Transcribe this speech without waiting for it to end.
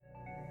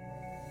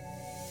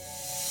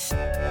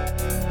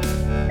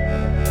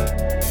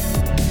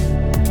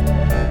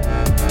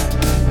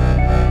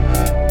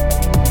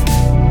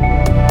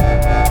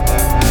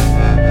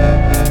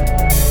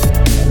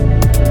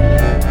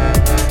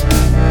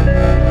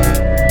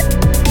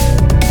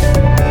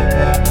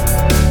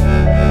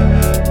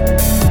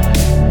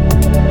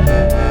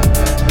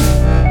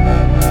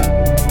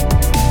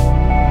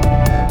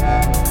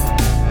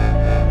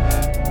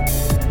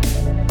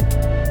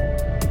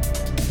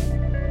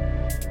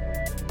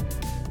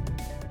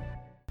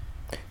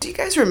Do you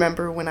guys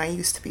remember when I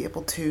used to be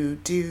able to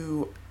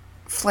do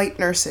flight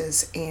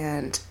nurses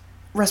and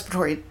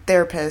respiratory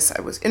therapists?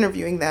 I was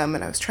interviewing them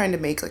and I was trying to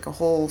make like a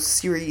whole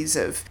series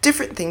of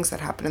different things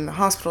that happen in the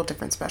hospital,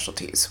 different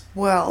specialties.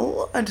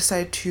 Well, I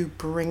decided to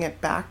bring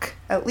it back,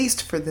 at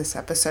least for this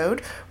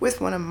episode,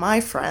 with one of my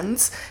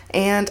friends,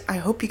 and I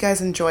hope you guys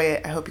enjoy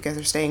it. I hope you guys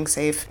are staying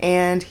safe,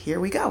 and here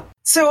we go.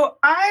 So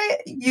I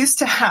used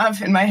to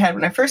have in my head,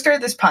 when I first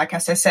started this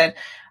podcast, I said,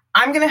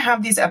 I'm going to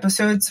have these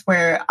episodes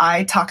where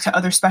I talk to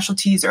other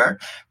specialties or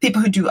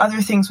people who do other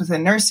things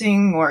within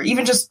nursing or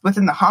even just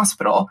within the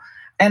hospital.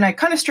 And I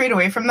kind of strayed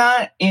away from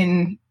that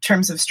in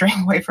terms of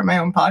straying away from my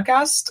own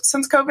podcast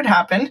since COVID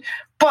happened.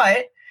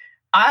 But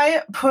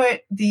I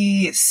put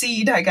the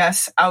seed, I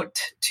guess, out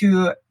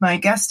to my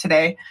guest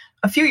today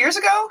a few years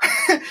ago.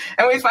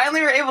 And we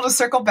finally were able to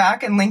circle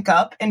back and link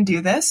up and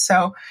do this.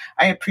 So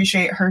I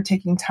appreciate her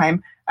taking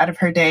time out of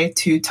her day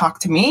to talk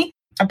to me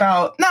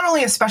about not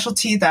only a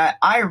specialty that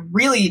I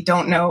really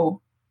don't know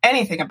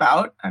anything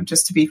about,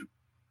 just to be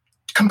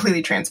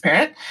completely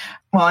transparent.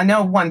 Well, I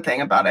know one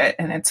thing about it,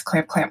 and it's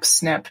clamp,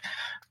 snip.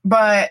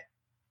 But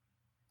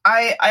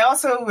I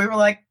also, we were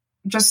like,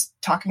 just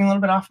talking a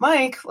little bit off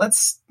mic,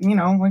 let's, we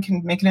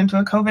can make it into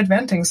a COVID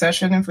venting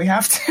session if we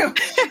have to.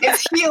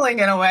 It's healing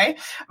in a way.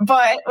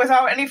 But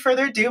without any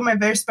further ado, my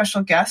very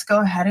special guest,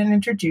 go ahead and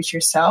introduce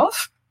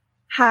yourself.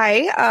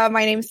 Hi,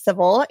 my name's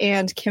Sybil,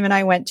 and Kim and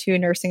I went to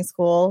nursing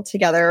school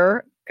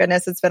together.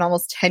 Goodness, it's been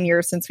almost 10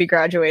 years since we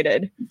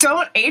graduated.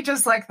 Don't age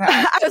us like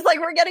that. I was like,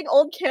 we're getting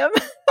old, Kim.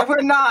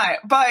 We're not,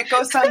 but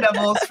go Sun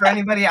Devils for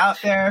anybody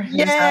out there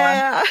who's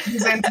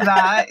into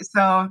that.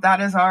 So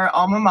that is our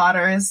alma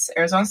mater, is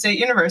Arizona State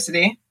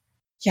University.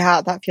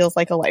 Yeah, that feels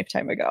like a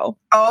lifetime ago.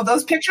 Oh,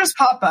 those pictures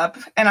pop up,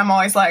 and I'm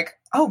always like,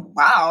 oh,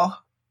 wow.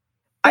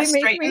 I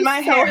straightened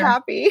my hair.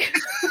 Happy.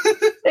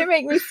 They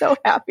make me so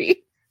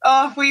happy.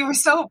 Oh, we were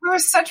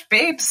such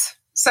babes,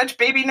 such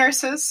baby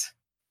nurses.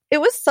 It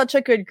was such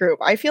a good group.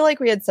 I feel like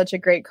we had such a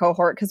great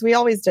cohort because we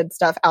always did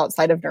stuff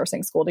outside of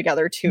nursing school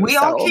together too. We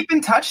all keep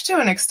in touch to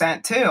an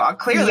extent too.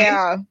 Clearly.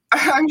 Yeah.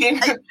 I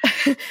mean,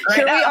 here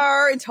we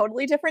are in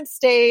totally different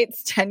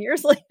states 10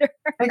 years later.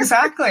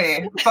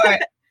 Exactly.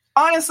 But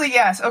honestly,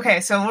 yes. Okay.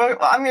 So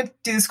I'm going to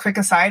do this quick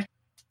aside.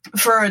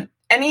 For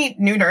any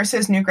new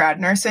nurses, new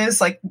grad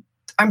nurses, like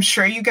I'm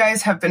sure you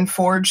guys have been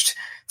forged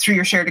through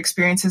your shared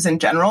experiences in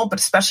general, but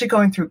especially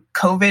going through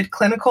COVID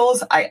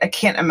clinicals, I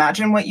can't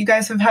imagine what you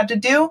guys have had to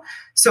do.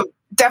 So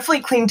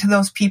definitely cling to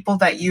those people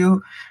that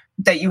you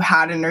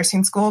had in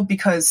nursing school,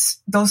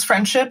 because those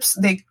friendships,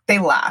 they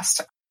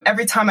last.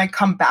 Every time I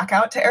come back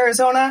out to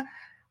Arizona,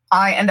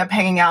 I end up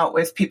hanging out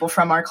with people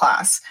from our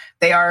class.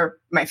 They are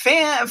my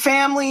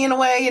family in a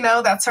way,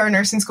 that's our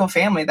nursing school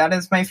family. That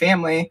is my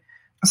family.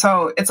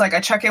 So it's like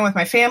I check in with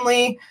my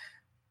family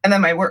and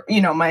then my work,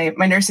 my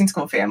nursing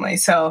school family.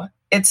 So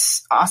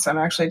it's awesome,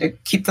 actually, to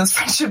keep those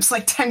friendships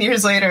like 10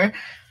 years later.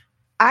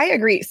 I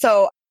agree.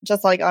 So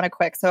just like on a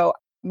quick, so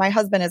my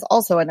husband is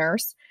also a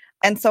nurse.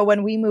 And so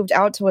when we moved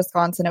out to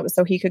Wisconsin, it was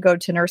so he could go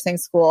to nursing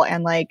school.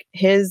 And like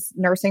his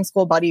nursing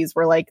school buddies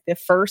were like the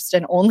first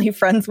and only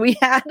friends we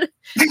had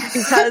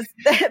because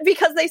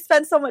they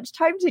spend so much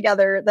time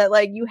together that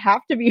like you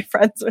have to be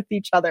friends with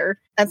each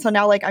other. And so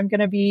now like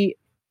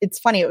it's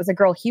funny, it was a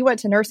girl he went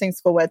to nursing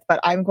school with,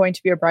 but I'm going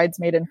to be a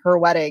bridesmaid in her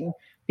wedding.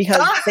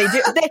 Because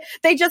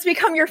they just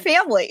become your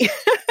family.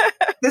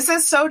 This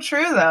is so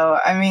true, though.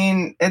 I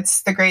mean,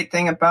 it's the great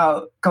thing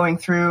about going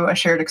through a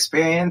shared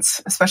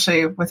experience,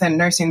 especially within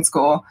nursing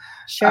school.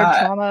 Shared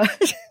trauma.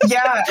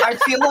 Yeah, I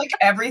feel like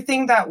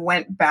everything that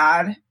went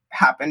bad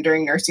happened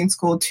during nursing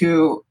school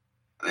to,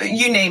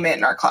 you name it,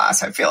 in our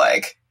class, I feel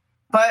like.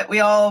 But we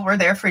all were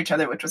there for each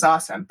other, which was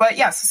awesome. But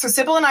yes, so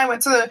Sybil and I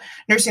went to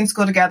nursing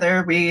school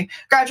together. We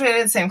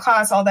graduated the same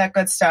class, all that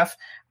good stuff.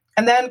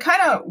 And then kind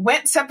of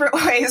went separate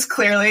ways,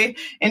 clearly,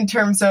 in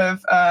terms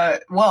of, I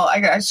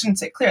shouldn't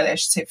say clearly, I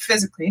should say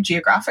physically,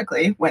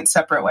 geographically, went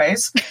separate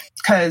ways,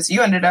 because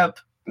you ended up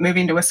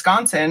moving to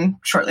Wisconsin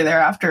shortly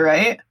thereafter,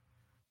 right?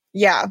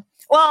 Yeah.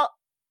 Well,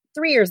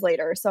 3 years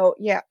later. So,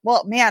 yeah.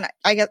 Well, man,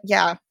 I guess,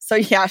 yeah. So,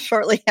 yeah,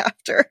 shortly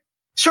after.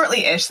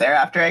 Shortly-ish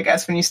thereafter, I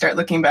guess, when you start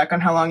looking back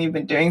on how long you've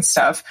been doing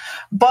stuff.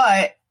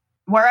 But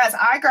whereas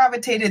I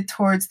gravitated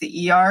towards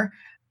the ER,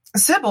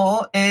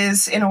 Sybil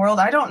is in a world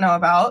I don't know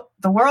about,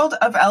 the world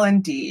of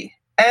L&D.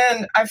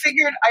 And I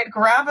figured I'd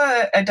grab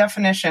a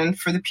definition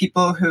for the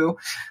people who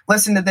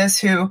listen to this,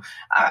 who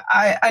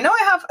I know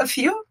I have a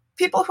few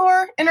people who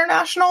are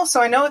international,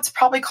 so I know it's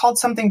probably called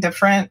something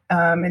different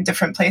in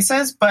different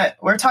places, but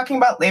we're talking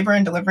about labor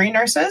and delivery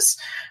nurses.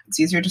 It's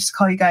easier just to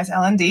call you guys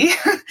L&D.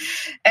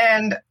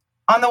 And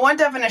on the one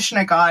definition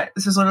I got,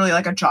 this is literally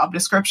like a job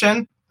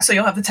description, so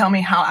you'll have to tell me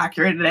how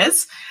accurate it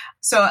is.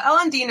 So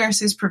L&D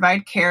nurses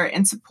provide care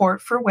and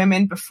support for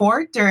women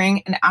before,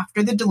 during, and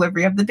after the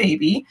delivery of the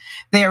baby.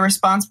 They are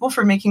responsible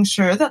for making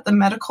sure that the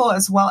medical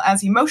as well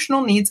as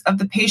emotional needs of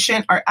the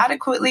patient are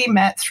adequately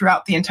met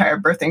throughout the entire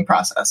birthing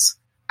process.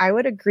 I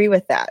would agree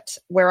with that.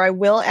 Where I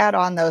will add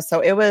on though,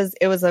 so it was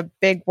a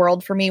big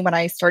world for me when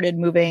I started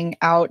moving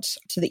out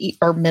to the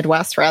or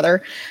Midwest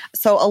rather.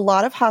 So a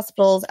lot of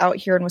hospitals out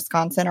here in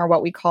Wisconsin are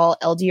what we call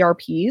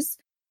LDRPs.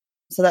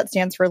 So that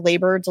stands for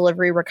labor,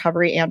 delivery,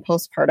 recovery, and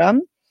postpartum.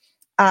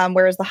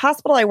 Whereas the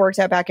hospital I worked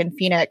at back in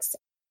Phoenix,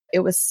 it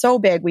was so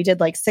big. We did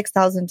like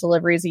 6,000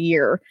 deliveries a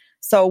year.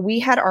 So we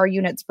had our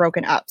units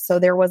broken up. So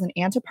there was an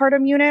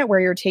antepartum unit where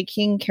you're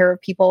taking care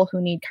of people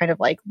who need kind of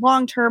like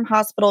long-term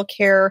hospital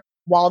care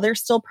while they're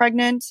still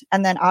pregnant.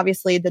 And then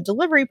obviously the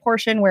delivery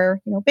portion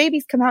where,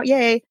 babies come out,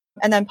 yay.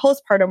 And then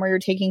postpartum where you're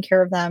taking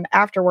care of them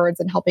afterwards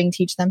and helping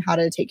teach them how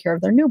to take care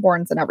of their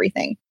newborns and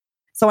everything.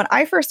 So when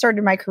I first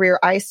started my career,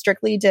 I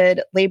strictly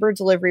did labor,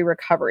 delivery,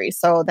 recovery.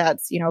 So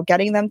that's,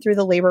 getting them through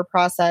the labor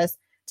process,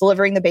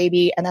 delivering the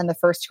baby, and then the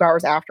first 2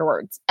 hours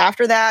afterwards.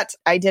 After that,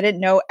 I didn't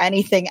know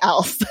anything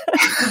else.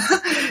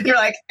 You're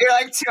like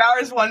 2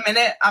 hours, 1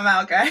 minute. I'm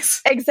out,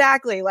 guys.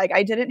 Exactly. Like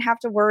I didn't have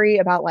to worry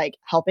about like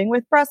helping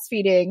with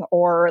breastfeeding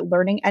or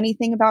learning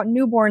anything about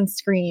newborn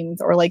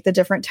screens or like the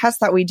different tests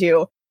that we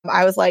do.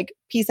 I was like,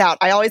 peace out.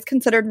 I always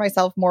considered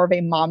myself more of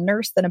a mom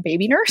nurse than a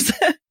baby nurse.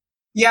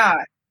 Yeah.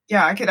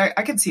 Yeah,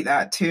 I could see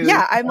that too.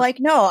 Yeah, I'm like,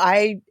 no,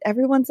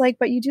 everyone's like,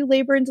 but you do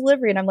labor and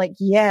delivery. And I'm like,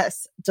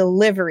 yes,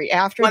 delivery.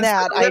 After Once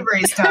that, the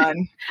delivery's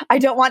done. I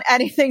don't want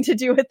anything to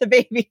do with the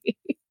baby.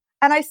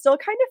 And I still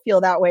kind of feel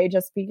that way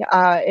just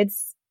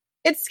because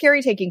it's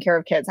scary taking care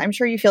of kids. I'm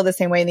sure you feel the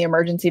same way in the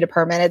emergency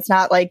department. It's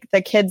not like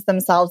the kids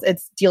themselves,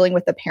 it's dealing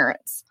with the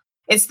parents.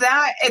 It's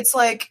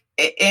like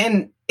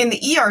in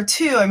the ER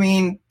too. I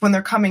mean, when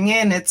they're coming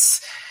in,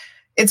 it's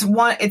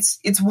one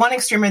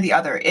extreme or the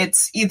other.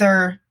 It's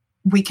either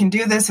we can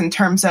do this in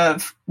terms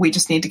of we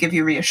just need to give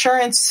you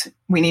reassurance.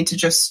 We need to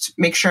just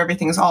make sure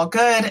everything's all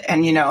good.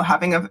 And,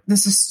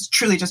 this is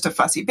truly just a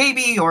fussy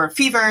baby or a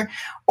fever,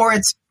 or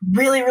it's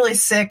really, really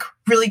sick,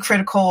 really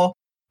critical,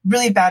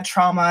 really bad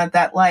trauma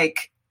that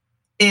like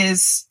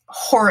is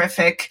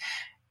horrific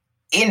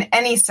in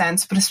any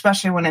sense, but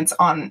especially when it's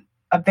on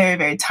a very,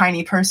 very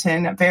tiny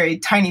person, a very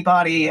tiny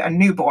body, a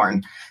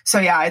newborn. So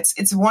yeah,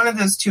 it's one of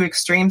those two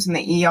extremes in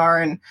the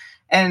ER.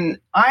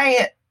 And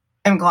I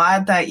am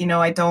glad that,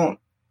 I don't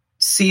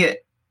see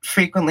it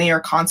frequently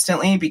or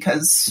constantly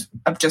because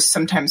of just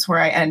sometimes where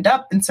I end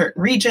up in certain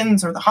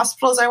regions or the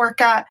hospitals I work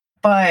at,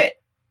 but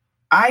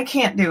I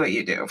can't do what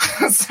you do.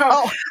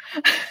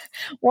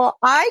 Well,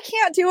 I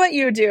can't do what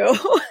you do.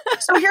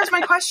 So here's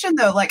my question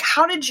though, like,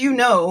 how did you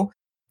know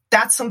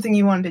that's something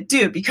you wanted to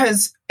do?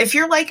 Because if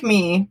you're like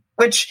me,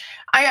 which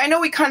I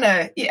know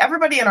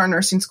everybody in our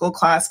nursing school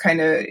class kind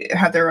of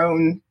had their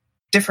own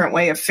different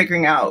way of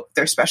figuring out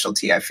their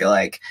specialty, I feel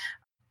like.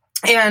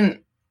 And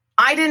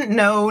I didn't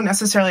know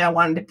necessarily I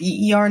wanted to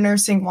be ER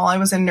nursing while I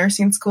was in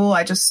nursing school.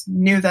 I just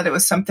knew that it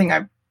was something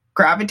I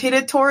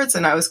gravitated towards,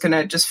 and I was going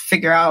to just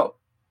figure out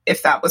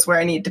if that was where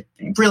I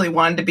really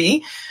wanted to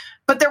be.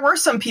 But there were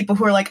some people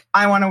who were like,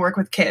 I want to work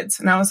with kids.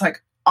 And I was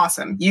like,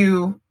 awesome.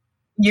 You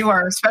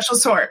are a special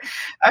sort.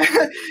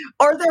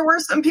 Or there were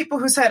some people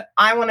who said,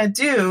 I want to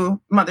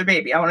do mother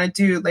baby. I want to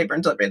do labor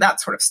and delivery,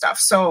 that sort of stuff.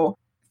 So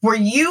were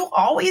you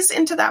always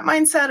into that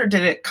mindset, or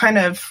did it kind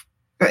of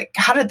like,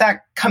 how did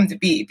that come to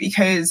be?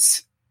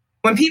 Because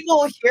when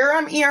people hear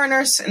I'm ER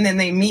nurse and then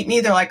they meet me,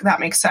 they're like, that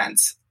makes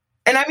sense.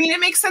 And I mean, it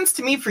makes sense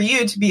to me for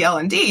you to be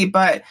L&D,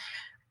 but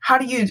how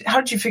did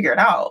you figure it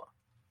out?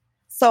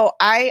 So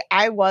I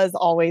was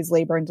always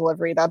labor and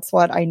delivery. That's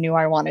what I knew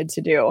I wanted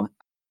to do.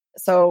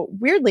 So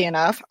weirdly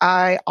enough,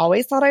 I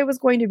always thought I was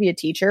going to be a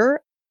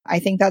teacher. I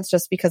think that's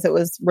just because it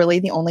was really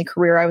the only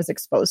career I was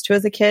exposed to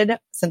as a kid,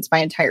 since my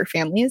entire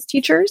family is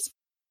teachers.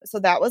 So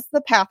that was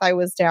the path I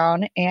was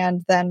down.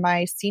 And then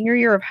my senior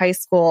year of high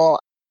school,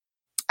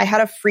 I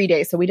had a free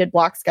day. So we did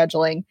block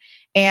scheduling,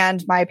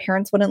 and my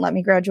parents wouldn't let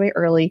me graduate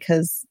early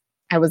because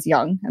I was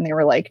young, and they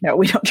were like, no,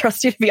 we don't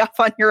trust you to be off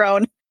on your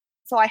own.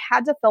 So I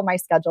had to fill my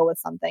schedule with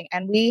something.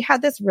 And we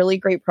had this really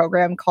great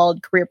program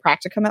called Career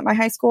Practicum at my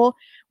high school,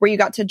 where you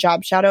got to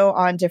job shadow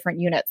on different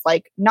units,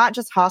 like not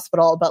just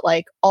hospital, but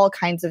like all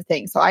kinds of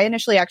things. So I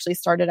initially actually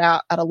started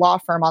out at a law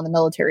firm on the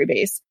military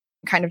base,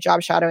 kind of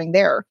job shadowing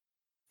there.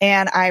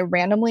 And I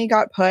randomly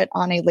got put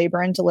on a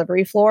labor and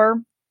delivery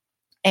floor.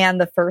 And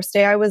the first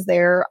day I was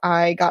there,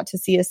 I got to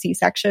see a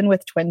C-section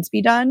with twins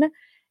be done.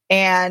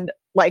 And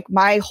like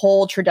my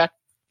whole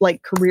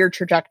career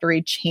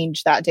trajectory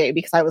changed that day,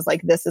 because I was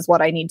like, this is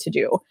what I need to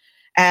do.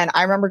 And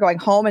I remember going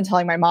home and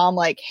telling my mom,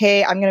 like,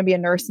 hey, I'm going to be a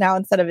nurse now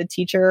instead of a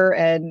teacher.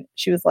 And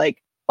she was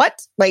like,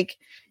 what? Like,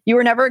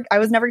 I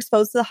was never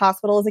exposed to the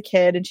hospital as a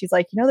kid. And she's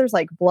like, there's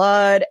like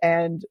blood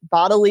and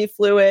bodily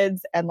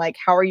fluids, and like,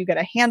 how are you going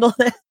to handle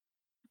this?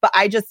 But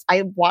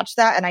I watched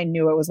that and I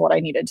knew it was what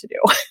I needed to do.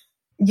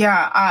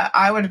 Yeah,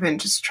 I would have been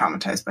just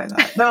traumatized by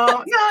that.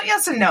 No,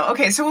 yes and no.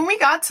 Okay, so when we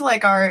got to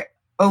like our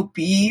OB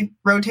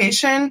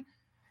rotation,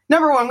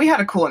 number one, we had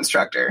a cool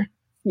instructor.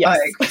 Yes.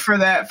 Like for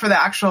the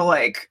actual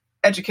like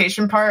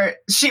education part,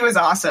 she was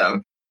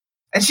awesome.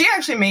 And she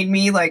actually made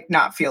me like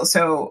not feel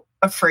so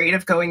afraid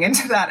of going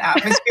into that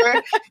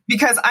atmosphere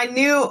because I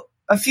knew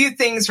a few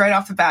things right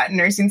off the bat in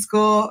nursing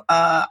school.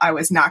 I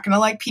was not going to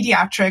like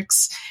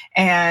pediatrics,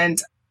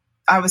 and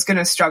I was going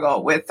to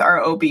struggle with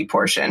our OB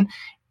portion.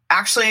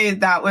 Actually,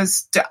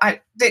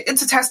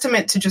 it's a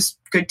testament to just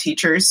good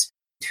teachers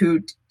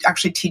who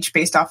actually teach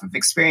based off of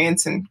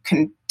experience and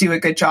can do a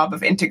good job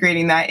of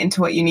integrating that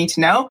into what you need to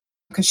know,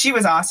 because she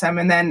was awesome.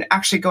 And then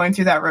actually going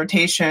through that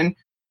rotation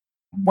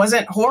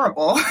wasn't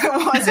horrible.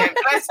 It wasn't.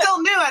 But I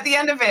still knew at the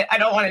end of it, I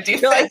don't want to do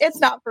You're this. like, it's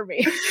not for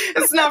me.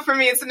 It's not for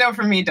me. It's a no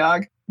for me,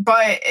 dog.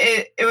 But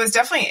it was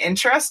definitely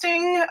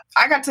interesting.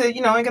 I got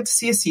to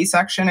see a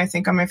C-section, I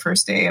think, on my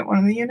first day at one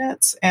of the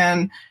units.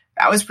 And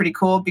that was pretty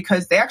cool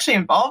because they actually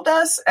involved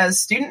us as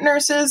student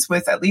nurses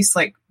with at least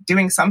like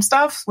doing some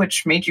stuff,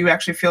 which made you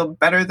actually feel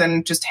better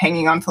than just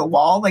hanging onto the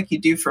wall like you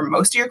do for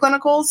most of your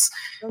clinicals.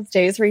 Those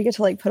days where you get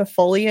to like put a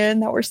Foley in,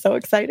 that were so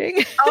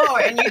exciting.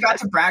 Oh, and you got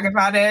to brag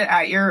about it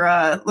at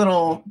your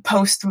little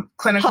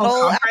post-clinical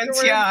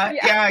conference.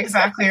 Yeah,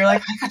 exactly. You're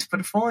like, I got to put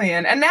a Foley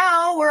in. And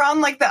now we're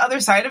on like the other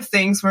side of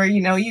things where,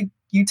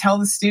 you tell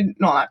the student,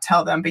 no, not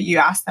tell them, but you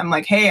ask them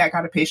like, hey, I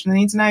got a patient that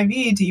needs an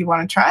IV. Do you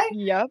want to try?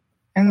 Yep.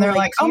 And they're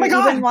like, oh my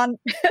God.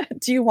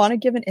 Do you want to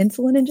give an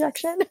insulin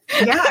injection?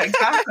 Yeah,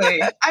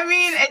 exactly. I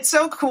mean, it's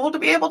so cool to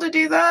be able to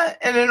do that.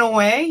 And in a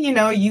way,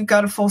 you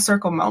got a full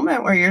circle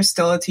moment where you're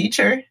still a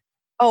teacher.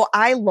 Oh,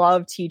 I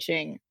love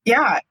teaching.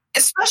 Yeah,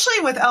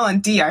 especially with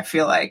L&D, I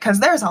feel like,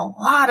 because there's a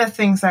lot of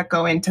things that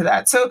go into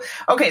that. So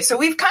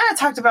we've kind of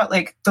talked about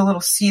like the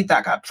little seed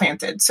that got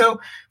planted.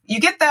 So you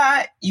get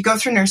that, you go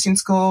through nursing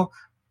school.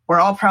 We're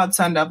all proud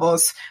Sun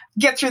Devils.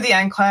 Get through the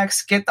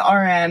NCLEX, get the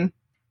RN.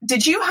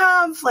 Did you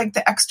have like the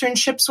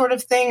externship sort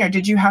of thing, or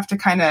did you have to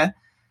kind of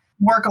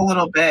work a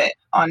little bit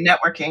on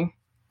networking?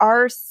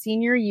 Our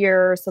senior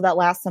year, so that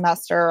last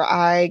semester,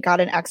 I got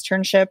an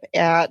externship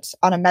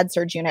on a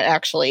med-surg unit,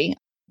 actually.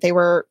 They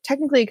were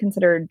technically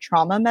considered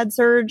trauma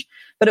med-surg,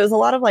 but it was a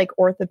lot of like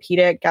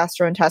orthopedic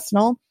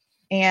gastrointestinal.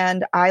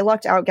 And I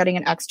lucked out getting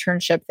an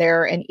externship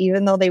there. And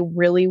even though they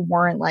really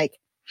weren't like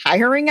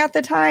hiring at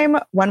the time,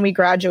 when we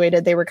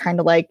graduated, they were kind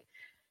of like,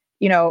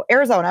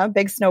 Arizona,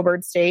 big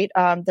snowbird state.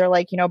 They're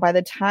like, by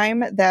the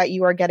time that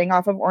you are getting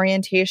off of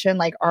orientation,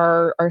 like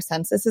our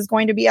census is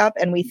going to be up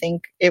and we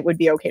think it would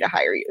be okay to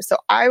hire you. So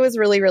I was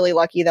really, really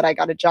lucky that I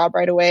got a job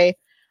right away,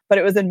 but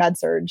it was in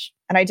med-surg.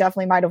 And I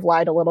definitely might have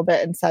lied a little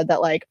bit and said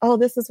that like, oh,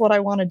 this is what I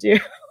want to do.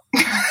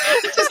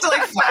 Just to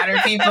like flatter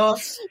people.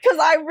 Because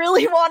I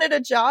really wanted a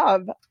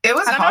job. It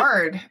was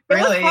hard,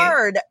 really. It was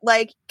hard.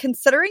 Like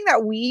considering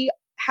that we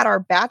had our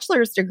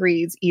bachelor's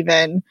degrees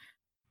even.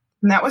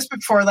 And that was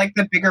before like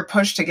the bigger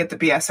push to get the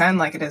BSN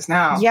like it is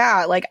now.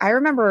 Yeah. Like I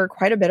remember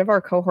quite a bit of our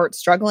cohort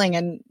struggling,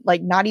 and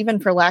like not even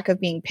for lack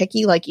of being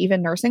picky, like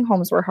even nursing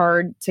homes were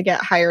hard to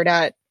get hired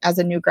at as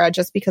a new grad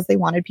just because they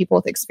wanted people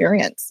with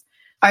experience.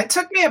 It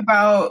took me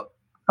about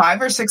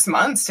 5 or 6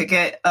 months to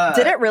get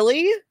Did it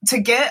really? To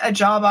get a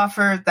job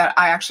offer that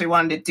I actually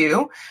wanted to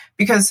do,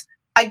 because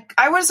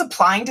I was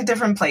applying to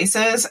different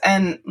places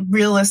and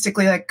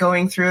realistically like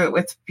going through it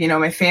with,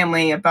 my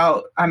family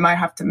about I might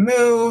have to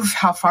move.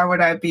 How far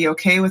would I be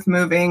okay with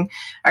moving?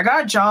 I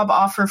got a job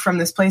offer from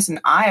this place in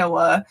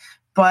Iowa,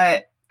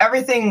 but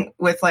everything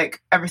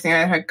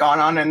that had gone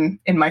on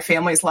in my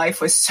family's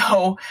life was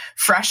so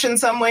fresh in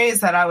some ways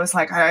that I was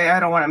like, I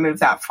don't want to move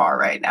that far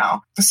right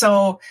now.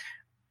 So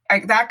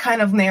that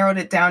kind of narrowed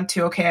it down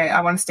to, okay,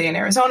 I want to stay in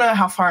Arizona.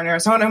 How far in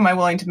Arizona am I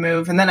willing to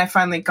move? And then I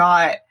finally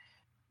got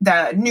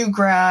the new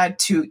grad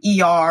to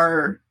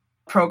ER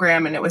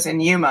program, and it was in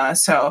Yuma.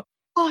 So,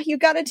 you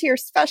got into your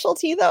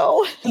specialty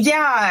though.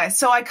 Yeah.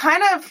 So I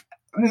kind of,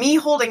 me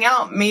holding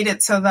out made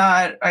it so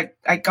that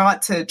I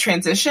got to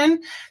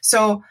transition.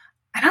 So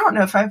I don't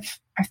know if I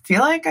feel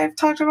like I've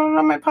talked about it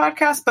on my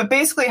podcast, but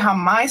basically how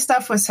my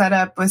stuff was set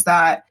up was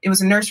that it was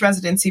a nurse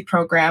residency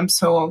program.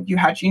 So you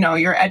had,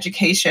 your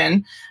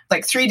education,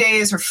 like 3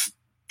 days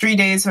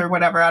or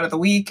whatever out of the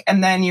week.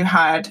 And then you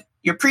had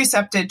your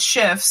precepted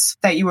shifts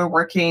that you were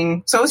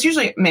working. So it was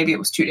usually, maybe it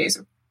was 2 days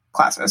of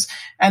classes.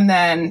 And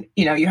then,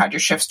 you had your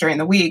shifts during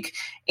the week.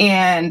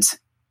 And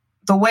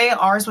the way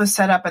ours was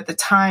set up at the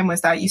time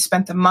was that you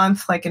spent a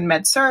month like in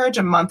med-surg,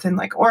 a month in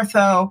like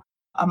ortho,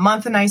 a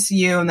month in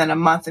ICU, and then a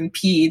month in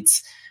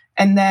peds.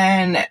 And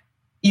then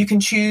you can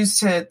choose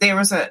to, they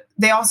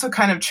also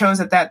kind of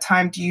chose at that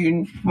time, do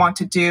you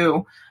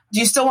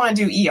still want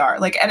to do ER?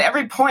 Like at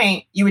every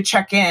point you would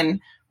check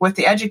in with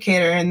the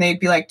educator and they'd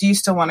be like, do you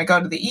still want to go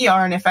to the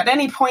ER? And if at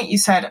any point you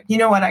said, you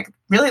know what, I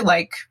really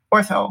like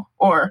ortho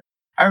or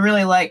I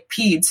really like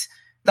peds,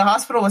 the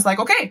hospital was like,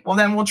 okay, well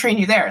then we'll train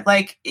you there.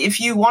 Like if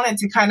you wanted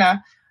to kind of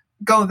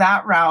go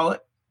that route,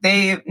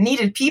 they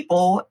needed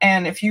people.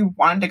 And if you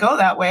wanted to go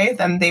that way,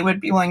 then they would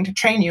be willing to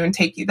train you and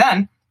take you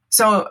then.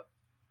 So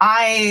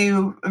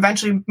I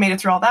eventually made it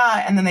through all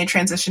that. And then they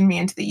transitioned me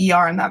into the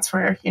ER. And that's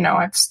where,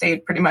 I've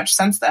stayed pretty much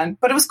since then.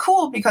 But it was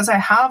cool because I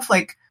have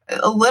like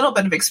a little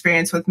bit of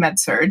experience with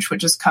med-surg,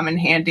 which has come in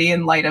handy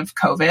in light of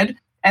COVID.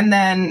 And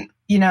then,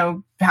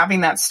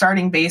 having that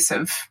starting base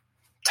of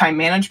time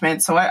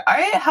management. So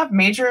I have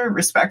major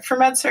respect for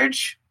med-surg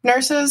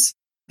nurses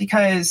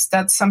because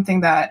that's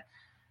something that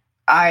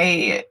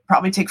I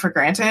probably take for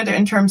granted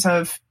in terms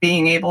of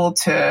being able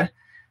to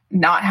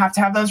not have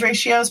to have those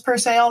ratios per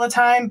se all the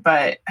time.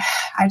 But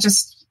I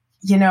just,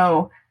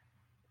 and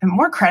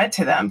more credit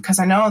to them because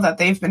I know that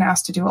they've been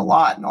asked to do a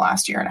lot in the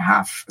last year and a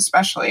half,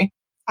 especially.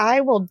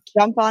 I will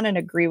jump on and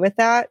agree with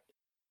that.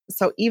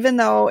 So even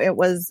though it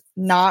was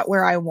not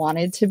where I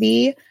wanted to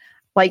be,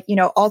 like,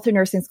 all through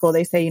nursing school,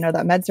 they say,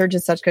 that med-surg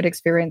is such good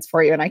experience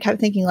for you. And I kept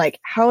thinking, like,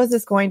 how is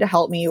this going to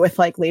help me with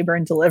like labor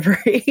and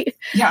delivery?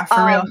 Yeah,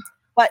 for real.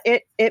 But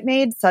it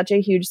made such a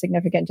huge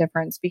significant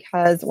difference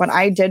because when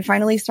I did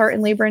finally start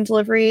in labor and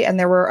delivery, and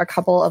there were a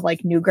couple of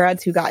like new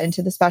grads who got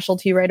into the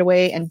specialty right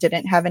away and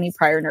didn't have any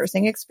prior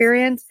nursing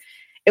experience,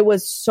 it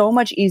was so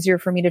much easier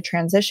for me to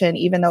transition,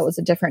 even though it was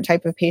a different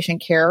type of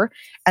patient care.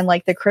 And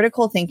like the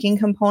critical thinking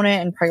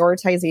component and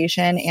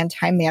prioritization and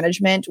time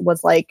management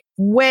was like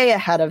way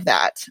ahead of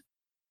that.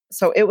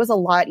 So it was a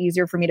lot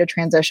easier for me to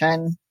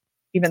transition,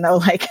 even though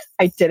like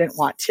I didn't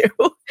want to.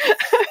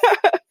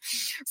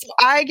 So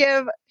I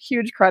give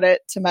huge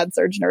credit to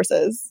med-surg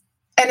nurses.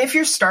 And if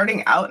you're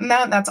starting out in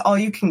that, that's all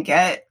you can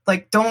get.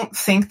 Like, don't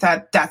think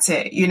that that's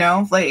it,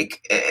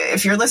 Like,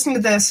 if you're listening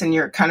to this and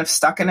you're kind of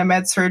stuck in a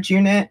med-surg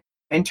unit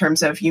in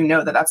terms of,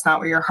 that that's not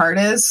where your heart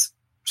is,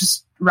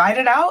 just ride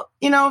it out,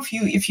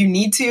 if you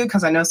need to,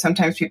 because I know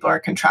sometimes people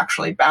are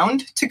contractually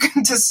bound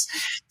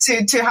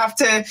to have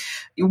to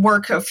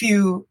work a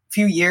few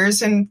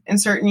years in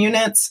certain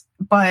units,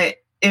 but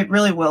it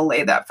really will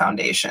lay that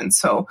foundation.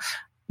 So,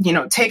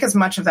 take as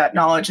much of that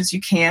knowledge as you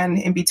can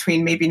in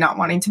between, maybe not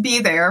wanting to be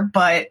there,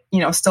 but,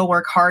 still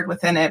work hard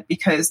within it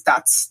because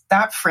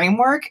that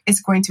framework is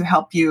going to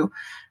help you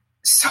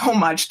so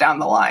much down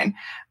the line.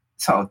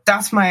 So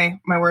that's my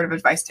word of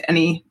advice to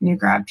any new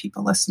grad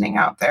people listening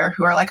out there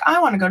who are like, I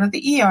want to go to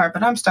the ER,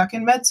 but I'm stuck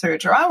in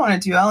med-surg, or I want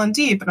to do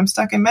L&D, but I'm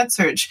stuck in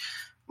med-surg.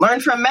 Learn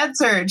from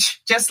med-surg,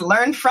 just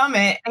learn from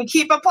it and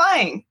keep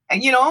applying.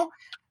 And,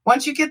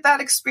 once you get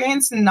that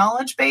experience and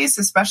knowledge base,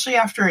 especially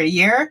after a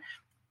year,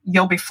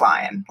 you'll be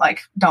flying.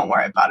 Like, don't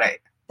worry about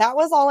it. That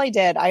was all I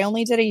did. I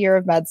only did a year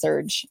of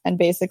med-surg and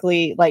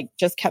basically like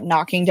just kept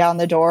knocking down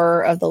the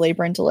door of the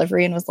labor and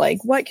delivery and was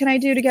like, what can I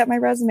do to get my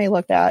resume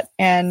looked at?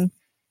 And,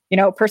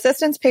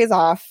 persistence pays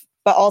off,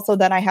 but also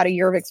then I had a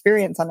year of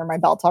experience under my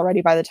belt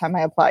already by the time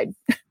I applied.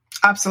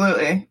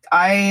 Absolutely.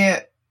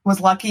 I was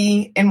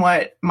lucky in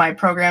what my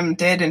program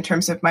did in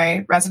terms of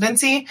my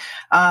residency.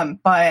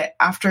 But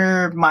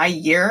after my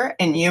year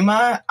in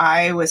Yuma,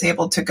 I was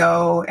able to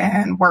go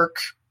and work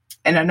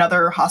in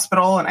another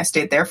hospital, and I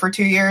stayed there for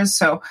 2 years.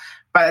 So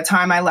by the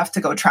time I left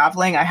to go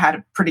traveling, I had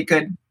a pretty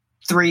good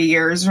 3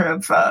 years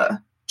of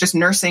just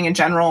nursing in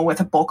general, with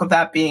a bulk of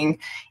that being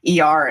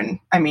ER. And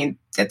I mean,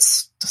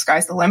 it's the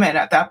sky's the limit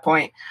at that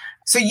point.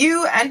 So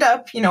you end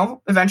up,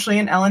 eventually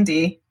in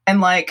L&D,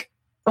 and like,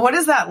 what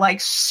is that like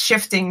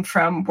shifting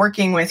from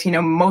working with,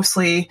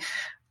 mostly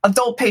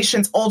adult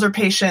patients, older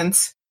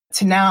patients,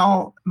 to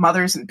now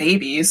mothers and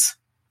babies?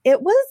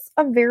 It was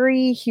a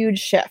very huge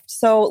shift.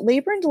 So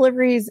labor and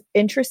delivery is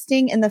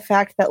interesting in the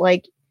fact that,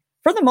 like,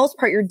 for the most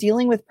part, you're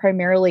dealing with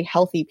primarily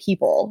healthy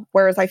people.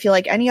 Whereas I feel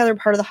like any other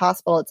part of the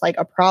hospital, it's like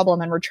a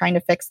problem and we're trying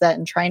to fix that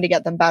and trying to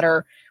get them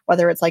better,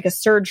 whether it's like a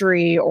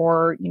surgery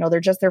or, they're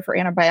just there for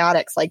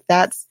antibiotics. Like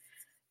that's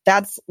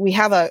we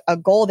have a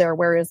goal there.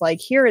 Whereas like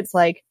here, it's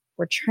like,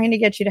 we're trying to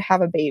get you to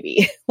have a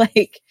baby.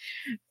 Like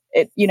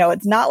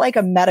it's not like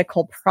a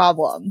medical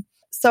problem.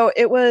 So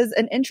it was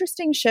an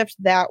interesting shift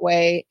that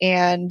way,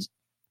 and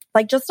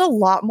like just a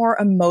lot more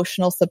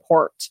emotional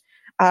support,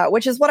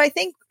 which is what I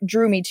think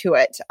drew me to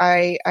it.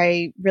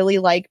 I really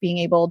like being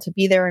able to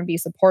be there and be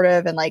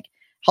supportive and like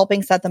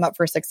helping set them up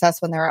for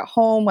success when they're at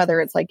home,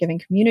 whether it's like giving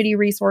community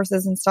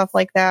resources and stuff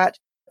like that.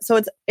 So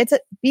it's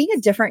being a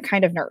different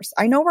kind of nurse.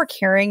 I know we're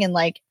caring in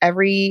like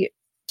every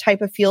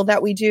type of field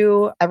that we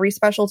do, every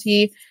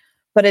specialty,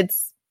 but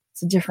it's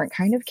a different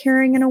kind of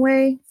caring in a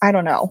way. I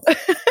don't know.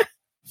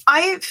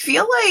 I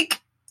feel like,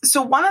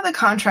 so one of the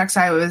contracts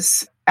I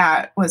was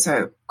at was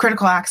a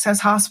critical access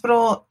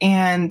hospital.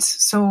 And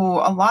so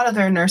a lot of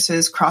their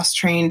nurses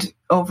cross-trained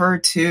over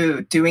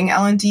to doing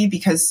L&D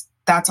because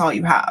that's all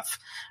you have.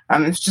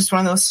 It's just one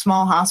of those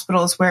small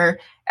hospitals where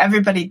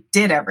everybody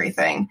did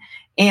everything.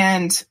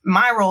 And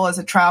my role as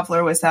a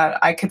traveler was that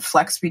I could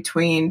flex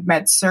between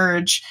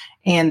med-surg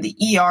and the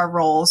ER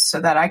roles so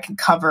that I could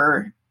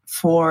cover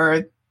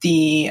for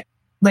the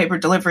labor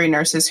delivery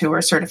nurses who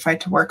were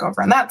certified to work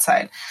over on that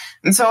side.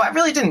 And so I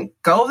really didn't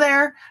go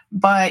there,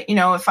 but,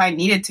 if I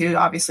needed to,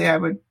 obviously I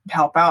would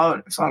help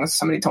out as long as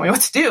somebody told me what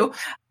to do.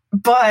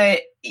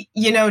 But,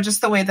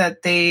 just the way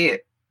that they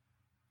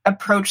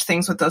approach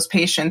things with those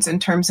patients in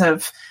terms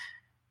of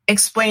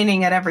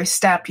explaining at every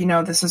step,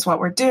 this is what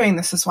we're doing,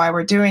 this is why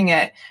we're doing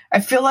it. I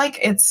feel like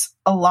it's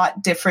a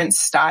lot different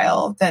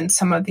style than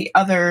some of the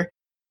other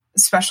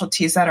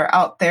specialties that are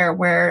out there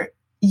where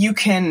you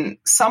can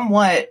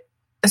somewhat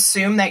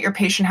assume that your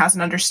patient has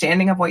an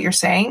understanding of what you're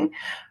saying.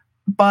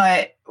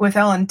 But with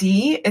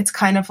L&D, it's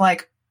kind of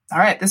like, all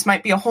right, this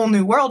might be a whole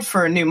new world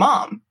for a new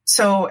mom.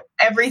 So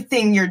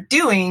everything you're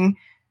doing,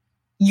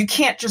 you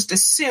can't just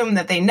assume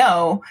that they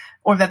know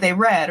or that they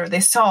read or they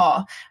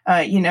saw,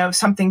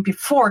 something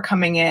before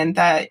coming in,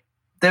 that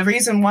the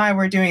reason why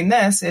we're doing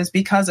this is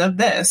because of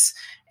this.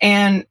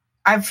 And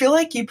I feel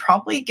like you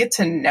probably get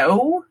to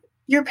know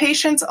your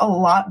patients a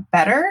lot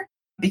better,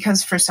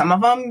 because for some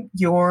of them,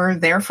 you're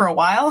there for a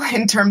while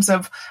in terms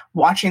of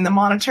watching the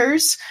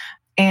monitors.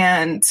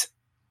 And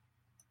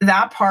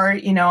that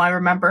part, I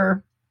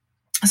remember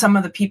some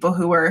of the people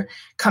who were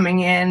coming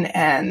in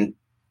and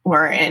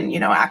were in,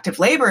 active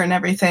labor and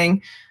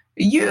everything,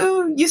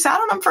 you sat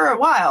on them for a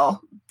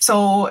while.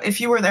 So if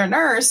you were their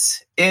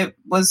nurse, it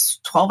was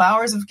 12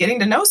 hours of getting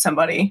to know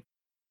somebody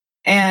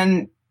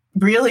and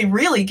really,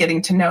 really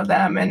getting to know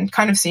them and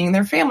kind of seeing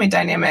their family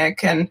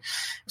dynamic and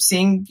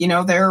seeing,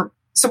 their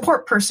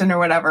support person or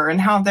whatever, and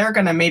how they're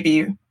going to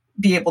maybe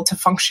be able to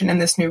function in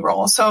this new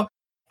role. So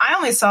I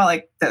only saw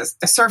like the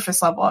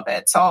surface level of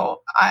it.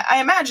 So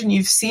I imagine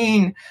you've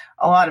seen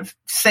a lot of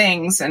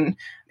things, and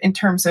in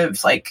terms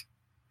of like,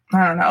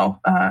 I don't know.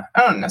 I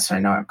don't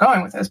necessarily know where I'm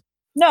going with this.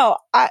 No,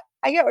 I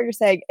get what you're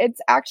saying. It's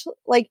actually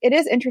like, it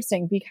is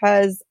interesting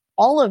because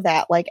all of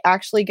that, like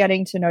actually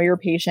getting to know your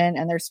patient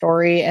and their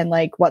story and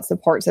like what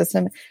support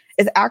system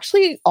is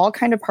actually all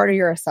kind of part of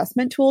your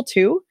assessment tool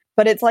too.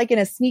 But it's like in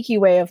a sneaky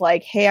way of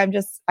like, hey, I'm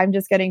just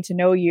getting to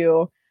know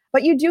you.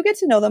 But you do get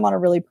to know them on a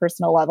really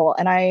personal level.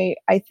 And I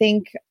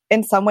think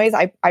in some ways,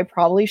 I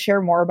probably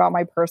share more about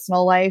my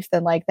personal life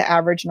than like the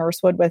average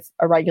nurse would with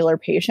a regular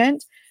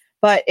patient.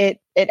 But it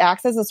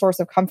acts as a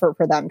source of comfort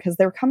for them because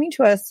they're coming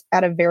to us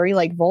at a very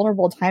like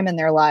vulnerable time in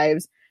their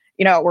lives.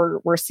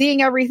 We're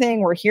seeing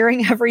everything, we're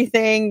hearing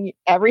everything,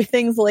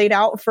 everything's laid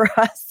out for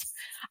us.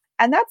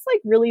 And that's like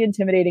really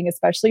intimidating,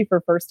 especially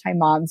for first time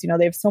moms.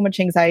 They have so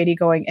much anxiety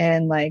going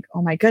in, like,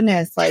 oh my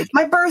goodness, like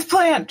my birth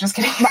plan. Just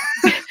kidding.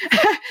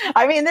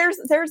 I mean,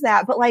 there's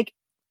that, but like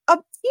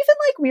even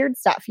like weird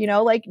stuff,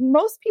 like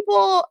most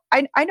people,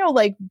 I know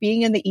like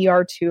being in the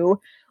ER too,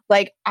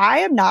 like I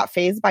am not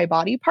fazed by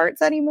body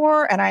parts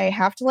anymore. And I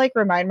have to like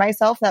remind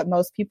myself that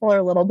most people are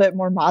a little bit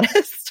more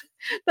modest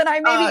than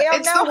I maybe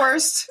am now.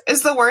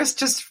 It's the worst,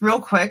 just real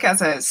quick,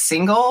 as a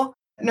single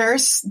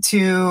nurse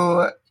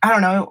to, I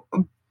don't know,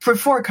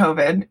 before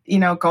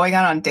COVID, going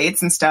out on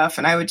dates and stuff.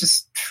 And I would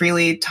just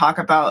freely talk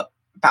about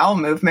bowel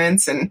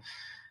movements. And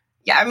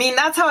yeah, I mean,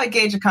 that's how I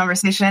gauge a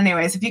conversation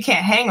anyways. If you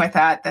can't hang with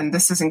that, then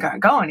this isn't going to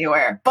go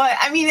anywhere. But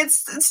I mean,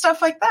 it's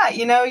stuff like that,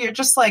 you're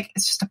just like,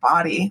 it's just a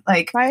body.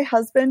 Like my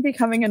husband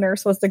becoming a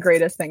nurse was the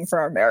greatest thing for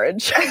our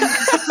marriage.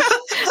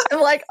 I'm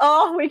like,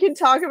 oh, we can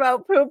talk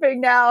about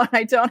pooping now. And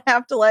I don't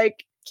have to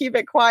like keep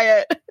it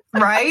quiet.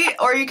 Right.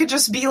 Or you could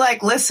just be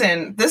like,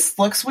 listen, this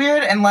looks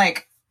weird. And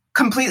like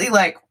completely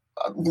like,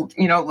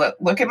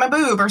 look at my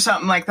boob or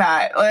something like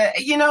that.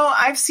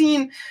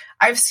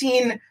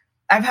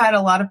 I've had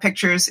a lot of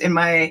pictures in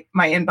my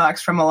inbox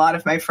from a lot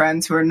of my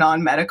friends who are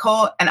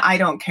non-medical, and I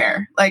don't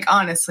care. Like,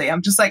 honestly,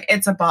 I'm just like,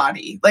 it's a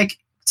body. Like,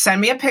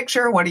 send me a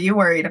picture. What are you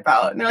worried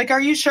about? And they're like,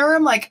 are you sure?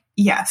 I'm like,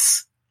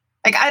 yes.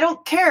 Like, I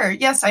don't care.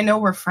 Yes, I know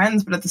we're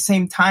friends, but at the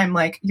same time,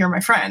 like, you're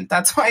my friend.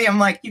 That's why I'm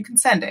like, you can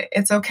send it.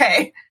 It's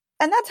okay.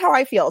 And that's how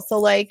I feel. So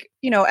like,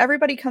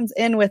 everybody comes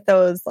in with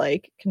those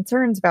like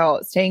concerns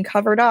about staying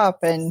covered up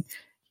and,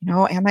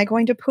 am I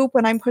going to poop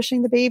when I'm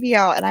pushing the baby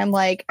out? And I'm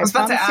like, I was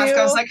about to ask,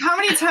 I was like, how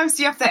many times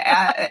do you have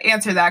to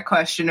answer that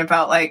question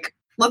about like,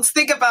 let's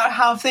think about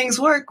how things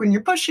work when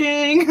you're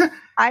pushing.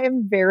 I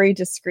am very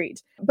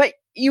discreet, but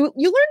you learn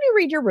to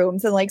read your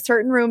rooms, and like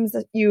certain rooms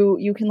that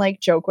you can like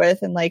joke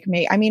with and like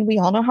we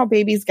all know how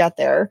babies get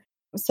there.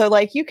 So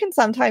like you can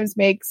sometimes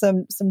make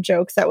some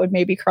jokes that would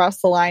maybe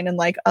cross the line in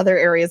like other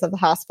areas of the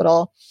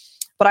hospital.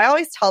 But I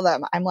always tell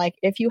them, I'm like,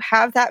 if you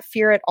have that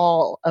fear at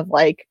all of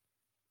like,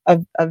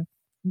 of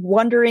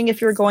wondering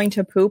if you're going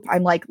to poop,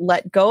 I'm like,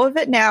 let go of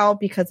it now,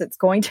 because it's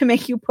going to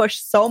make you push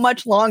so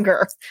much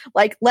longer.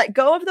 Like, let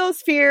go of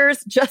those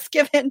fears, just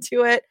give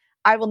into it.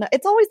 I will know.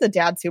 It's always the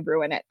dads who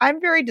ruin it. I'm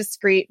very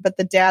discreet, but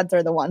the dads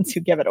are the ones who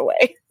give it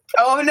away.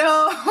 Oh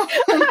no.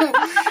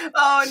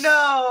 Oh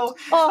no.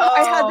 Oh,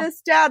 I had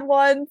this dad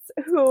once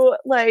who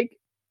like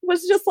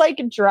was just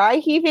like dry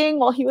heaving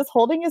while he was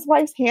holding his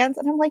wife's hands.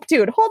 And I'm like,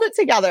 dude, hold it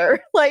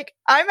together. Like,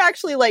 I'm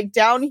actually like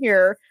down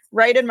here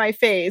right in my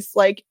face.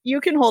 Like,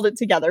 you can hold it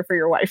together for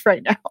your wife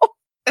right now.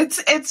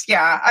 It's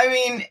yeah. I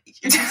mean,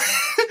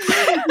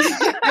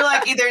 you're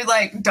like, either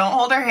like don't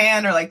hold her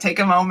hand or like take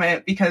a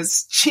moment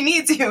because she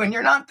needs you and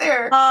you're not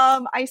there.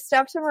 I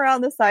stepped him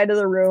around the side of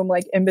the room,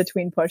 like in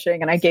between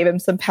pushing, and I gave him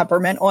some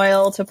peppermint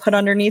oil to put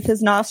underneath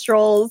his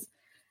nostrils.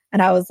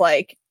 And I was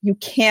like, you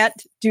can't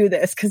do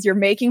this because you're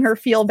making her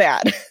feel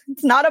bad.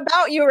 It's not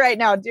about you right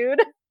now,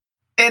 dude.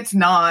 It's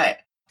not.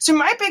 So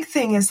my big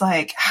thing is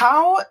like,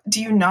 how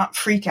do you not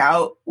freak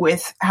out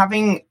with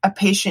having a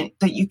patient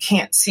that you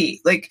can't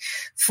see? Like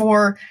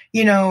for,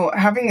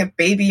 having a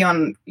baby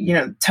on,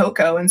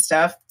 Toco and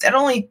stuff, that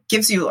only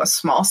gives you a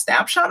small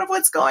snapshot of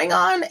what's going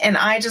on. And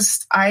I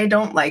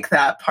don't like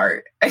that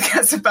part, I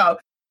guess,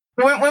 about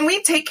when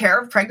we take care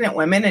of pregnant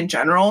women in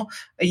general,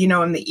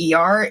 in the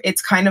ER,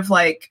 it's kind of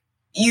like,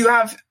 you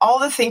have all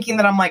the thinking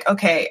that I'm like,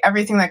 okay,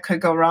 everything that could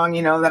go wrong,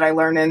 that I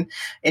learned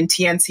in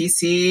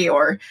TNCC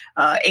or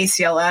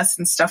ACLS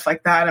and stuff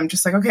like that. I'm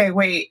just like, okay,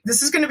 wait,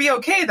 this is going to be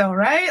okay though,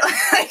 right?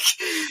 Like,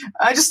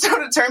 I just don't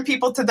want to turn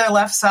people to their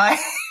left side.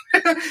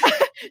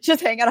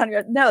 Just hang out on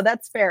your, no,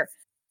 that's fair.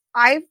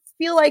 I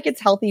feel like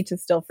it's healthy to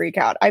still freak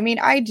out. I mean,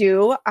 I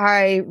do.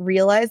 I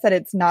realize that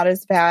it's not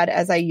as bad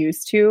as I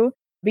used to.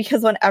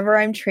 Because whenever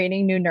I'm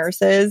training new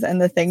nurses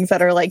and the things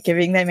that are like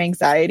giving them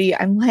anxiety,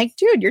 I'm like,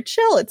 dude, you're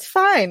chill. It's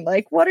fine.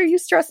 Like, what are you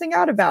stressing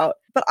out about?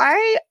 But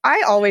I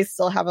always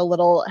still have a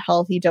little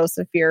healthy dose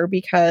of fear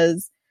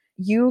because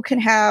you can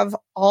have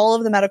all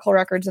of the medical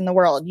records in the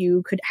world.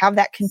 You could have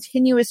that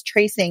continuous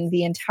tracing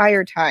the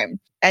entire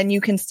time, and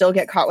you can still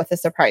get caught with a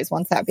surprise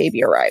once that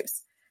baby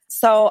arrives.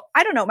 So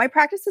I don't know. My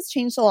practice has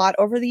changed a lot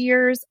over the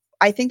years.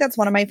 I think that's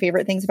one of my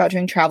favorite things about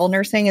doing travel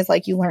nursing is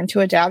like you learn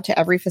to adapt to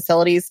every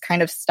facility's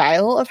kind of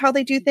style of how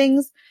they do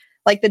things.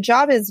 Like the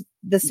job is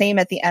the same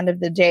at the end of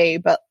the day,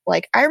 but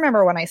like I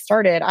remember when I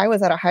started, I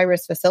was at a high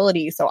risk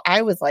facility. So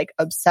I was like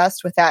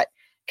obsessed with that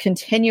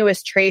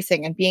continuous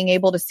tracing and being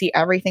able to see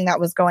everything that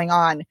was going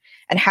on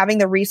and having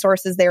the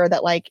resources there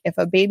that like if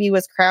a baby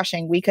was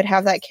crashing, we could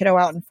have that kiddo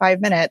out in 5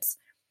 minutes.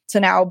 So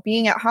now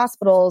being at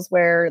hospitals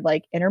where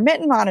like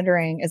intermittent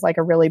monitoring is like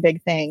a really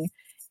big thing.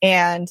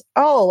 And,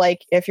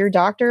 like if your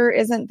doctor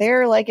isn't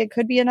there, like it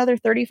could be another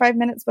 35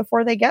 minutes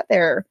before they get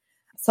there.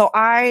 So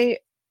I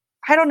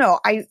don't know.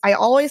 I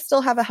always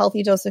still have a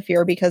healthy dose of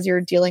fear because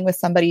you're dealing with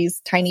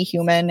somebody's tiny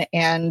human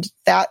and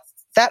that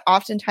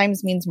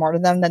oftentimes means more to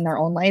them than their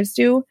own lives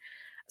do.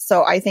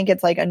 So I think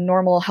it's like a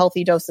normal,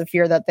 healthy dose of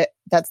fear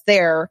that's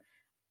there.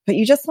 But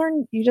you just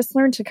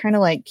learn to kind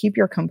of like keep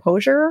your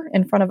composure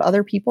in front of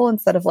other people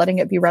instead of letting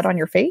it be read on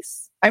your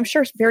face. I'm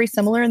sure it's very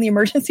similar in the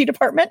emergency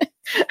department.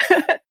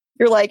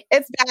 You're like,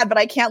 it's bad, but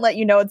I can't let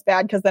you know it's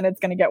bad because then it's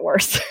going to get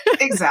worse.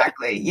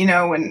 Exactly.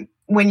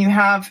 When you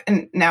have,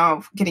 and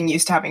now getting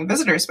used to having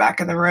visitors back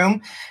in the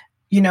room,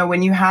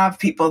 when you have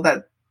people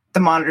that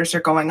the monitors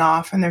are going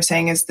off and they're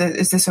saying, is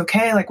this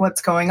okay? Like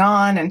what's going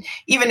on? And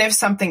even if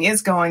something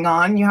is going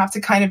on, you have to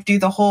kind of do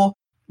the whole,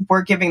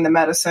 we're giving the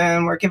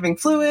medicine, we're giving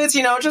fluids,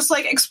 just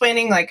like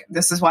explaining like,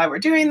 this is why we're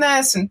doing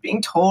this and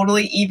being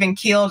totally even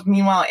keeled.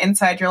 Meanwhile,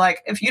 inside you're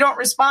like, if you don't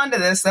respond to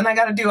this, then I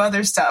got to do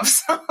other stuff.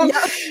 So,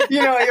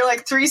 you're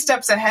like 3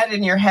 steps ahead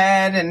in your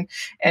head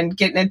and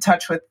getting in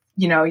touch with,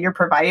 your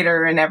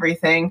provider and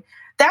everything.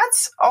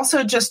 That's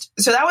also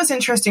so that was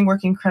interesting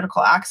working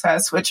critical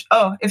access, which,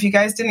 if you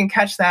guys didn't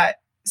catch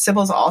that,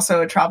 Sybil's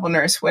also a travel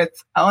nurse with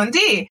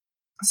L&D.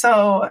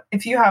 So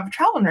if you have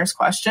travel nurse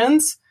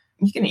questions,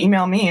 you can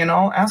email me and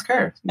I'll ask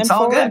her. It's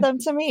all good. Them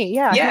to me.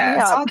 Yeah.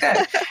 Yeah, it's all good.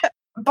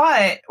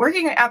 But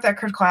working at that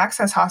critical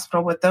access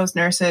hospital with those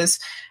nurses,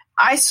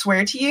 I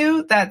swear to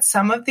you that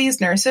some of these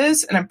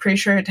nurses, and I'm pretty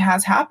sure it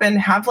has happened,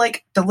 have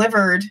like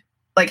delivered,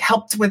 like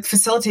helped with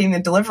facilitating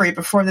the delivery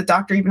before the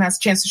doctor even has a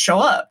chance to show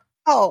up.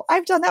 Oh,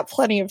 I've done that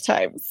plenty of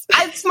times.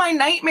 It's my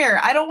nightmare.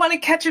 I don't want to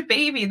catch a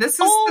baby. This is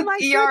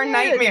the ER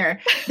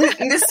nightmare.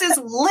 This is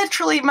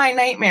literally my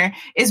nightmare,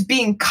 is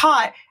being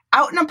caught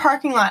out in a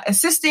parking lot,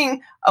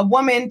 assisting a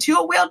woman to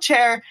a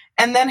wheelchair,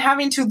 and then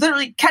having to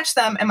literally catch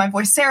them. And my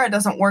voice, Sarah,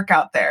 doesn't work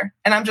out there.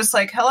 And I'm just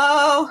like,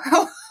 hello.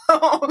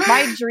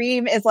 My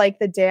dream is like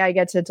the day I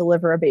get to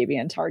deliver a baby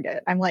in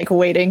Target. I'm like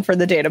waiting for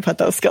the day to put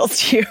those skills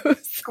to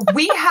use.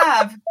 We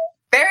have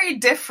very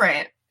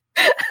different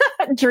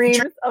dreams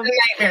of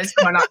nightmares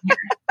going on here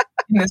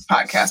in this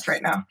podcast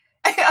right now.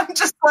 I'm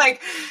just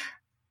like,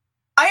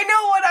 I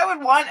know what I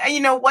would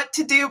want, what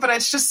to do, but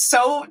it's just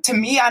so, to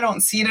me, I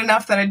don't see it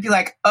enough that I'd be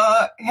like,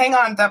 hang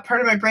on, that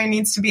part of my brain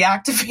needs to be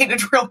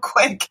activated real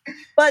quick.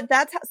 But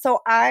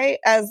I,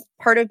 as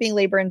part of being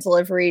labor and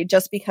delivery,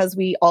 just because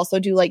we also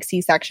do like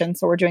C-section,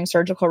 so we're doing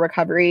surgical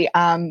recovery,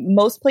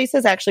 most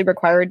places actually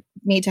required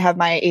me to have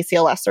my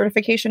ACLS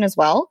certification as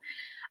well.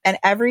 And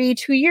every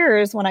 2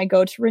 years when I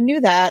go to renew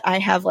that, I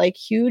have like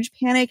huge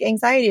panic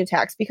anxiety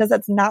attacks because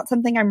that's not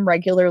something I'm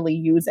regularly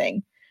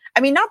using. I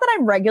mean, not that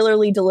I'm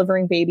regularly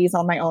delivering babies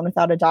on my own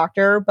without a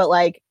doctor, but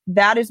like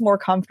that is more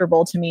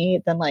comfortable to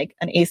me than like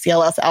an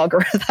ACLS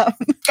algorithm.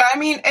 I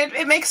mean,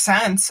 it makes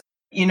sense,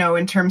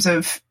 in terms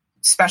of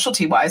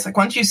specialty wise. Like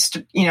once you,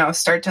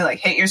 start to like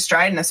hit your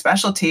stride in a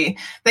specialty,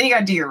 then you got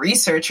to do your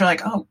research. You're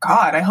like, oh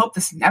God, I hope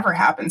this never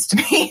happens to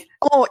me.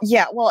 Oh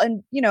yeah. Well,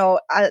 and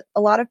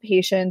a lot of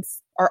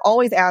patients are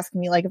always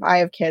asking me like if I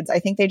have kids. I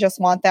think they just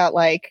want that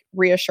like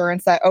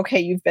reassurance that, okay,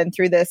 you've been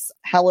through this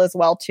hell as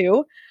well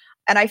too.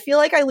 And I feel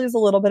like I lose a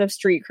little bit of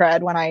street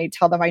cred when I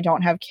tell them I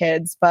don't have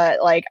kids,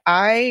 but like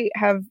I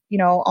have,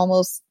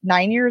 almost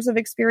 9 years of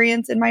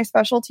experience in my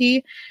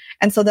specialty.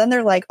 And so then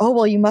they're like, oh,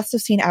 well, you must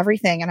have seen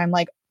everything. And I'm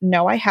like,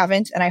 no, I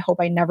haven't. And I hope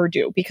I never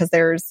do, because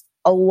there's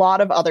a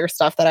lot of other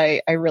stuff that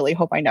I really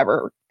hope I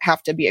never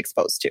have to be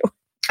exposed to.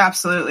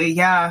 Absolutely.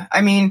 Yeah.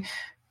 I mean,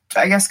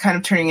 I guess kind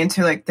of turning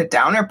into like the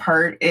downer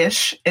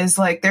part-ish is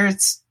like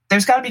there's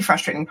got to be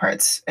frustrating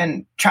parts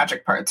and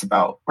tragic parts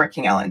about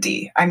working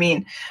L&D. I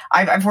mean,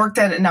 I've worked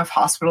at enough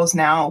hospitals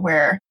now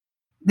where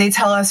they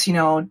tell us,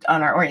 on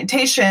our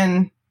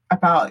orientation,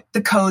 about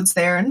the codes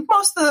there. And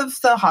most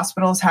of the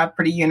hospitals have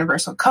pretty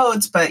universal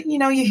codes, but you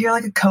hear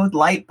like a code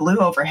light blue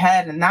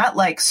overhead, and that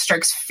like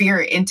strikes fear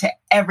into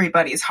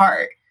everybody's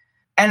heart.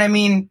 And I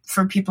mean,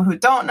 for people who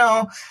don't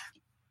know,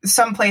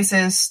 some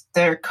places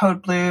their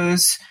code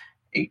blues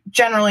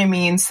generally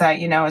means that,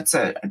 it's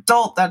an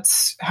adult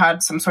that's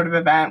had some sort of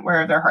event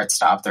where their heart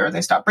stopped or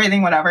they stopped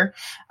breathing, whatever,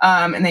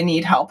 and they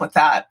need help with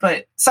that.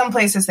 But some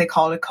places they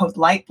call it a code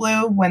light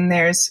blue when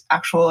there's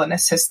an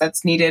assist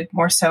that's needed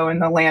more so in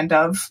the land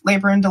of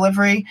labor and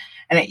delivery.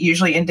 And it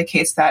usually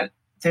indicates that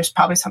there's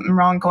probably something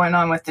wrong going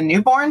on with the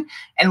newborn.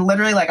 And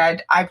literally,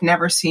 like I've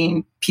never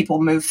seen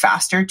people move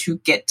faster to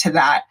get to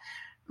that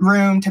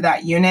room, to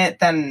that unit,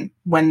 than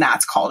when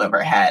that's called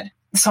overhead.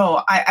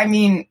 So I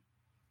mean,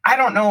 I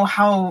don't know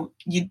how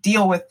you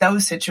deal with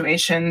those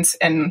situations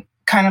and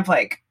kind of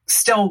like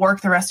still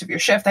work the rest of your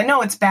shift. I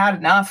know it's bad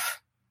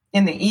enough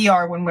in the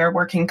ER when we're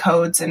working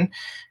codes and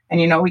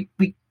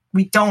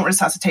we don't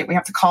resuscitate. We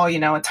have to call,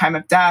 a time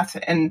of death,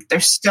 and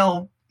there's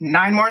still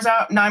 9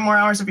 more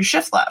hours of your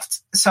shift left.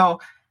 So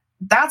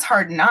that's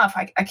hard enough.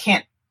 I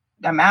can't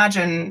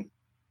imagine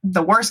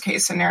the worst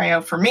case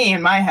scenario for me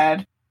in my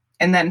head,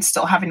 and then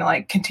still having to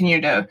like continue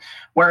to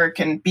work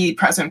and be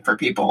present for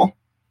people.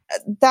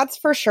 That's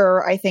for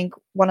sure, I think,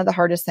 one of the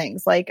hardest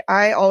things. Like,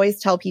 I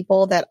always tell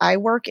people that I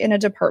work in a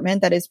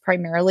department that is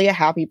primarily a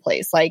happy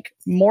place. Like,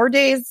 more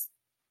days,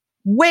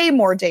 way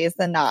more days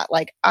than not.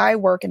 Like, I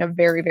work in a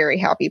very, very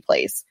happy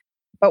place.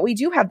 But we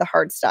do have the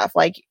hard stuff.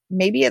 Like,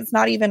 maybe it's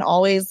not even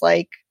always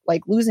like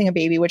losing a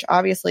baby, which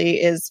obviously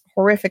is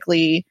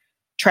horrifically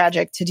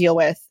tragic to deal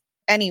with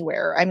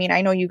anywhere. I mean,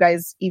 I know you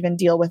guys even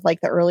deal with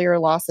like the earlier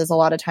losses a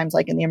lot of times,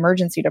 like in the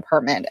emergency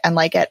department, and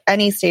like at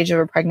any stage of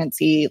a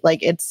pregnancy,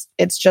 like it's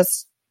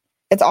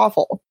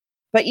awful.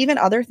 But even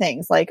other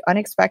things, like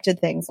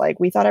unexpected things, like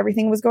we thought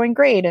everything was going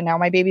great and now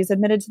my baby's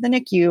admitted to the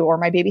NICU, or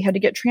my baby had to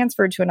get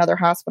transferred to another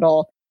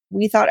hospital.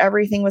 We thought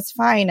everything was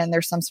fine and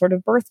there's some sort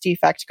of birth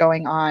defect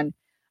going on.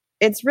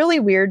 It's really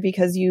weird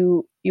because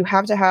you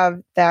have to have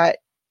that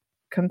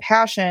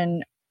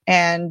compassion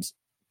and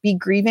be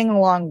grieving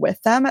along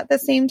with them at the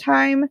same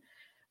time,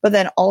 but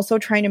then also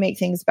trying to make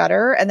things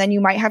better. And then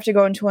you might have to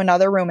go into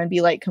another room and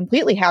be like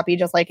completely happy,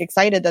 just like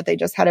excited that they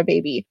just had a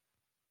baby.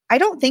 I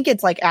don't think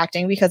it's like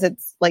acting, because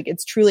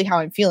it's truly how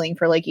I'm feeling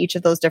for like each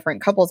of those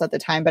different couples at the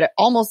time, but I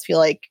almost feel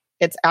like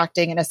it's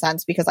acting in a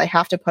sense because I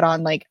have to put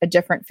on like a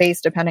different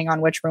face depending on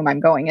which room I'm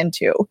going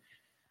into.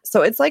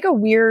 So it's like a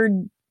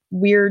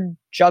weird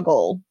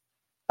juggle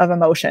of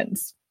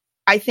emotions.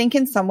 I think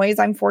in some ways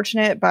I'm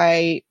fortunate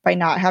by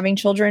not having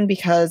children,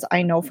 because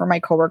I know for my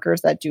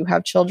coworkers that do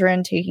have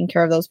children, taking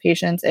care of those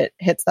patients, it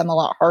hits them a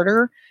lot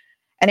harder.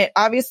 And it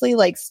obviously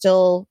like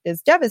still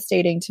is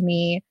devastating to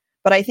me.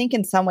 But I think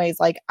in some ways,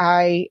 like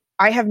I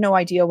have no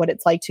idea what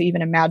it's like to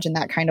even imagine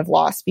that kind of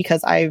loss,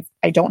 because I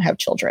don't have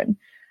children.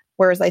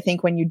 Whereas I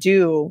think when you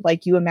do,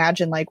 like you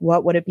imagine like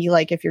what would it be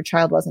like if your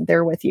child wasn't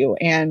there with you?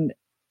 And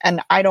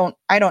I don't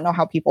know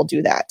how people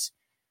do that.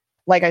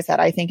 Like I said,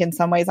 I think in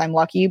some ways I'm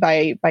lucky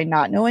by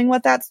not knowing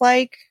what that's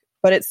like,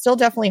 but it's still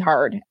definitely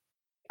hard.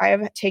 I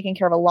have taken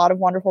care of a lot of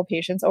wonderful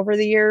patients over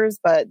the years,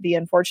 but the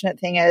unfortunate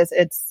thing is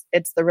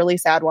it's the really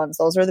sad ones.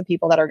 Those are the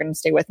people that are going to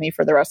stay with me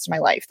for the rest of my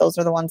life. Those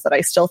are the ones that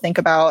I still think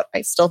about.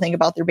 I still think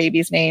about their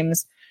babies'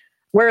 names.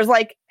 Whereas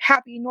like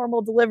happy,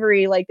 normal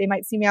delivery, like they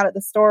might see me out at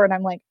the store and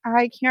I'm like,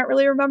 I can't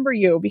really remember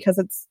you, because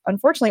it's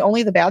unfortunately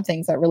only the bad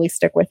things that really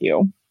stick with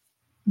you.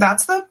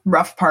 That's the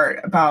rough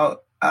part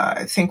about,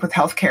 I think, with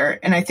healthcare.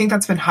 And I think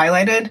that's been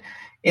highlighted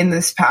in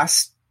this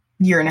past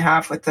year and a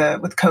half with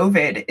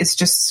COVID, is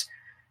just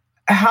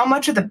how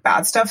much of the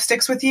bad stuff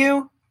sticks with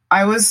you.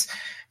 I was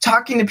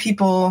talking to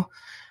people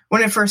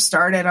when it first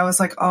started. I was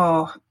like,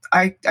 oh,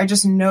 I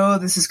just know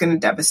this is going to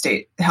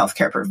devastate the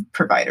healthcare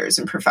providers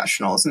and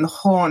professionals, and the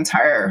whole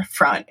entire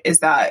front is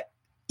that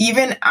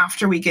even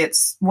after we get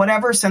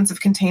whatever sense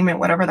of containment,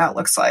 whatever that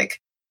looks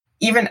like,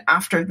 even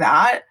after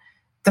that,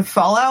 the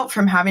fallout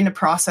from having to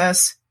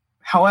process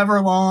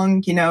however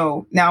long,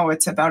 now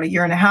it's about 1.5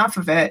 years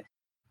of it,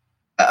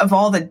 of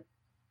all the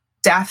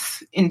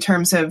death in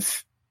terms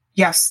of,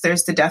 yes,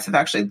 there's the death of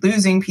actually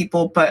losing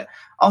people, but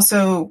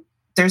also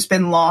there's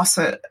been loss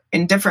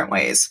in different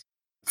ways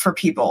for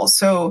people.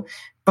 So,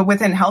 but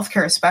within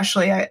healthcare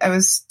especially, I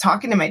was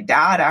talking to my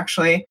dad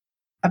actually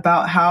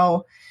about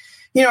how,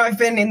 I've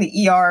been in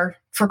the ER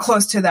for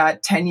close to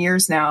that 10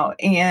 years now.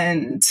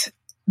 And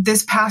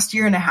this past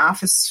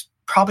 1.5 years is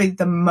probably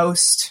the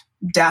most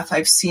death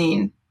I've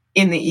seen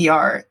in the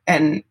ER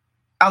and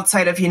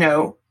outside of,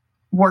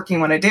 working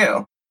what I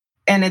do.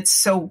 And it's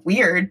so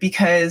weird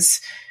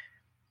because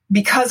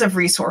of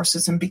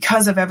resources and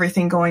because of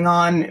everything going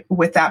on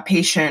with that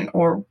patient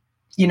or,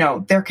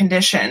 their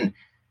condition,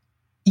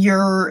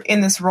 you're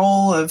in this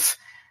role of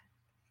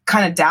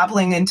kind of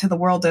dabbling into the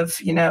world of,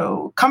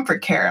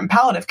 comfort care and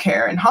palliative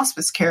care and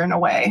hospice care in a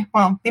way.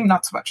 Well, maybe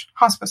not so much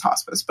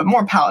hospice, but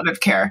more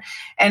palliative care.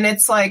 And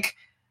it's like,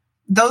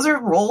 those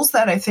are roles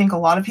that I think a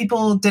lot of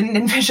people didn't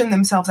envision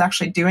themselves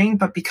actually doing,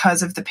 but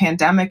because of the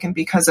pandemic and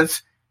because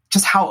of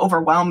just how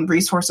overwhelmed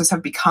resources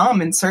have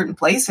become in certain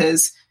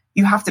places,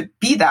 you have to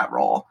be that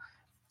role.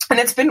 And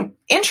it's been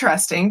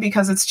interesting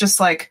because it's just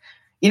like,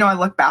 I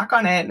look back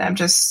on it and I'm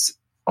just,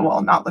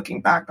 well, not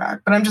looking back,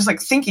 but I'm just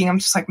like thinking, I'm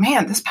just like,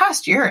 man, this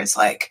past year is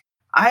like,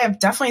 I have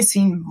definitely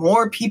seen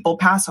more people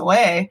pass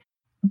away,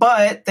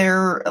 but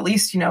they're at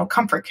least,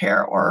 comfort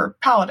care or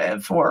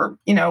palliative, or,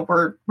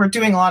 we're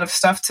doing a lot of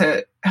stuff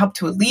to help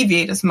to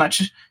alleviate as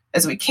much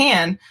as we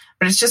can.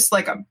 But it's just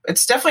like,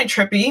 it's definitely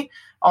trippy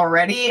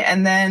already.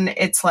 And then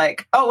it's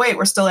like, oh, wait,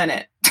 we're still in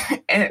it.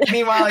 And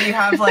meanwhile, you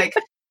have like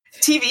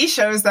TV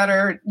shows that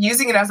are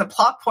using it as a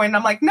plot point. And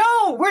I'm like,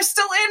 no, we're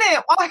still in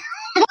it. Why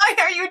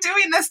are you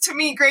doing this to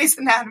me, Grey's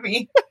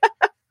Anatomy?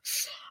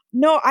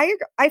 No,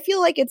 I feel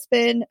like it's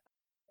been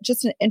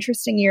just an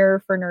interesting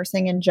year for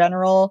nursing in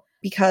general,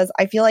 because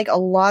I feel like a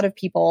lot of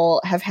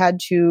people have had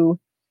to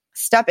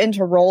step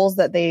into roles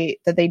that they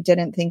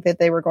didn't think that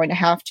they were going to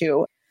have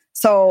to.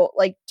 So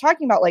like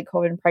talking about like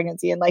COVID and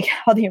pregnancy and like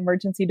how the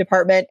emergency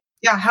department.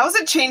 Yeah. How's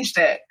it changed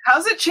it?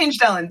 How's it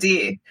changed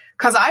L&D?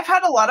 Because I've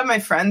had a lot of my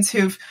friends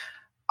two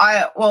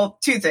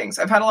things.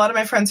 I've had a lot of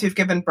my friends who've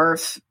given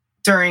birth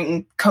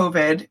during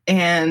COVID,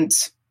 and,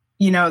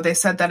 they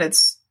said that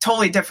it's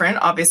totally different,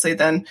 obviously,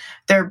 than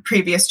their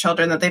previous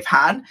children that they've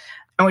had,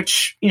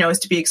 which, is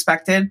to be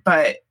expected.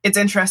 But it's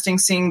interesting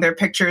seeing their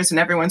pictures and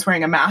everyone's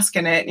wearing a mask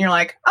in it. And you're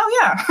like, oh,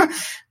 yeah,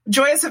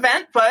 joyous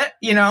event. But,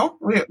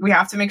 we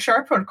have to make sure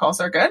our protocols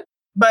are good.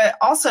 But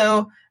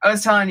also, I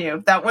was telling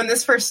you that when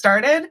this first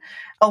started,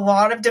 a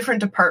lot of different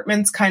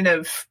departments kind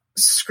of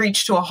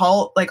screeched to a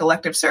halt, like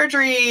elective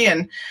surgery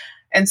and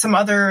some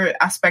other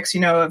aspects,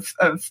 of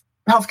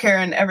healthcare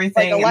and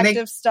everything, like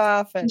elective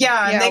stuff. And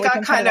and they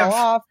got kind of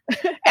off.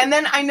 And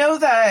then I know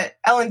that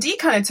L&D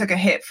kind of took a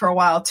hit for a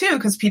while too,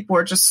 because people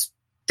were just,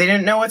 they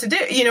didn't know what to do.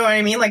 You know what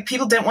I mean? Like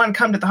people didn't want to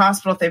come to the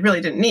hospital if they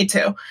really didn't need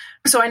to.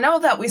 So I know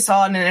that we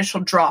saw an initial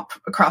drop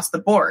across the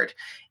board.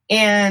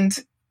 And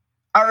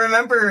I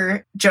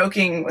remember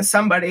joking with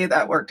somebody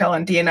that worked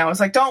L&D, and I was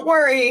like, don't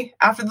worry,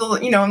 after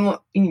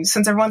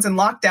since everyone's in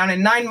lockdown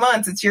in 9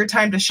 months, it's your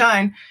time to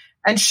shine.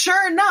 And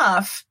sure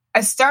enough,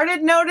 I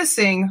started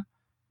noticing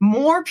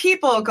more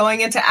people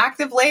going into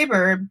active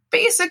labor,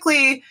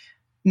 basically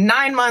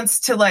 9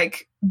 months to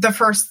like the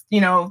first,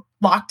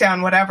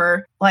 lockdown,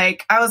 whatever.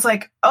 Like I was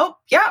like, oh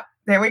yeah,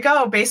 there we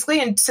go.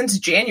 Basically. And since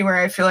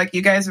January, I feel like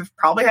you guys have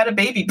probably had a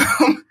baby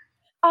boom.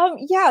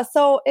 Yeah.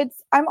 So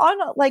I'm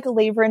on like a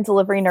labor and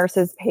delivery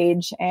nurses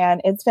page,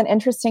 and it's been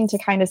interesting to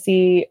kind of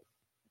see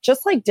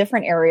just like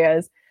different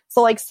areas.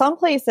 So like some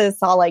places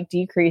saw like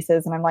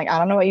decreases, and I'm like, I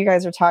don't know what you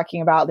guys are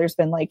talking about. There's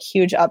been like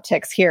huge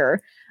upticks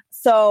here.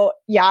 So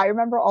yeah, I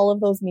remember all of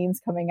those memes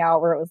coming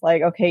out where it was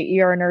like, okay,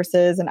 ER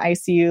nurses and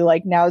ICU,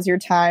 like now's your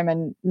time.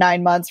 And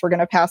 9 months, we're going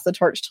to pass the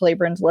torch to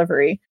labor and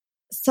delivery.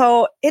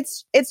 So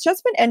it's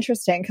just been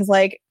interesting because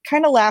like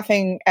kind of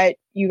laughing at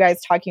you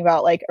guys talking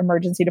about like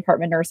emergency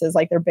department nurses,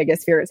 like their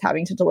biggest fear is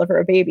having to deliver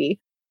a baby.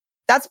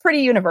 That's pretty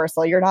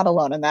universal. You're not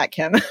alone in that,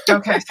 Kim.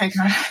 Okay, thank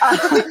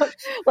God.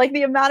 Like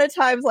the amount of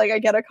times like I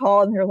get a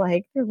call and they're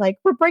like,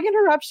 we're bringing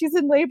her up. She's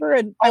in labor.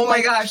 And oh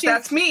my gosh,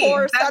 that's me.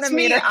 That's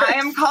me. I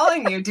am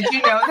calling you. Did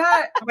you know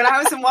that? When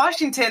I was in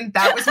Washington,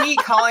 that was me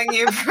calling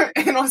you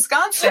in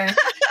Wisconsin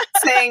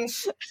saying,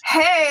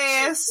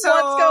 hey, so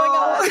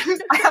what's going on?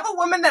 I have a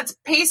woman that's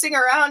pacing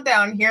around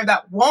down here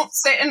that won't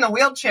sit in the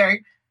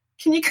wheelchair.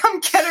 Can you come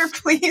get her,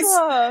 please?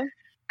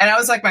 And I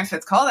was like my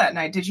fifth call that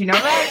night. Did you know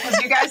that?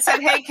 Because you guys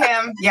said, hey,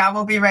 Kim, yeah,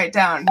 we'll be right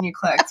down. And you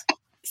clicked.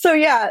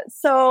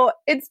 So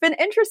it's been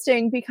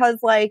interesting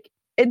because like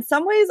in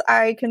some ways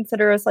I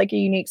consider us like a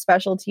unique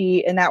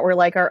specialty in that we're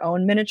like our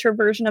own miniature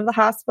version of the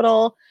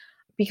hospital,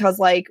 because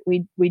like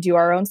we do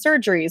our own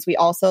surgeries. We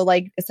also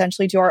like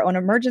essentially do our own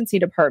emergency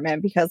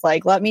department, because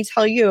like, let me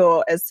tell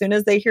you, as soon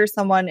as they hear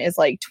someone is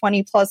like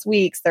 20 plus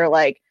weeks, they're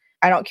like,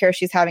 I don't care if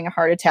she's having a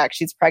heart attack,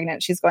 she's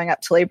pregnant, she's going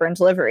up to labor and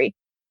delivery.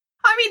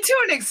 I mean, to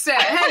an extent.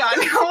 Hang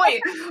on.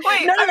 Wait.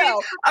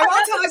 No. I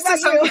want to tell this to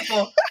some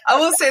people. I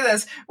will say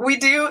this. We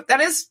do. That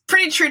is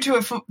pretty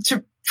true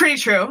pretty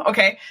true.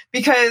 Okay.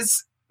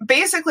 Because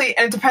basically,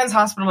 and it depends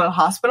hospital to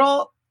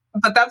hospital,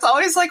 but that's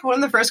always like one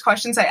of the first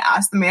questions I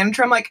ask the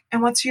manager. I'm like,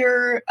 and what's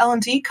your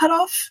L&D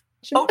cutoff?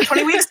 Oh,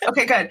 20 weeks?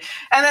 Okay, good.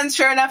 And then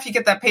sure enough, you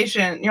get that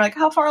patient and you're like,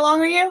 how far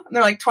along are you? And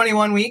they're like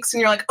 21 weeks.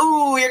 And you're like,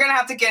 oh, you're going to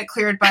have to get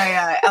cleared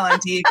by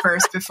L&D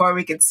first before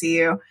we could see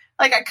you.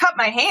 Like I cut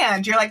my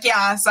hand. You're like,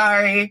 yeah,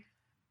 sorry.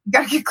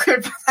 Gotta get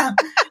cleared by them.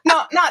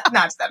 No, not to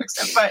that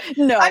extent, but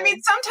no. I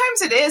mean,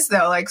 sometimes it is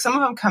though. Like some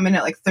of them come in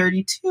at like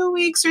 32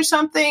 weeks or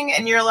something.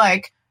 And you're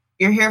like,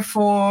 you're here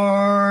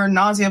for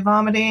nausea,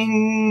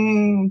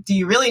 vomiting. Do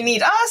you really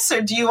need us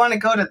or do you want to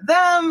go to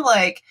them?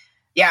 Like,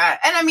 yeah.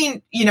 And I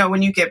mean,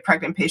 when you get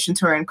pregnant patients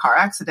who are in car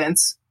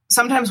accidents,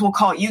 sometimes we'll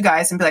call you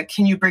guys and be like,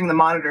 can you bring the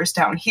monitors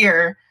down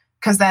here?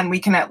 Because then we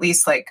can at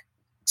least like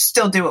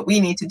still do what we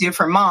need to do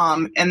for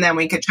mom. And then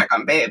we could check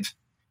on babe.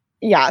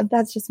 Yeah,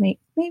 that's just me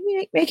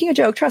making a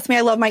joke. Trust me,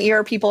 I love my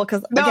ER people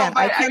because again,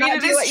 I mean,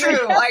 it is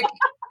true. Like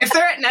if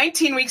they're at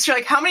 19 weeks, you're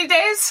like, how many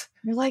days?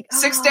 You're like,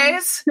 6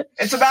 days.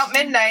 It's about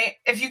midnight.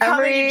 If you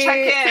come and you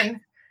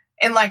check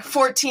in like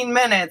 14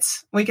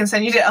 minutes, we can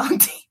send you to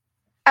L&D.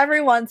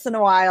 Every once in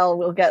a while,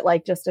 we'll get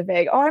like just a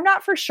vague, I'm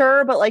not for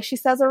sure, but like she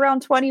says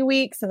around 20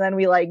 weeks. And then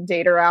we like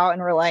date her out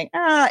and we're like,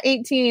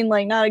 18,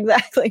 like not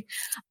exactly.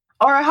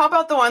 Or how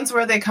about the ones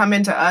where they come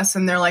into us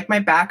and they're like, my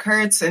back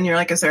hurts. And you're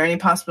like, is there any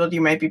possibility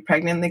you might be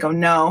pregnant? And they go,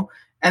 no.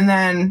 And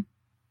then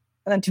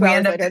 2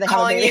 hours later, they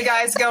calling you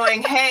guys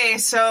going, hey,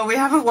 so we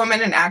have a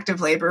woman in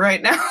active labor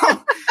right now.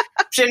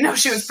 She didn't know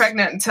she was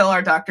pregnant until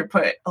our doctor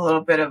put a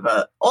little bit of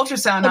a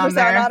ultrasound on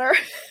her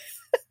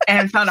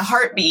and found a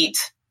heartbeat.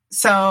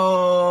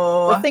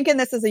 So we're thinking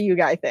this is a you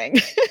guy thing.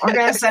 We're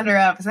going to send her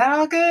up. Is that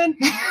all good?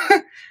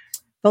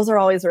 Those are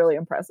always really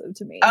impressive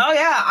to me. Oh,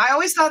 yeah. I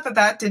always thought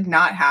that did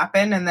not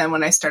happen. And then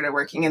when I started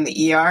working in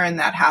the ER and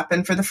that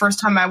happened for the first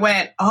time, I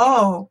went,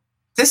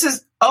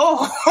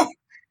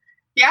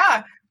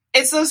 yeah.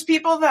 It's those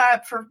people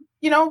that for,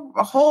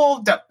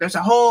 there's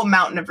a whole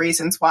mountain of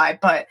reasons why.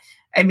 But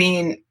I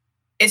mean,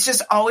 it's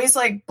just always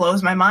like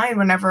blows my mind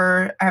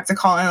whenever I have to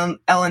call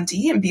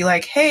L&D and be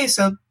like, hey,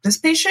 so this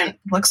patient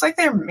looks like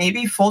they're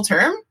maybe full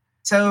term.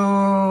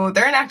 So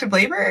they're in active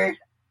labor.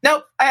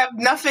 Nope, I have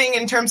nothing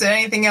in terms of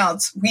anything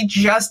else. We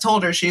just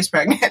told her she's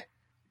pregnant.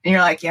 And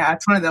you're like, yeah,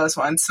 it's one of those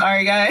ones.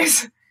 Sorry,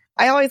 guys.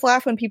 I always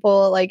laugh when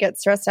people like get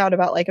stressed out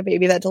about like a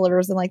baby that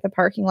delivers in like the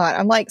parking lot.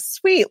 I'm like,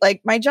 sweet,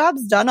 like my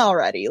job's done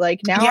already.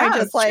 Like now I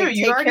just like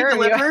take care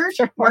of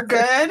you. We're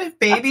good.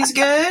 Baby's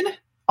good.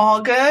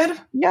 All good.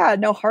 Yeah,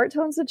 no heart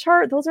tones to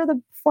chart. Those are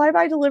the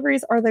flyby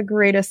deliveries are the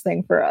greatest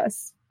thing for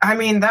us. I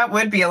mean, that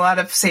would be a lot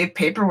of safe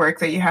paperwork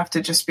that you have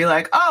to just be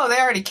like, oh, they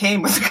already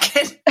came with their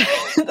kid.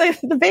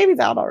 The baby's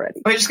out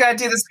already. We just got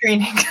to do the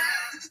screening.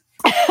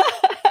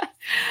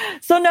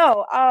 So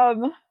no,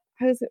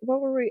 what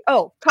were we?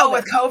 Oh, COVID. Oh,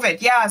 with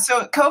COVID. Yeah.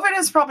 So COVID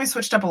has probably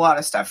switched up a lot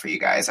of stuff for you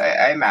guys,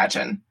 I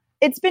imagine.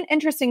 It's been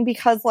interesting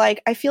because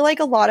like, I feel like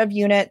a lot of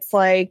units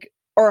like,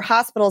 or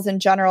hospitals in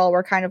general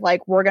were kind of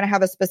like, we're going to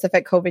have a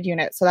specific COVID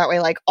unit. So that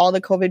way, like all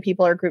the COVID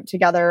people are grouped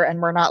together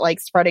and we're not like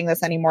spreading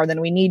this any more than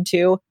we need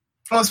to.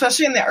 Well,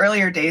 especially in the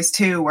earlier days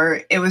too,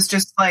 where it was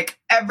just like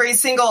every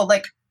single,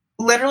 like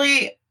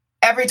literally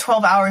every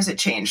 12 hours it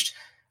changed.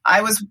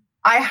 I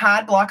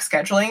had block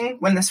scheduling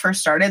when this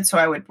first started. So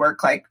I would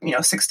work like,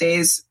 6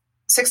 days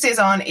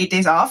on, 8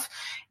 days off.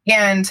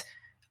 And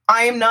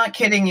I am not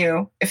kidding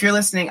you. If you're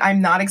listening,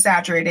 I'm not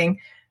exaggerating.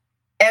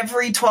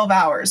 Every 12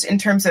 hours in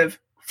terms of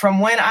from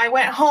when I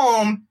went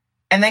home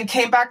and then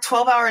came back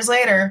 12 hours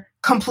later,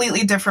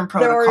 completely different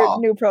protocol. There were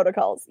new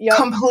protocols. Yep.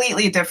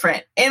 Completely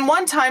different. And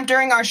one time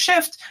during our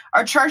shift,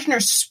 our charge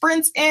nurse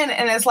sprints in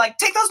and is like,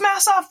 take those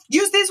masks off,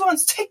 use these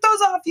ones, take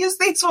those off, use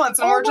these ones.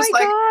 And we're just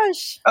like,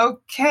 gosh.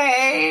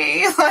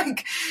 Okay,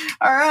 like,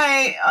 all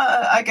right,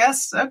 I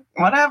guess,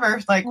 whatever,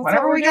 like, that's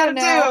whatever we got to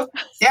do.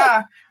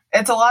 Yeah,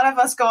 it's a lot of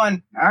us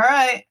going, all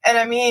right. And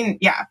I mean,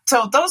 yeah,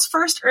 so those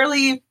first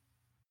early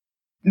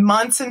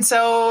months and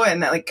so, and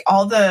like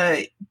all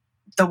the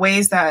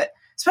ways that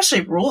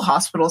especially rural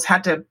hospitals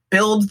had to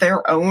build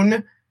their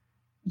own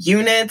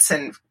units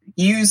and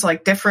use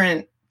like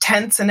different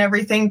tents and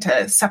everything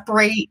to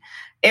separate.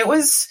 It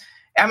was,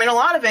 I mean, a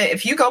lot of it,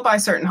 if you go by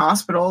certain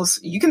hospitals,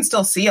 you can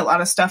still see a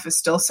lot of stuff is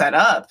still set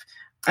up.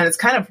 And it's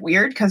kind of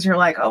weird because you're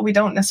like, oh, we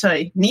don't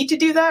necessarily need to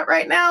do that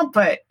right now.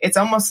 But it's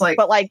almost like.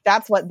 But like,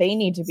 that's what they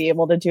need to be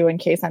able to do in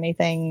case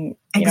anything,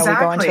 we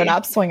go into an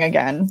upswing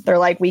again. They're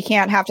like, we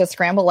can't have to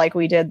scramble like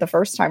we did the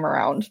first time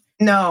around.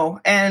 No.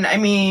 And I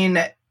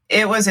mean,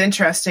 it was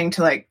interesting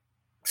to like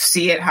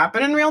see it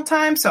happen in real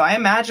time. So I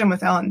imagine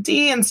with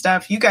L&D and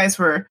stuff, you guys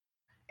were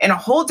in a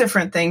whole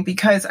different thing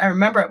because I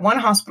remember at one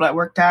hospital I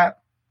worked at,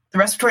 the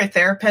respiratory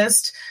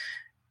therapist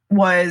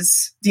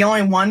was the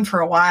only one for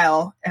a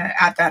while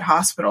at that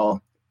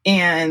hospital.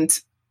 And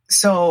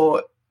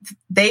so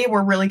they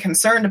were really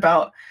concerned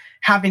about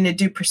having to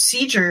do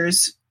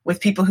procedures with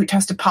people who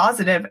tested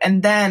positive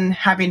and then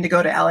having to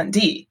go to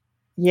L&D.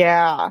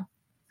 Yeah.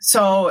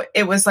 So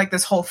it was like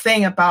this whole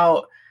thing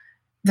about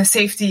the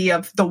safety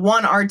of the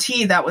one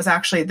RT that was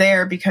actually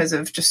there because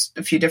of just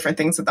a few different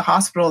things at the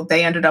hospital.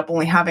 They ended up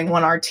only having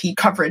one RT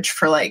coverage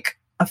for like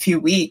a few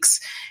weeks.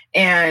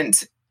 And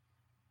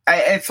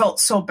I felt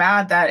so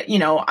bad that,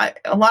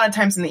 a lot of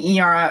times in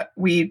the ER,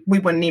 we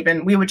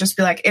would just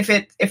be like,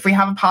 if we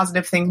have a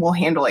positive thing, we'll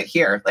handle it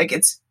here. Like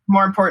it's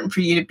more important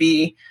for you to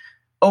be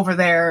over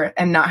there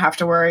and not have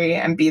to worry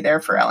and be there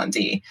for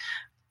L&D.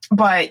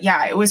 But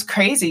yeah, it was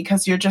crazy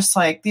because you're just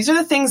like, these are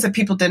the things that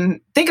people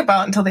didn't think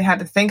about until they had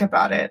to think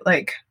about it.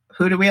 Like,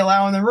 who do we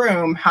allow in the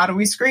room? How do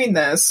we screen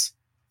this?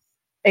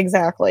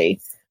 Exactly.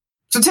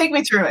 So take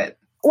me through it.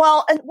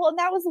 Well, and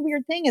that was the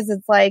weird thing is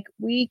it's like,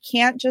 we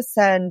can't just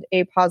send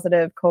a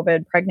positive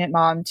COVID pregnant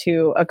mom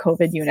to a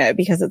COVID unit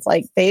because it's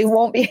like, they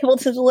won't be able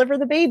to deliver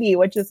the baby,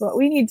 which is what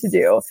we need to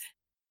do.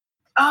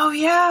 Oh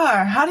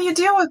yeah. How do you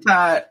deal with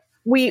that?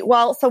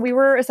 So we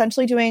were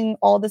essentially doing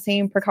all the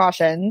same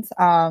precautions,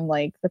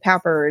 like the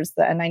PAPRs,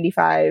 the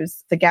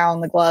N95s, the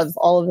gown, the gloves,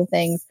 all of the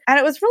things. And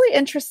it was really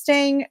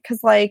interesting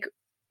because like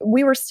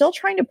we were still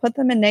trying to put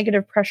them in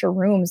negative pressure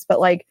rooms, but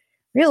like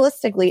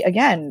realistically,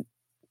 again,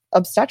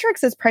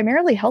 obstetrics is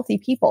primarily healthy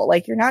people.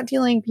 Like, you're not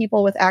dealing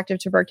people with active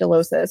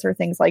tuberculosis or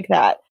things like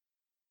that.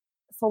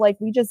 So like,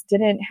 we just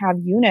didn't have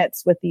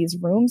units with these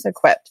rooms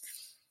equipped.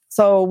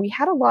 So we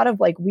had a lot of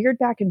like weird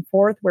back and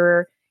forth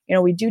where, you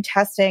know, we do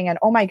testing and,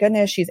 oh my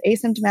goodness, she's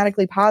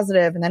asymptomatically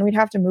positive. And then we'd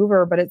have to move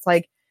her. But it's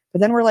like, but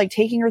then we're like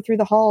taking her through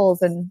the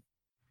halls and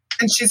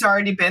she's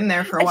already been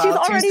there for a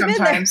while too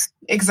sometimes.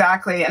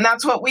 Exactly. And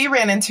that's what we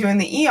ran into in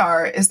the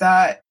ER, is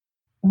that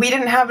we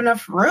didn't have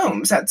enough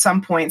rooms at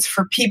some points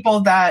for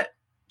people that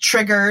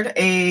triggered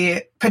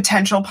a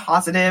potential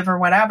positive or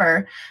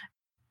whatever.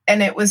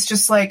 And it was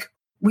just like,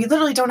 we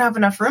literally don't have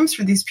enough rooms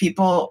for these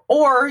people.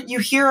 Or you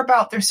hear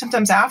about their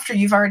symptoms after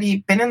you've already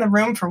been in the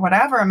room for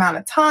whatever amount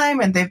of time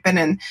and they've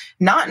been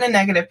not in a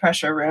negative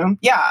pressure room.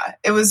 Yeah,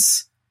 it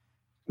was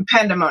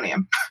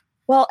pandemonium.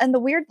 Well, and the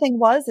weird thing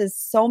is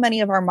so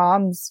many of our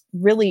moms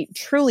really,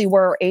 truly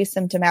were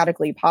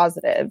asymptomatically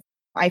positive.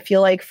 I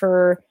feel like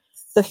for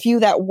the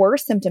few that were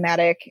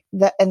symptomatic,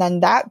 and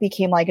then that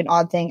became like an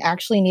odd thing,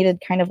 actually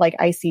needed kind of like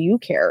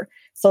ICU care.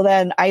 So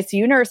then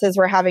ICU nurses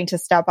were having to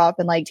step up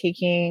and like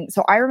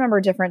so I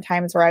remember different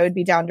times where I would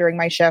be down during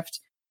my shift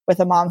with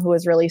a mom who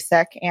was really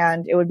sick,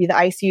 and it would be the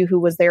ICU who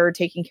was there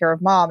taking care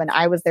of mom, and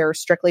I was there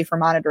strictly for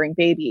monitoring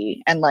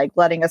baby and like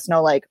letting us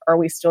know, like, are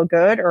we still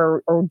good,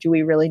 or do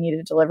we really need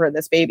to deliver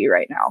this baby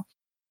right now?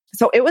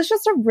 So it was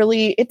just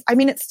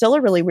it's still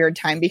a really weird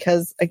time,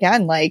 because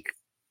again, like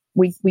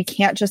we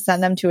can't just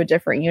send them to a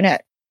different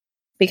unit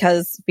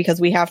because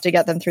we have to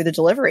get them through the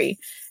delivery.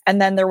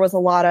 And then there was a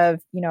lot of,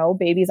 you know,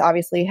 babies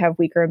obviously have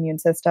weaker immune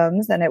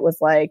systems. And it was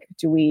like,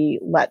 do we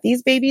let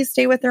these babies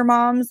stay with their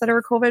moms that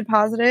are COVID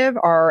positive?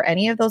 Are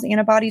any of those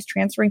antibodies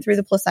transferring through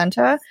the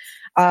placenta?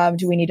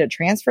 Do we need to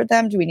transfer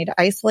them? Do we need to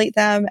isolate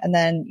them? And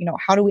then, you know,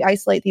 how do we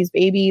isolate these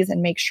babies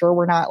and make sure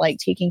we're not like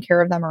taking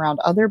care of them around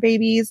other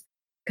babies?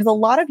 Because a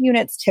lot of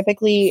units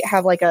typically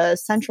have like a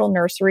central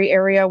nursery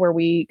area where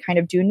we kind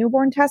of do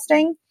newborn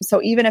testing. So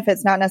even if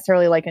it's not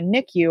necessarily like a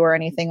NICU or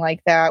anything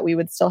like that, we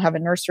would still have a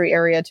nursery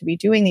area to be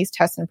doing these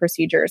tests and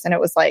procedures. And it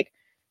was like,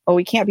 oh,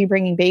 we can't be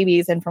bringing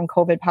babies in from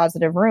COVID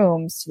positive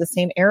rooms to the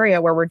same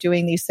area where we're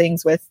doing these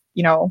things with,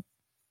 you know,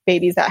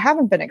 babies that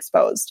haven't been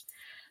exposed.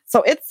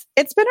 So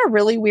it's been a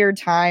really weird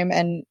time.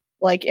 And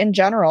like in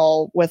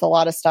general, with a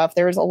lot of stuff,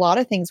 there's a lot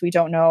of things we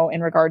don't know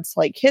in regards to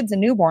like kids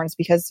and newborns,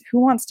 because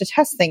who wants to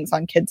test things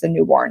on kids and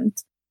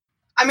newborns?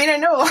 I mean, I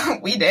know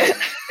we did.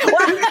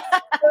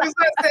 I was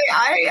going to say,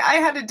 I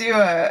had to do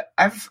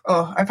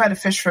I've had to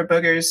fish for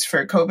boogers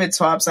for COVID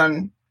swabs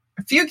on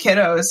a few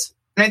kiddos.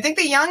 And I think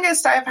the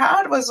youngest I've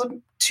had was a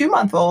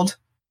 2-month-old.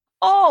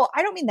 Oh,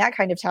 I don't mean that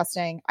kind of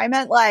testing. I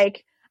meant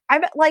like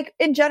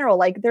in general,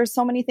 like there's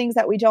so many things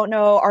that we don't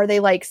know. Are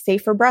they like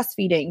safe for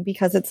breastfeeding?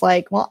 Because it's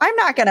like, well, I'm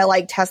not going to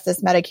like test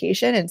this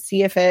medication and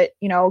see if it,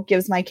 you know,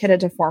 gives my kid a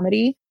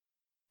deformity.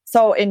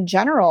 So in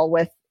general,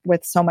 with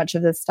so much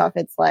of this stuff,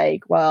 it's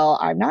like, well,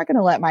 I'm not going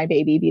to let my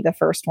baby be the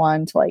first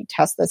one to like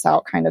test this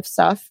out kind of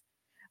stuff.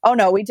 Oh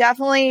no, we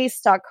definitely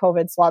stuck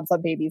COVID swabs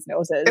on babies'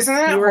 noses. Isn't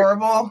that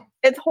horrible?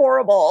 It's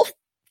horrible.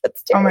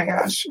 It's terrible. Oh my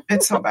gosh.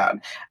 It's so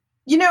bad.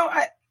 You know,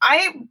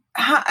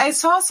 I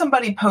saw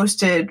somebody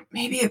posted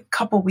maybe a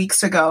couple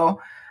weeks ago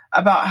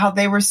about how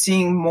they were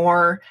seeing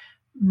more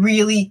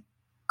really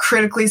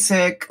critically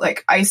sick,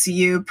 like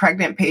ICU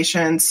pregnant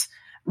patients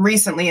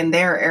recently in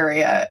their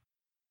area.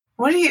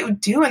 What do you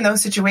do in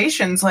those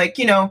situations? Like,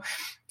 you know,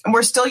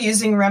 we're still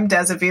using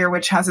remdesivir,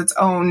 which has its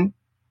own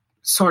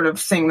sort of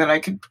thing that I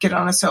could get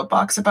on a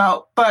soapbox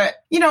about. But,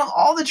 you know,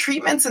 all the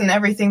treatments and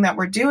everything that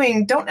we're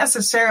doing don't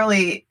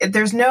necessarily,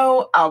 there's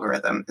no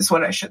algorithm is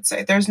what I should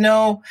say. There's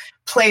no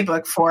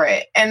playbook for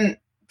it. And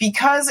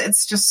because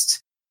it's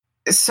just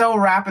so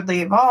rapidly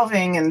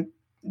evolving and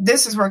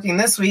this is working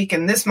this week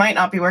and this might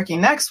not be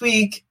working next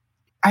week,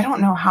 I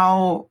don't know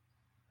how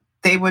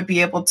they would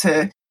be able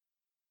to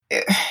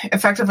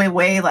effectively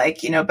weigh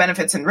like, you know,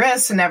 benefits and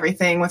risks and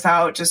everything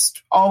without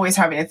just always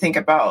having to think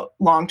about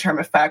long-term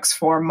effects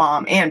for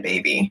mom and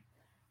baby.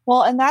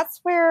 Well, and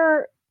that's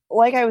where,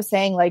 like I was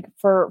saying, like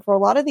for a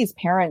lot of these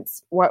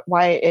parents,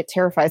 why it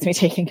terrifies me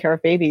taking care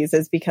of babies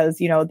is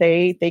because, you know,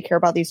 they care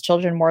about these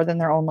children more than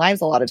their own lives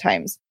a lot of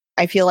times.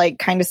 I feel like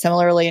kind of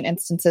similarly in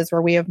instances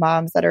where we have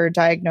moms that are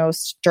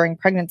diagnosed during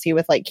pregnancy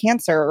with like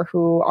cancer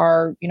who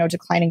are, you know,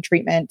 declining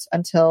treatment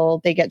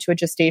until they get to a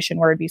gestation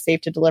where it'd be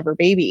safe to deliver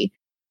baby.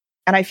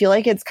 And I feel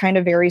like it's kind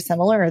of very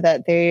similar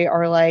that they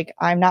are like,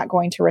 I'm not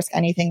going to risk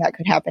anything that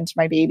could happen to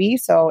my baby.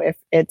 So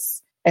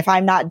if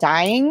I'm not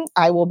dying,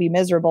 I will be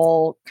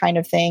miserable kind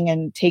of thing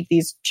and take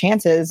these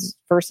chances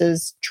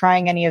versus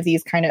trying any of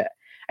these kind of,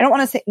 I don't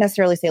want to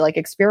necessarily say like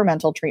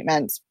experimental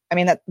treatments. I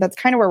mean, that's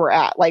kind of where we're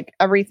at. Like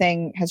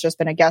everything has just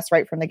been a guess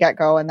right from the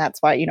get-go. And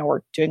that's why, you know,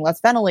 we're doing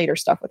less ventilator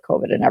stuff with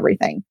COVID and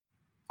everything.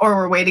 Or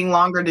we're waiting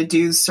longer to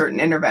do certain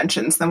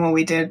interventions than what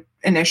we did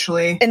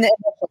initially.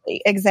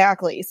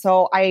 Exactly.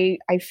 So I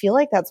feel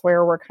like that's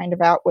where we're kind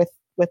of at with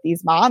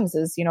these moms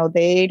is, you know,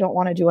 they don't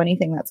want to do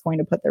anything that's going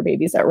to put their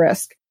babies at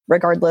risk,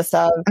 regardless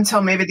of.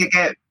 Until maybe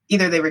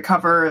they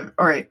recover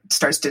or it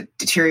starts to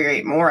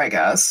deteriorate more, I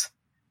guess.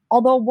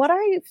 Although what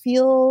I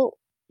feel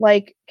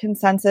like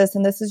consensus,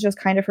 and this is just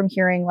kind of from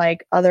hearing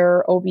like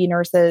other OB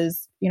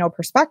nurses,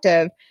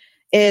 perspective,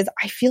 is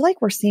I feel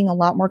like we're seeing a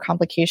lot more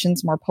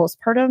complications more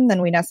postpartum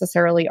than we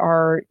necessarily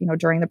are,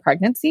 during the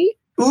pregnancy.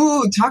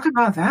 Ooh, talk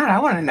about that. I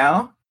want to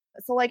know.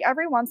 So like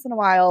every once in a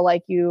while,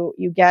 like you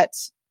get,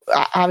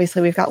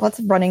 obviously we've got lots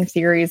of running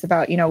theories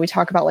about, we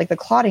talk about like the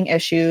clotting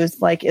issues.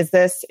 Like, is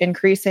this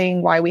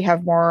increasing why we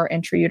have more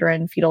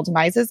intrauterine fetal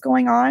demises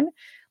going on?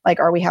 Like,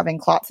 are we having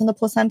clots in the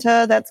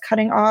placenta that's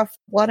cutting off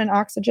blood and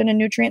oxygen and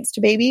nutrients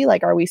to baby?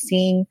 Like, are we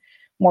seeing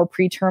more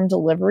preterm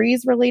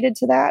deliveries related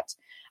to that?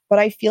 But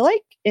I feel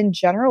like in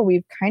general,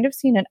 we've kind of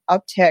seen an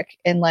uptick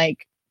in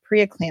like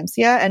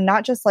preeclampsia, and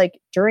not just like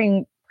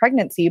during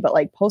pregnancy, but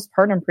like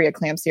postpartum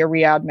preeclampsia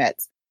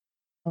readmits.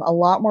 A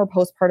lot more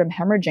postpartum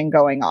hemorrhaging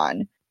going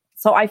on.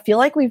 So I feel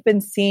like we've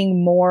been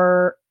seeing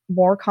more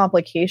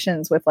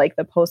complications with like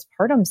the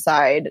postpartum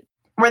side.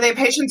 Were they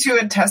patients who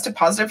had tested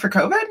positive for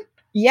COVID?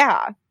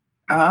 Yeah.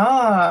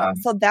 Ah.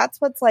 So that's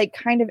what's like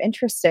kind of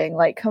interesting,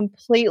 like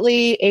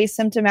completely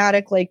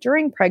asymptomatic, like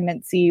during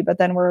pregnancy, but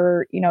then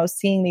we're,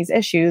 seeing these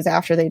issues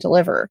after they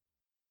deliver.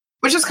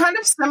 Which is kind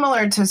of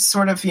similar to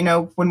sort of,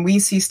 when we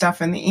see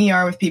stuff in the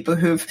ER with people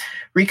who've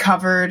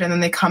recovered and then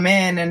they come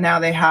in and now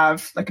they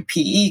have like a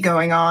PE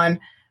going on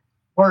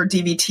or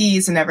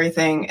DVTs and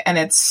everything. And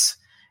it's,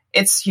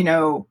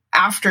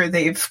 after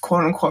they've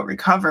quote unquote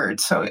recovered.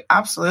 So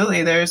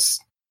absolutely there's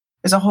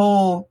a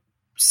whole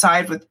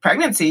side with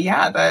pregnancy.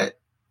 Yeah.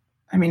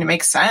 It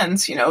makes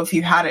sense. If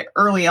you had it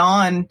early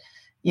on,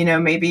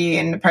 maybe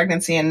in the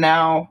pregnancy and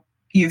now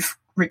you've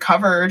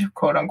recovered,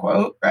 quote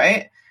unquote,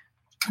 right?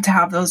 To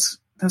have those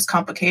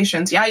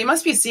complications. Yeah, you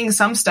must be seeing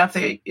some stuff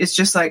that is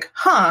just like,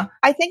 huh.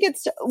 I think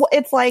it's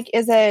like,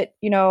 is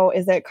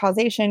it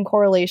causation,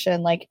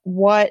 correlation? Like,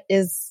 what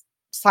is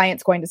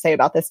science going to say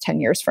about this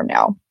 10 years from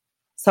now?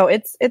 So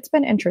it's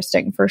been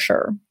interesting for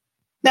sure.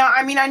 Now,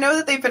 I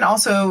know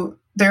that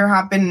there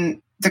have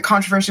been the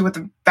controversy with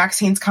the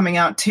vaccines coming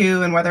out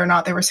too, and whether or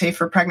not they were safe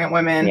for pregnant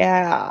women.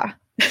 Yeah.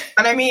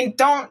 And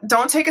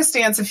don't take a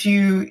stance if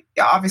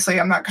obviously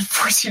I'm not going to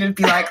force you to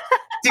be like,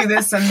 do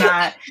this and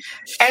that.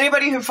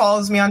 Anybody who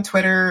follows me on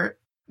Twitter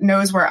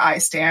knows where I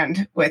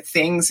stand with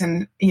things.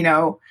 And,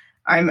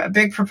 I'm a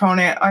big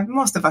proponent.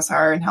 Most of us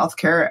are in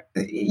healthcare.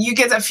 You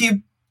get a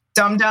few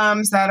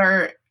dum-dums that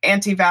are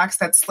anti-vax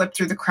that slip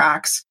through the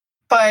cracks.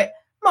 But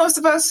most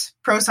of us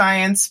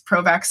pro-science,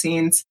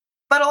 pro-vaccines.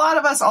 But a lot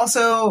of us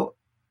also,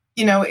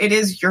 it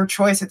is your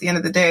choice at the end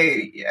of the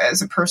day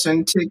as a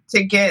person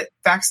to get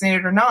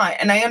vaccinated or not.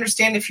 And I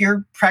understand if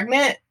you're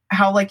pregnant,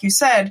 how, like you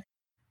said,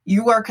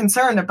 you are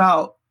concerned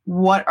about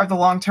what are the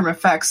long-term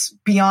effects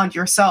beyond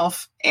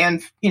yourself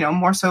and,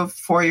 more so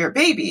for your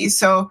baby.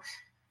 So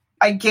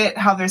I get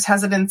how there's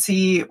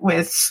hesitancy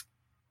with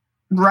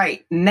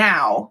right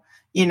now,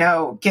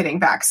 getting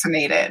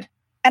vaccinated.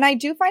 And I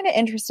do find it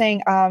interesting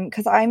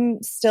because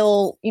I'm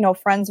still,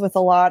 friends with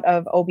a lot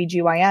of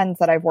OBGYNs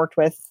that I've worked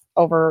with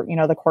over,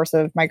 the course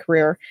of my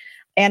career.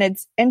 And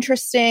it's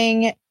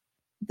interesting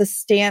the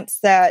stance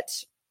that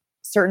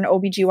certain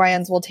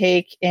OBGYNs will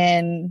take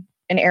in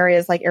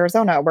areas like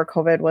Arizona, where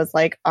COVID was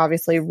like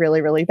obviously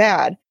really, really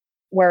bad.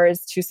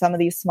 Whereas to some of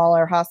these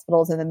smaller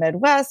hospitals in the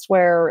Midwest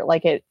where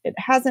like it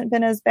hasn't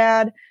been as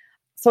bad.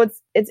 So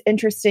it's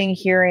interesting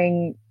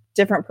hearing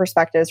different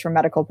perspectives from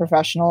medical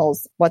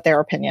professionals, what their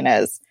opinion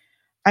is.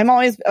 I'm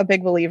always a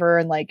big believer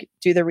in like,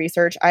 do the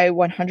research. I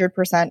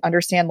 100%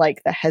 understand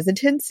like the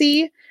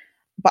hesitancy,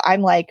 but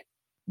I'm like,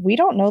 we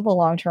don't know the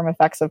long-term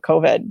effects of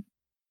COVID.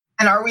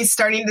 And are we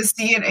starting to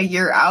see it a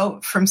year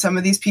out from some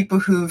of these people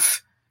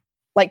who've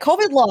like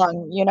COVID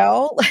long,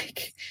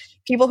 like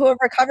people who have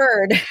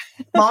recovered?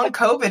 Long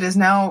COVID is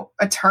now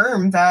a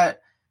term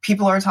that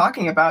people are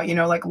talking about,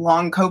 like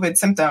long COVID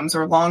symptoms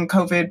or long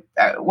COVID,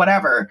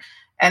 whatever.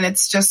 And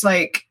it's just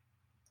like,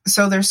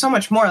 so there's so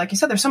much more, like you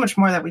said, there's so much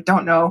more that we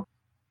don't know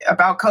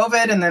about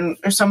COVID. And then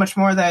there's so much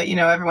more that,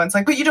 everyone's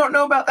like, but you don't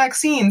know about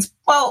vaccines.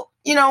 Well,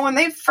 when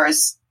they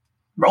first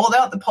rolled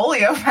out the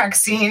polio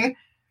vaccine,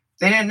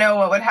 they didn't know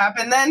what would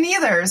happen then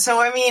either. So,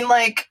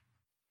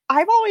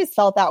 I've always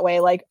felt that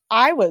way. Like,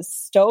 I was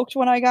stoked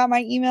when I got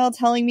my email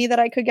telling me that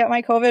I could get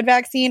my COVID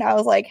vaccine. I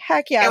was like,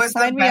 heck yeah, it was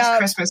the best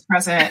Christmas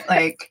present.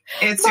 Like,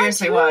 it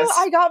seriously was.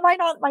 I got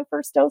my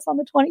first dose on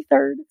the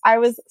 23rd. I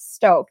was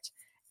stoked.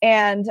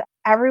 And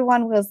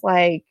everyone was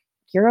like,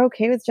 you're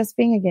okay with just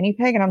being a guinea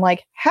pig? And I'm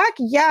like, heck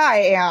yeah,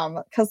 I am.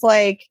 Cause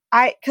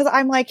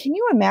I'm like, can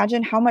you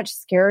imagine how much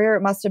scarier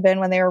it must have been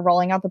when they were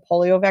rolling out the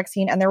polio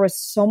vaccine? And there was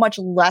so much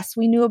less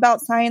we knew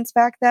about science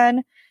back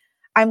then.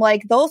 I'm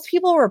like, those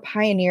people were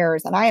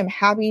pioneers, and I am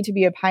happy to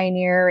be a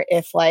pioneer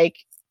if like,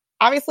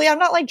 obviously I'm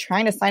not like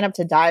trying to sign up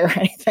to die or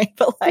anything,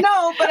 but like,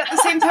 no, but at the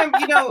same time,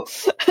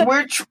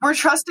 we're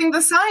trusting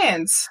the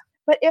science.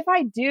 But if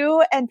I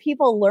do, and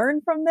people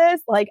learn from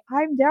this, like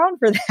I'm down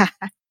for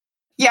that.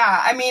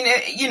 Yeah.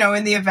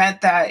 In the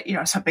event that,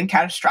 something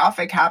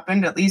catastrophic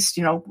happened, at least,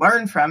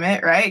 learn from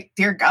it, right?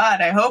 Dear God,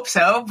 I hope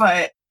so.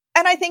 But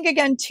And I think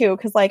again too,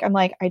 because like I'm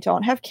like, I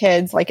don't have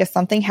kids. Like if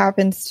something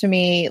happens to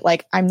me,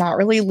 like I'm not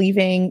really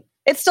leaving.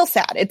 It's still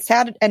sad. It's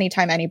sad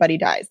anytime anybody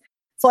dies.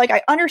 So like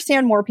I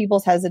understand more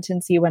people's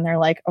hesitancy when they're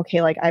like,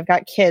 okay, like I've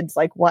got kids.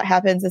 Like what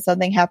happens if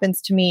something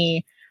happens to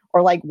me?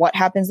 Or like what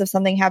happens if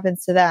something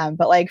happens to them?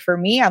 But like for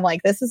me, I'm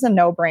like, this is a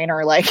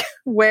no-brainer. Like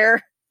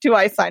where do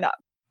I sign up?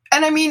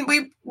 And I mean,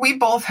 we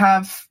both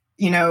have,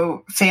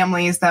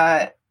 families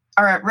that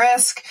are at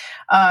risk.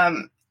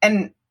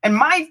 And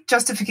my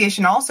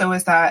justification also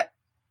is that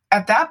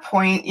at that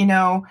point,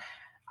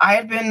 I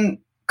had been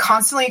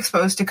constantly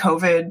exposed to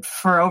COVID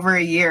for over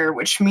a year,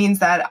 which means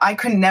that I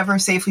could never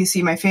safely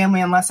see my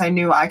family unless I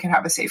knew I could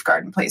have a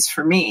safeguard in place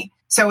for me.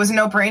 So it was a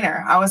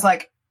no-brainer. I was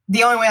like,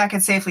 the only way I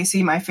could safely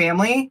see my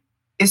family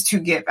is to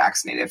get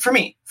vaccinated for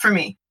me.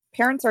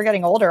 Parents are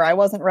getting older. I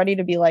wasn't ready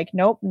to be like,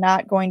 nope,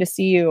 not going to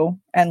see you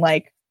and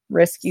like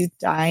risk you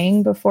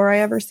dying before I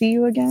ever see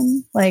you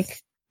again.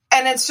 Like,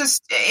 and it's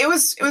just, it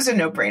was a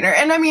no-brainer.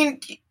 And I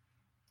mean,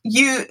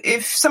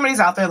 if somebody's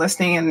out there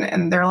listening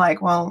and they're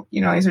like, well,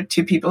 these are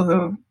two people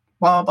who,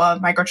 blah, blah,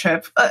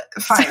 microchip,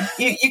 fine.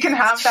 you can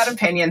have that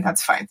opinion.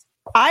 That's fine.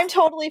 I'm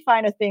totally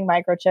fine with being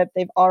microchipped.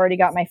 They've already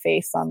got my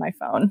face on my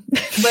phone.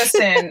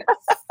 Listen,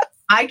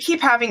 I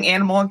keep having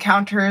animal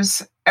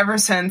encounters ever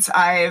since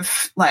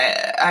I've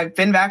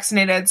been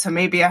vaccinated. So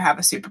maybe I have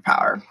a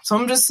superpower. So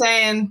I'm just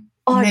saying,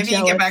 maybe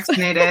you get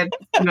vaccinated,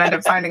 you end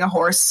up finding a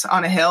horse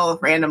on a hill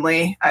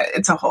randomly.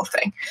 It's a whole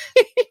thing.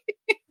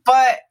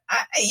 But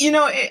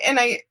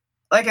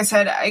like I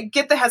said, I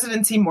get the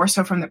hesitancy more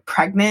so from the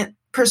pregnant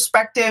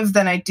perspective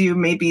than I do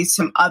maybe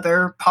some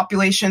other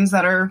populations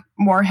that are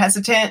more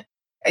hesitant.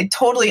 I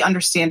totally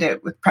understand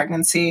it with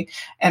pregnancy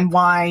and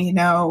why,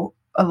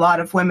 a lot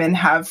of women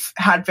have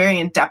had very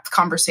in-depth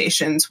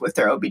conversations with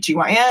their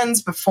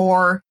OBGYNs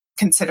before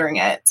considering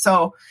it.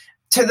 So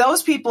to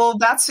those people,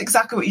 that's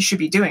exactly what you should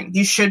be doing.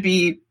 You should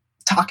be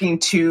talking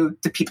to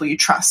the people you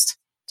trust.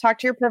 Talk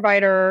to your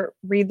provider,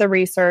 read the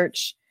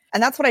research.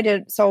 And that's what I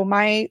did. So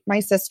my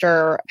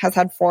sister has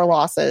had 4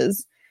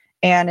 losses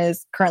and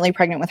is currently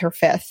pregnant with her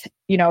 5th.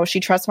 She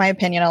trusts my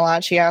opinion a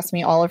lot. She asked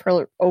me all of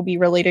her OB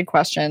related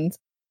questions.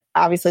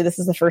 Obviously, this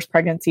is the first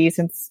pregnancy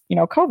since,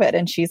 COVID.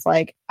 And she's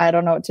like, I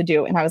don't know what to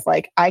do. And I was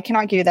like, I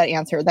cannot give you that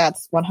answer.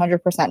 That's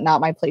 100%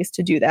 not my place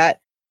to do that.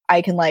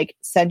 I can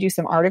send you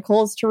some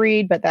articles to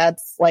read, but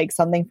that's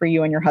something for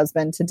you and your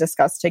husband to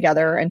discuss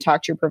together and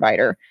talk to your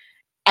provider.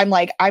 I'm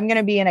like, I'm going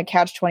to be in a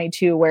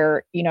catch-22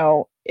 where,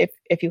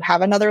 if you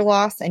have another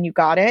loss and you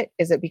got it,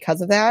 is it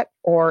because of that?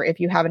 Or if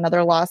you have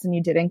another loss and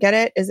you didn't get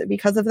it, is it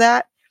because of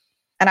that?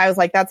 And I was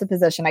like, that's a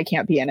position I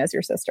can't be in as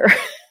your sister.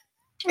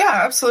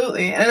 Yeah,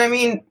 absolutely. And I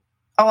mean,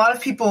 a lot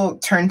of people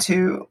turn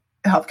to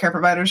healthcare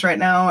providers right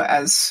now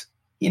as,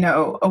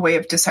 a way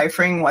of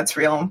deciphering what's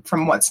real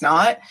from what's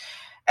not.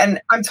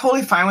 And I'm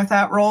totally fine with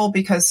that role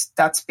because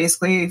that's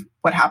basically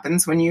what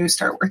happens when you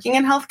start working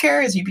in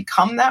healthcare is you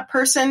become that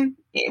person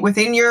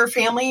within your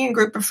family and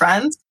group of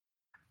friends.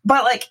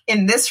 But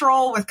in this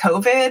role with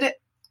COVID,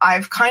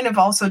 I've kind of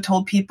also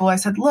told people, I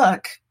said,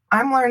 look,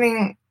 I'm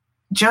learning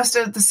just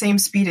at the same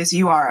speed as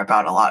you are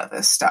about a lot of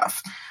this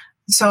stuff.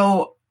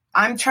 So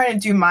I'm trying to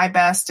do my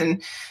best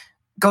and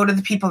go to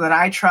the people that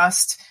I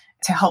trust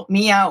to help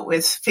me out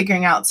with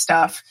figuring out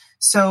stuff.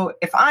 So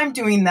if I'm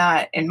doing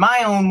that in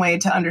my own way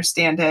to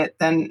understand it,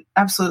 then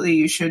absolutely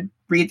you should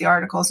read the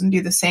articles and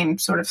do the same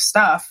sort of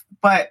stuff.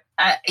 But,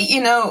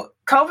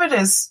 COVID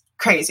is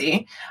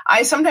crazy.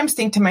 I sometimes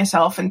think to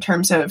myself in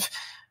terms of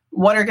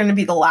what are going to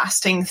be the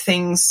lasting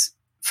things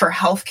for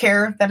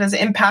healthcare that is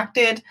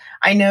impacted.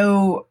 I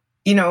know,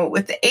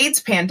 with the AIDS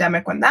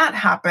pandemic, when that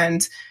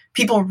happened,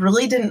 people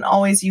really didn't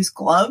always use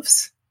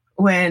gloves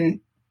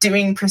when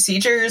doing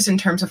procedures in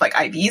terms of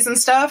IVs and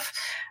stuff.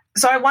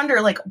 So I wonder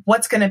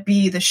what's going to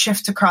be the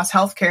shift across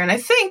healthcare. And I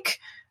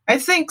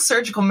think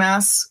surgical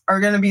masks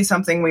are going to be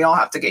something we all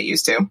have to get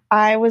used to.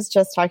 I was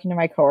just talking to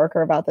my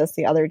coworker about this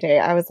the other day.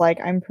 I was like,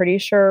 I'm pretty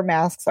sure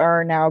masks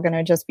are now going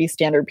to just be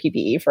standard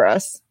PPE for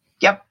us.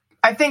 Yep.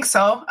 I think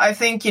so. I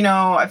think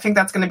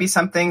that's going to be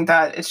something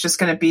that it's just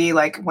going to be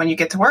when you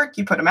get to work,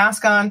 you put a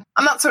mask on.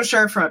 I'm not so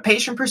sure from a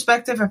patient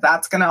perspective if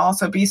that's going to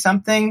also be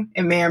something.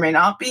 It may or may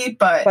not be,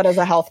 but as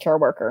a healthcare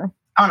worker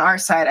on our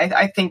side,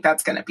 I think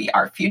that's going to be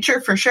our future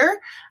for sure.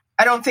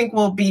 I don't think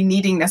we'll be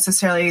needing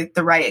necessarily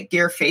the riot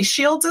gear face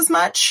shields as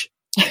much,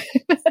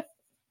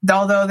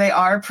 although they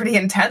are pretty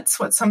intense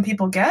what some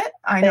people get.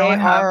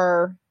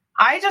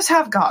 I just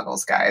have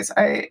goggles, guys.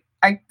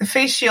 The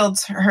face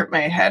shields hurt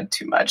my head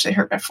too much. They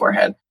hurt my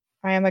forehead.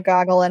 I am a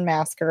goggle and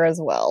masker as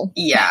well.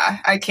 Yeah,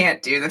 I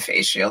can't do the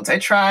face shields. I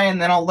try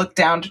and then I'll look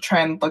down to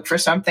try and look for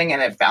something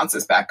and it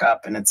bounces back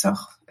up and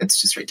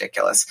it's just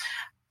ridiculous.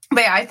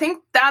 But yeah, I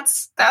think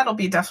that'll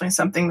be definitely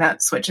something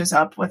that switches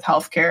up with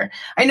healthcare.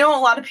 I know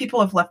a lot of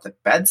people have left the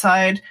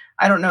bedside.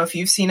 I don't know if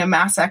you've seen a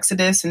mass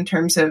exodus in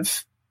terms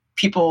of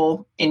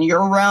people in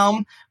your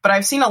realm, but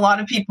I've seen a lot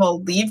of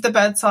people leave the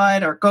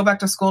bedside or go back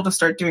to school to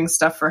start doing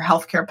stuff for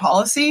healthcare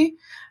policy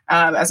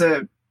I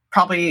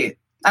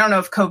don't know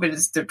if COVID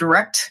is the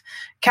direct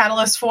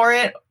catalyst for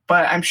it,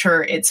 but I'm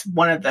sure it's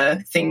one of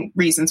the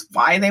reasons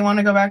why they want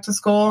to go back to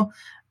school.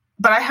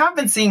 But I have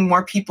been seeing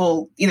more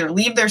people either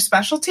leave their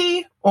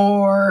specialty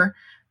or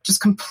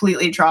just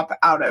completely drop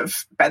out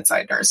of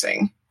bedside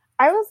nursing.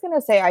 I was going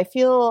to say, I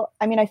feel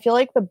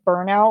like the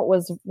burnout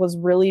was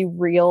really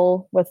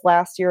real with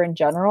last year in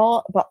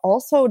general, but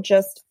also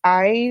just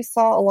I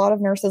saw a lot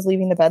of nurses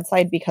leaving the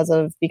bedside because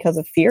of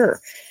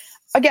fear.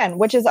 Again,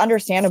 which is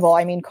understandable.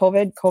 I mean,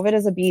 COVID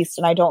is a beast,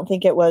 and I don't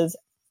think it was,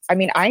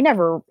 I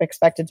never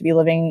expected to be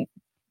living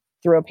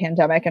through a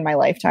pandemic in my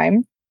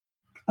lifetime.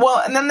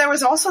 Well, and then there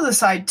was also the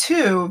side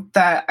too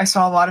that I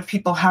saw a lot of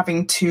people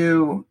having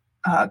to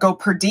go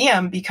per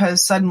diem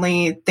because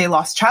suddenly they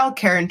lost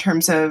childcare in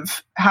terms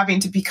of having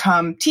to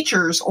become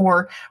teachers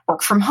or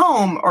work from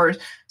home or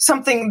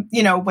something,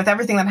 with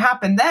everything that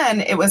happened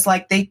then, it was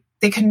like they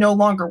could no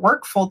longer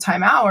work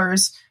full-time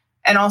hours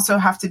and also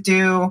have to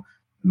do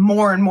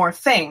more and more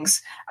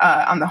things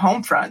on the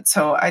home front.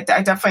 So I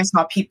definitely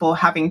saw people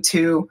having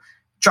to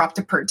drop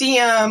to per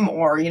diem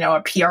or, a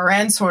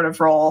PRN sort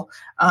of role.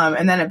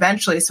 And then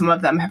eventually some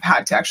of them have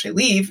had to actually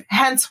leave.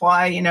 Hence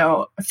why,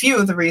 a few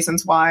of the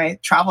reasons why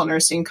travel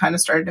nursing kind of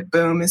started to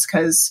boom is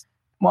because,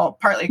 well,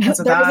 partly because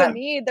of that. There was a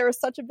need. There was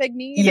such a big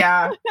need.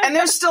 Yeah. And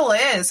there still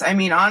is. I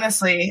mean,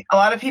 honestly, a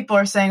lot of people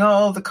are saying,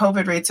 oh, the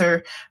COVID rates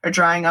are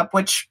drying up,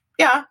 which,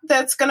 yeah,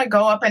 that's going to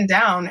go up and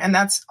down. And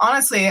that's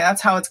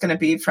how it's going to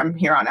be from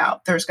here on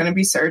out. There's going to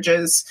be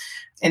surges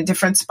in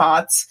different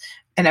spots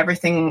and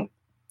everything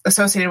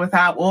associated with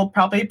that will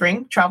probably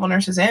bring travel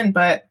nurses in.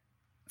 But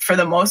for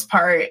the most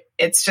part,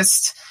 it's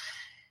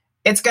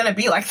going to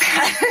be like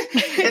that.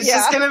 It's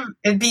just going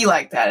to be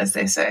like that, as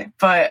they say.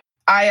 But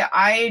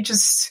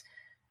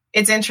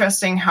it's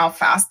interesting how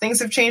fast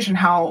things have changed and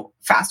how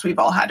fast we've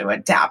all had to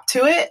adapt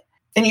to it.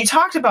 And you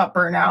talked about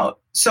burnout.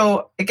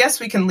 So I guess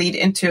we can lead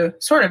into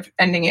sort of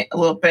ending it a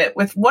little bit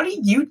with what are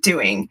you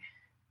doing?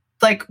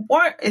 Like,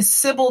 what is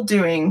Sybil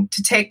doing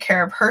to take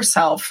care of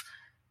herself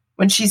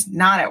when she's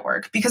not at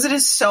work? Because it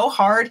is so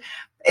hard.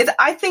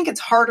 I think it's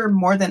harder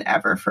more than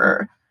ever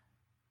for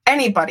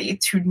anybody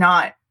to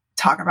not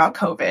talk about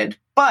COVID,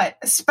 but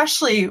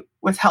especially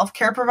with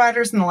healthcare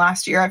providers in the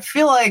last year, I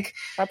feel like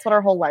that's what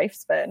our whole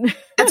life's been.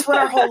 That's what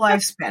our whole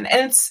life's been.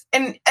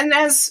 And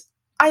as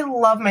I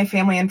love my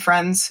family and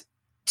friends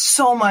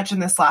so much in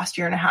this last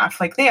year and a half,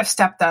 like they have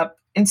stepped up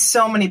in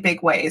so many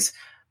big ways,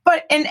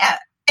 but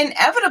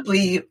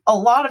inevitably, a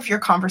lot of your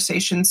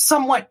conversations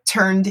somewhat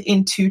turned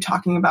into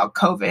talking about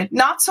COVID.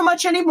 Not so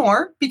much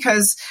anymore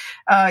because,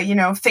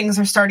 things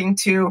are starting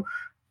to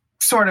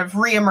sort of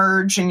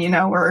reemerge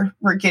and,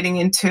 we're getting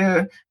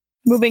into...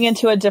 Moving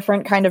into a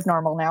different kind of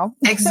normal now.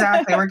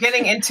 Exactly. We're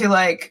getting into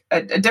like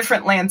a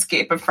different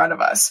landscape in front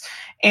of us.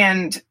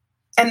 And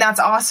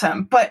that's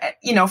awesome. But,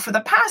 for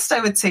the past,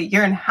 I would say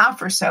year and a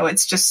half or so,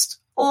 it's just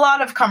a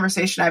lot of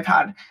conversation I've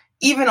had,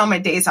 even on my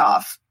days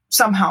off,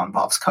 somehow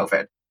involves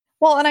COVID.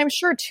 Well, and I'm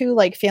sure too,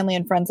 like family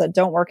and friends that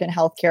don't work in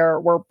healthcare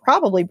were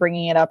probably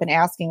bringing it up and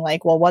asking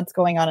like, well, what's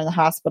going on in the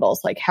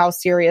hospitals? Like, how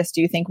serious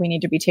do you think we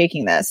need to be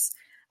taking this?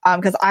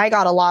 Because I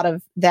got a lot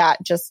of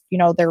that just,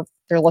 they're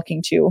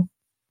looking to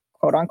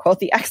quote unquote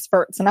the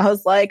experts. And I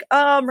was like,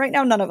 right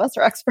now, none of us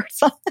are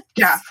experts on this.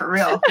 Yeah, for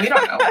real. We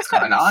don't know what's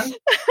going on.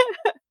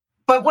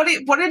 But what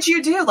did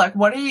you do? Like,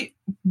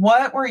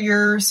 what were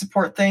your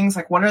support things?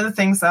 Like, what are the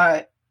things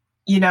that,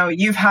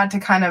 you've had to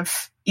kind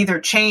of either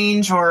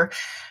change or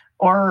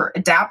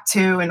adapt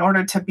to in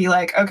order to be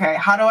like, okay,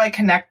 how do I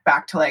connect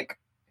back to like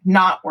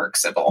not work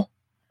Sybil?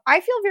 I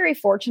feel very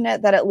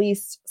fortunate that at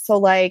least, so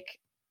like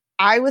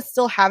I was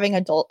still having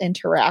adult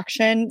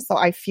interaction. So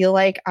I feel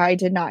like I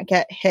did not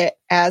get hit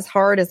as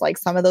hard as like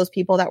some of those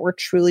people that were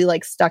truly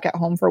like stuck at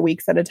home for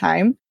weeks at a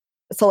time.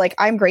 So like,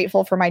 I'm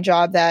grateful for my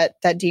job that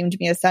deemed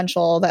me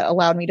essential, that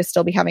allowed me to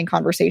still be having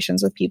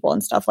conversations with people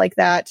and stuff like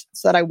that,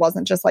 so that I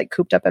wasn't just like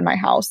cooped up in my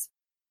house.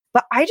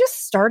 But I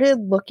just started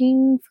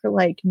looking for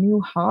like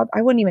new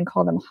I wouldn't even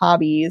call them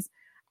hobbies.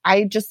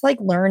 I just like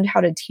learned how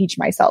to teach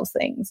myself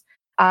things.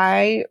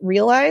 I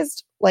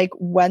realized like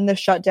when the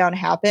shutdown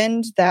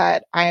happened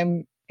that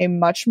I'm a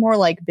much more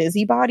like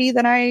busybody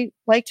than I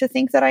like to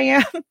think that I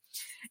am.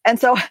 And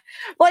so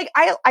like,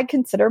 I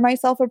consider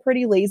myself a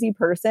pretty lazy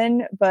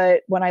person,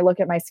 but when I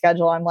look at my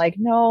schedule, I'm like,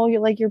 no,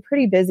 you're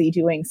pretty busy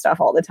doing stuff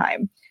all the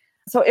time.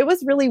 So it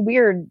was really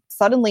weird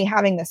suddenly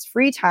having this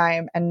free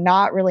time and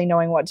not really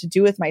knowing what to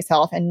do with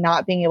myself and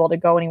not being able to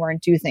go anywhere and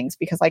do things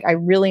because like I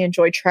really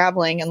enjoy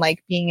traveling and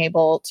like being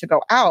able to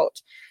go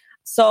out.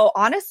 So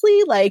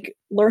honestly, like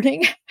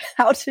learning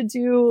how to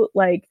do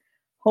like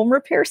home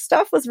repair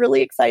stuff was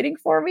really exciting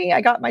for me.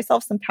 I got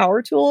myself some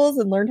power tools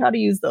and learned how to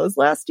use those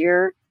last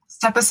year.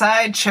 Step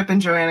aside, Chip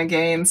and Joanna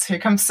Gaines. Here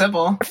comes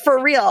Sybil.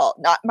 For real.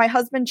 My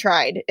husband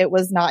tried. It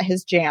was not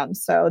his jam.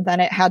 So then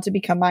it had to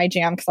become my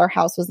jam because our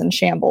house was in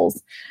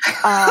shambles.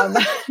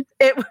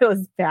 It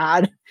was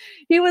bad.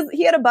 He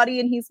had a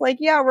buddy and he's like,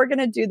 yeah, we're going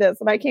to do this.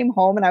 And I came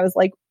home and I was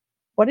like,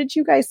 what did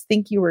you guys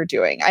think you were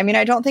doing? I mean,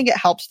 I don't think it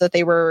helped that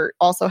they were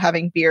also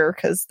having beer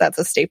because that's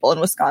a staple in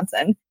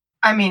Wisconsin.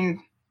 I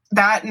mean,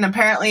 That and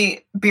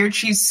apparently beer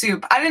cheese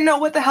soup. I didn't know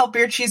what the hell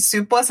beer cheese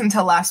soup was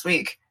until last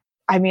week.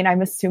 I mean,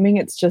 I'm assuming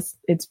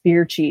it's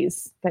beer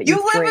cheese that you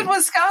drink. live in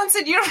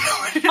Wisconsin. You don't know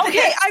what it is.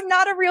 Okay, I'm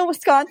not a real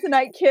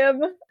Wisconsinite,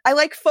 Kim. I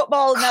like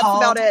football, and that's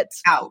about it.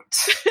 Out.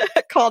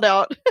 Called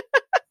out.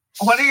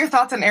 What are your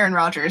thoughts on Aaron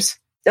Rodgers?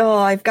 Oh,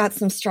 I've got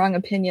some strong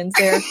opinions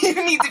there.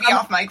 You need to be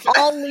off mic.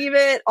 I'll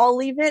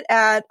leave it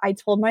at, I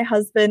told my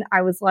husband,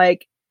 I was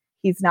like,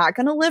 he's not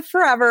going to live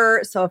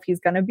forever. So if he's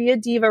going to be a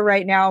diva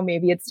right now,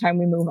 maybe it's time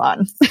we move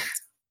on.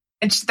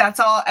 And that's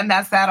all. And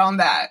that's that on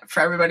that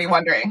for everybody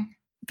wondering.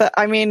 But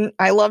I mean,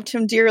 I loved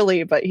him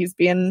dearly, but he's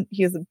being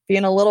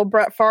a little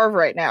Brett Favre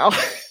right now.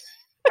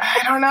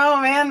 I don't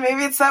know, man.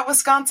 Maybe it's that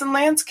Wisconsin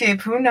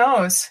landscape. Who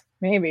knows?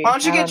 Maybe. Why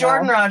don't you get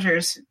Jordan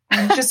Rodgers?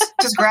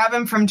 Just grab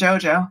him from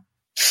JoJo.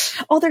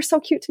 Oh, they're so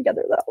cute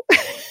together, though.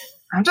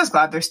 I'm just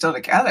glad they're still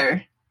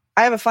together.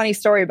 I have a funny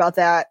story about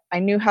that. I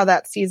knew how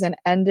that season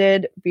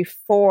ended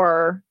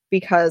before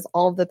because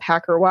all of the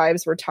Packer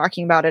wives were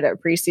talking about it at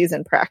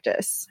preseason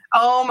practice.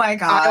 Oh my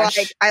gosh.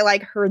 I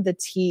heard the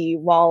tea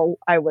while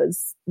I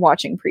was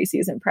watching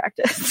preseason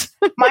practice.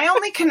 My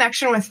only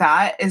connection with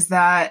that is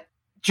that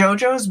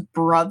JoJo's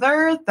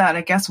brother, that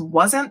I guess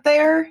wasn't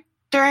there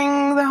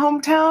during the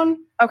hometown.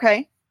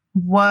 Okay.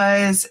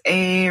 Was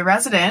a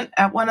resident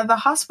at one of the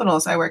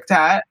hospitals I worked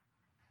at.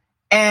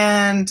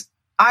 And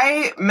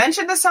I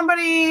mentioned to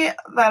somebody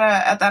that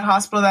at that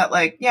hospital that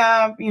like,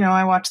 yeah,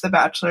 I watch The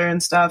Bachelor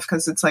and stuff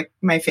because it's like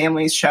my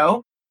family's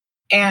show.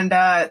 And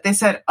they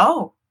said,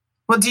 oh,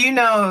 well, do you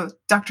know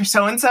Dr.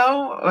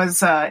 So-and-so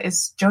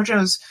is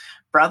JoJo's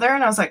brother?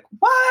 And I was like,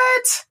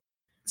 what?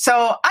 So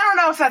I don't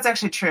know if that's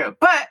actually true.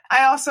 But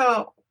I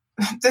also,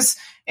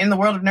 in the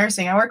world of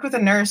nursing, I worked with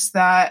a nurse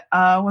that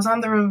was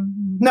on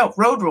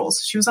Road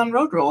Rules. She was on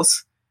Road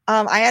Rules.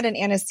 I had an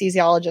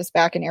anesthesiologist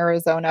back in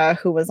Arizona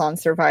who was on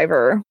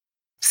Survivor.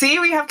 See,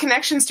 we have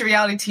connections to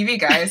reality TV,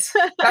 guys.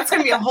 That's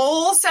going to be a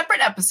whole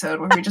separate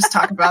episode where we just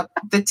talk about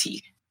the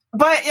tea.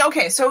 But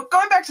okay, so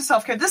going back to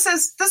self-care, this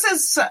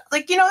is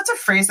like, it's a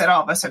phrase that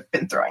all of us have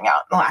been throwing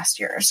out in the last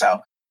year or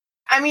so.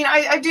 I mean,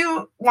 I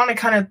do want to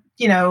kind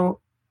of,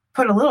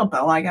 put a little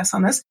bow, I guess,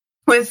 on this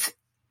with,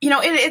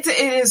 it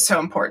is so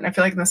important. I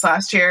feel like in this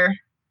last year,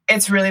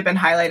 it's really been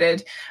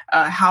highlighted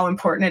how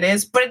important it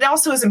is, but it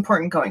also is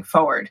important going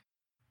forward,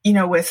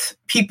 with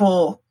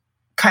people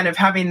kind of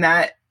having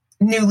that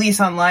new lease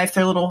on life,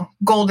 their little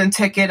golden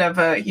ticket of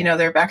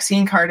their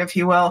vaccine card, if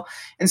you will,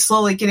 and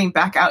slowly getting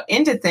back out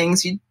into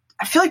things.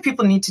 I feel like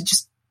people need to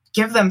just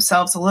give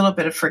themselves a little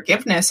bit of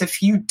forgiveness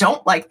if you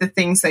don't like the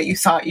things that you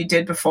thought you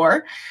did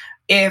before.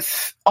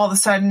 If all of a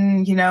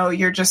sudden,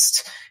 you're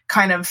just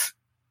kind of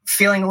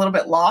feeling a little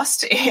bit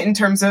lost in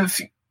terms of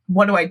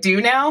what do I do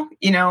now?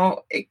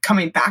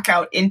 Coming back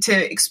out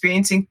into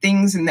experiencing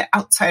things in the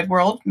outside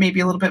world,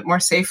 maybe a little bit more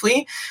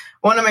safely.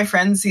 One of my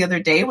friends the other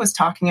day was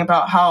talking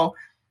about how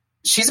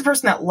she's a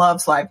person that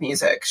loves live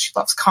music. She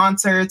loves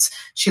concerts.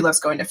 She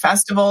loves going to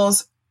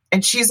festivals.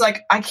 And she's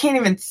like, I can't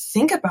even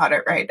think about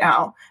it right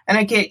now. And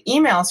I get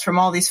emails from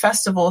all these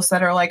festivals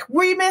that are like,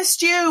 we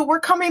missed you.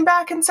 We're coming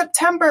back in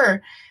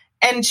September.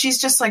 And she's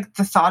just like,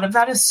 the thought of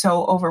that is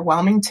so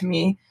overwhelming to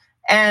me.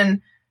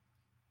 And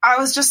I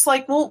was just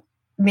like, well,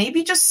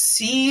 maybe just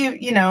see,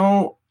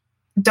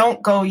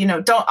 don't go,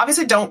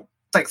 don't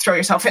like throw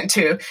yourself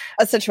into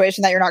a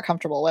situation that you're not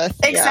comfortable with.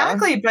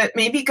 Exactly. Yeah. But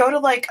maybe go to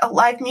like a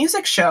live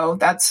music show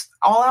that's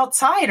all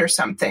outside or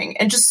something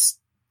and just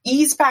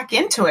ease back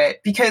into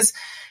it, because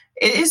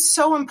it is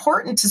so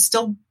important to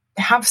still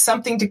have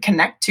something to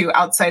connect to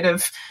outside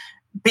of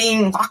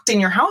being locked in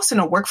your house in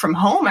a work from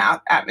home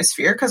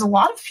atmosphere. Because a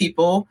lot of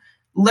people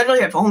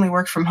literally have only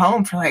worked from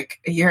home for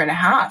like a year and a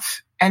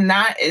half. And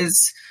that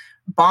is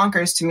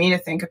bonkers to me to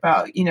think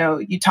about.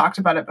 You talked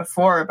about it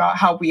before about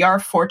how we are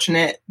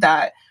fortunate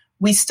that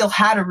we still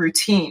had a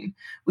routine.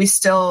 We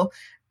still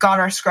got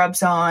our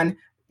scrubs on,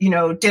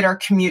 did our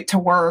commute to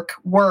work,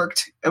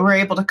 worked, were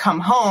able to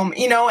come home,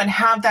 and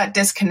have that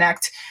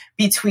disconnect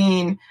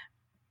between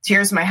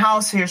here's my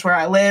house, here's where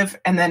I live,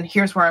 and then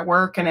here's where I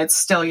work. And it's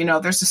still,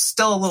 there's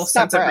still a little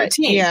sense of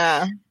routine.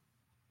 Yeah.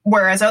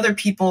 Whereas other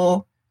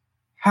people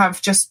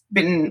have just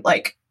been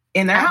like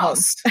in their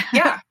house.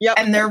 Yeah. Yep.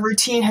 And their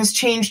routine has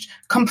changed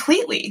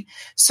completely.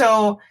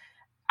 So,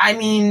 I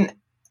mean,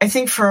 I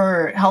think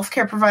for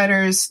healthcare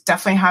providers,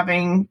 definitely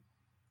having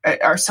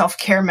our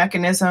self-care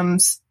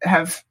mechanisms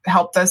have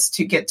helped us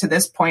to get to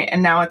this point.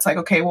 And now it's like,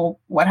 okay, well,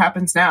 what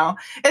happens now?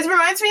 It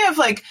reminds me of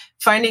like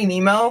Finding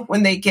Nemo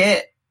when they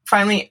get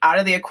finally out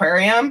of the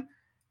aquarium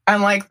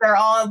and like they're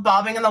all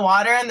bobbing in the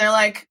water and they're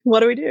like,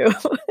 what do we do?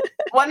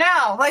 What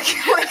now? Like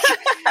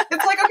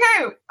it's like,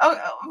 okay,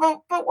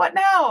 but what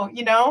now?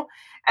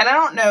 And I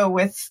don't know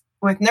with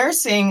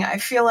nursing, I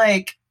feel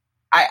like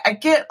I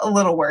get a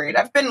little worried.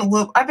 I've been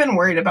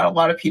worried about a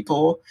lot of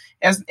people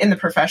as in the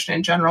profession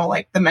in general,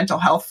 like the mental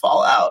health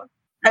fallout.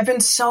 I've been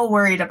so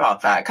worried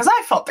about that because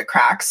I felt the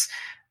cracks.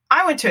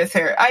 I went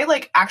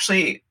to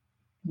actually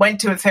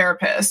went to a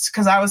therapist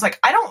because I was like,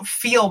 I don't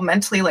feel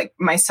mentally like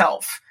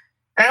myself.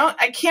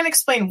 I can't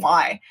explain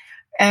why.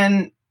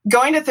 And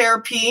going to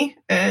therapy,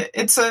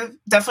 it's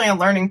definitely a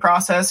learning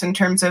process in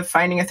terms of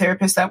finding a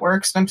therapist that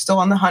works. And I'm still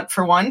on the hunt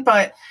for one.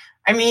 But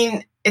I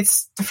mean,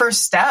 it's the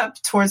first step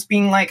towards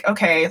being like,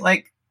 okay,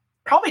 like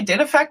probably did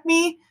affect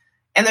me.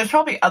 And there's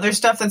probably other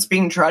stuff that's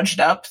being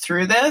drudged up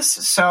through this.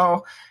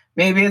 So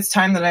maybe it's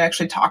time that I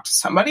actually talk to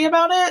somebody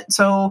about it.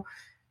 So,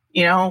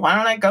 you know, why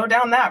don't I go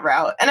down that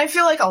route? And I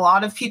feel like a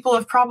lot of people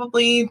have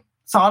probably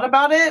thought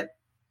about it.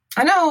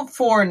 I know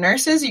for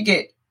nurses, you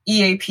get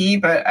EAP,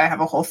 but I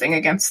have a whole thing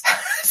against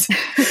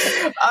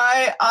that.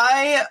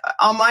 I,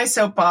 on my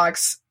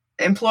soapbox,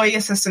 employee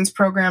assistance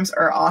programs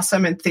are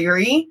awesome in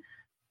theory.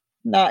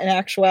 Not in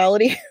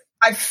actuality.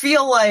 I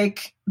feel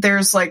like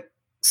there's like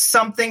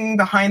something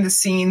behind the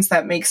scenes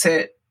that makes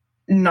it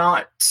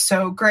not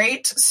so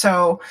great.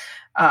 So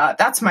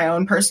that's my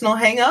own personal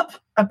hang up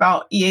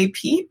about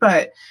EAP,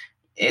 but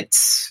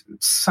it's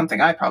something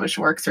I probably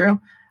should work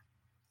through.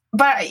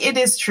 But it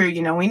is true,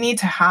 you know, we need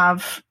to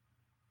have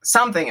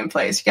something in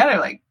place. You gotta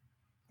like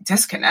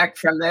disconnect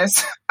from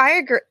this. I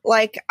agree.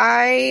 Like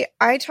I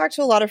talked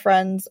to a lot of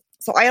friends.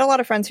 So I had a lot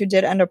of friends who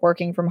did end up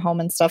working from home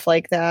and stuff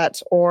like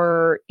that,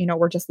 or, you know,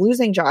 were just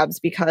losing jobs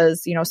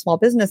because, you know, small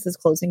businesses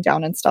closing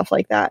down and stuff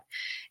like that.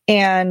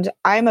 And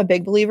I'm a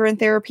big believer in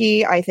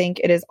therapy. I think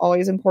it is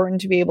always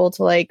important to be able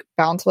to like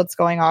bounce what's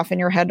going off in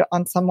your head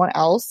on someone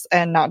else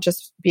and not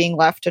just being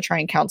left to try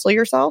and counsel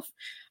yourself.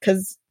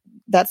 Because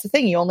that's the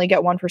thing. You only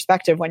get one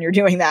perspective when you're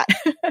doing that.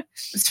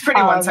 It's a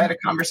pretty one-sided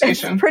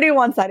conversation. It's a pretty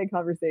one-sided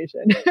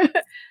conversation.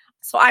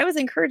 So I was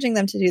encouraging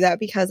them to do that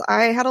because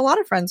I had a lot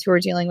of friends who were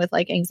dealing with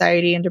like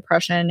anxiety and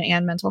depression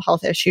and mental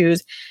health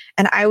issues.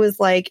 And I was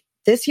like,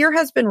 this year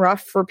has been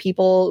rough for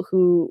people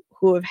who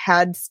have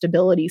had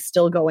stability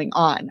still going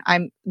on.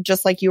 I'm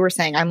just like you were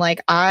saying, I'm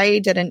like, I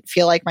didn't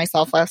feel like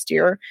myself last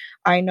year.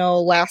 I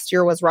know last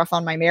year was rough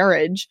on my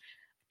marriage.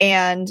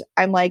 And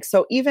I'm like,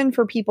 so even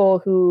for people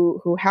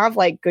who have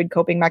like good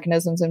coping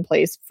mechanisms in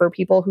place, for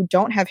people who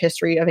don't have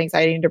history of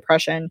anxiety and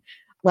depression,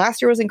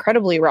 last year was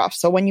incredibly rough.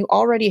 So when you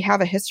already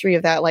have a history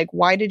of that, like,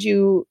 why did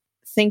you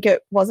think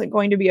it wasn't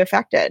going to be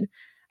affected?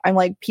 I'm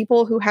like,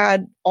 people who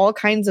had all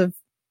kinds of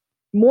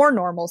more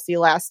normalcy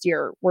last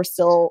year were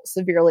still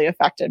severely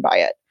affected by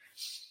it.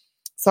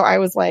 So I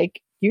was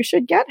like, you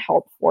should get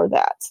help for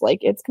that. Like,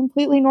 it's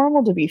completely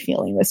normal to be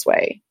feeling this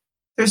way.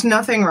 There's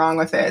nothing wrong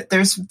with it.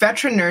 There's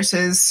veteran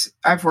nurses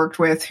I've worked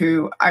with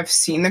who I've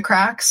seen the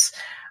cracks,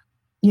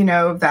 you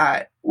know,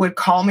 that would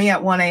call me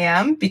at 1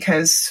 a.m.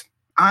 because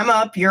I'm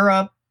up, you're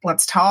up,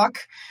 let's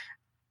talk.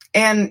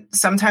 And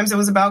sometimes it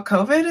was about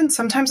COVID and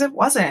sometimes it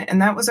wasn't.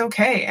 And that was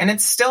okay. And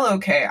it's still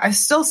okay. I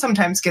still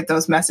sometimes get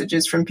those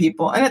messages from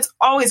people, and it's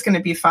always going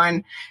to be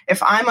fine.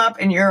 If I'm up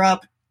and you're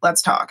up,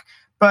 let's talk.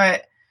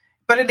 But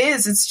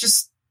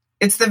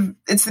it's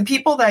the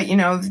people that, you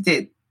know,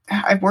 that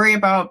I worry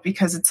about,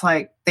 because it's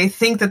like they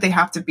think that they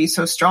have to be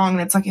so strong.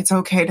 And it's like, it's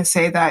okay to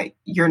say that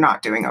you're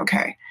not doing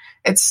okay.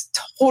 It's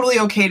totally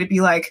okay to be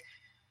like,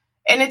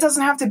 and it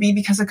doesn't have to be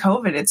because of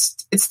COVID.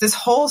 It's this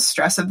whole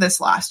stress of this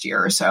last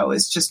year or so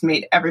has just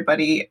made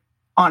everybody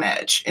on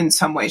edge in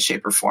some way,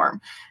 shape, or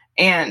form.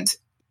 And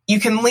you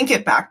can link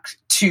it back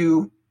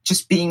to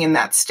just being in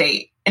that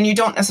state. And you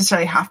don't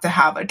necessarily have to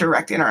have a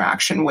direct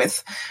interaction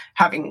with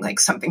having like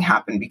something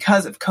happen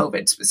because of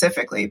COVID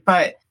specifically,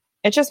 but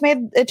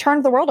it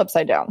turned the world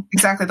upside down.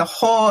 Exactly. The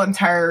whole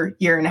entire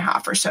year and a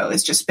half or so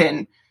has just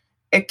been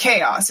a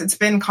chaos. It's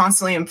been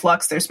constantly in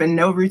flux. There's been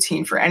no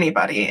routine for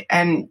anybody.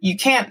 And you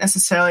can't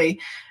necessarily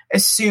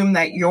assume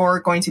that you're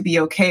going to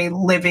be okay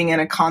living in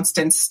a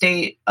constant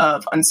state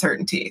of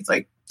uncertainty.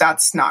 Like,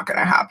 that's not going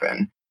to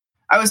happen.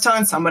 I was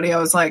telling somebody, I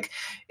was like,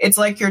 it's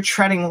like you're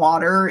treading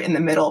water in the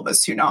middle of a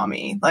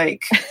tsunami.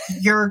 Like,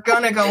 you're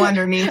going to go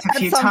underneath a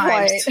few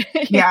times.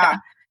 Yeah.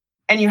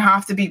 And you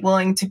have to be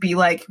willing to be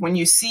like, when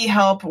you see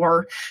help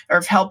or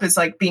if help is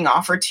like being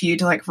offered to you,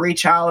 to like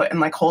reach out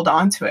and like hold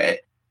on to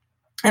it.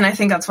 And I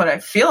think that's what I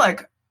feel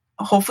like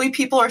hopefully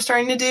people are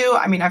starting to do.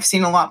 I mean, I've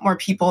seen a lot more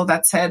people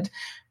that said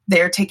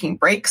they're taking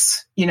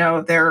breaks. You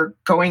know, they're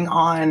going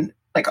on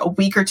like a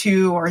week or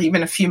two or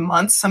even a few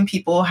months. Some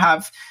people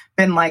have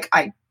been like,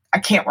 I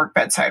can't work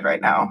bedside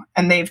right now.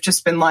 And they've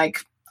just been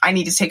like, I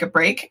need to take a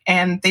break.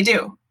 And they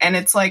do. And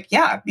it's like,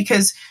 yeah,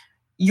 because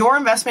your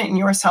investment in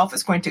yourself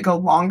is going to go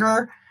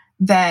longer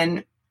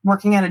than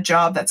working at a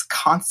job that's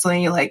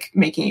constantly like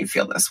making you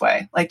feel this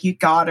way. Like, you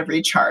got to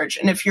recharge.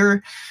 And if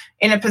you're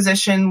in a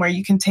position where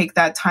you can take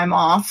that time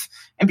off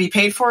and be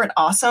paid for it,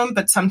 awesome.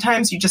 But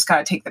sometimes you just got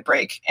to take the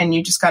break and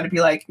you just got to be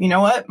like, you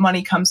know what?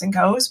 Money comes and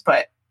goes,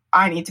 but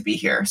I need to be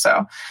here.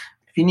 So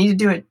if you need to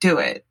do it, do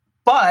it.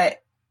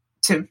 But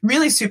to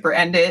really super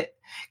end it,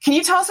 can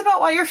you tell us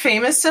about why you're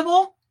famous,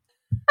 Sybil?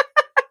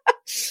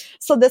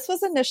 So this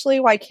was initially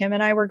why Kim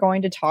and I were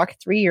going to talk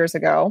 3 years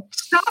ago.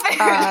 Stop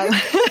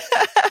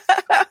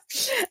it.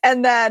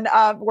 And then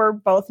we're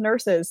both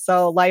nurses,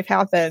 so life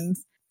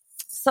happens.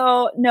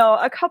 So no,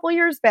 a couple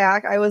years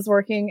back, I was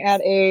working at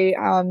a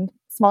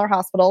smaller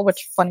hospital,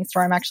 which, funny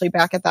story, I'm actually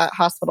back at that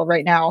hospital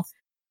right now.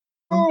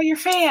 Oh, your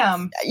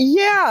fam.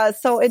 Yeah,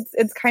 so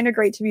it's kind of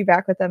great to be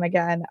back with them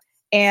again.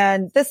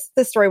 And this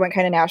story went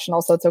kind of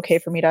national, so it's okay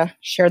for me to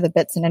share the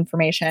bits and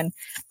information.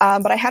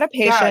 But I had a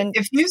patient.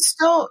 Yeah, if you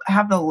still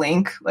have the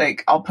link,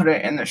 like I'll put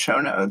it in the show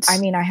notes. I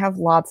mean, I have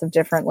lots of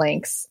different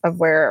links of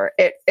where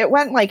it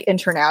went like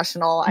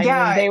international. I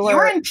mean, they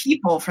were in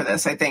People for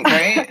this, I think,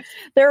 right?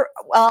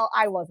 Well,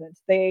 I wasn't.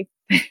 They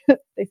said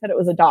it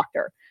was a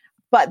doctor,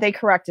 but they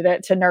corrected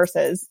it to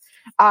nurses.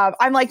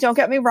 I'm like, don't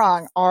get me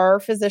wrong. Our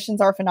physicians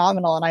are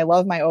phenomenal and I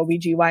love my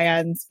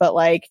OBGYNs, but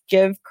like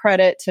give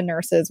credit to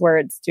nurses where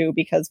it's due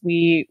because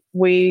we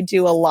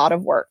do a lot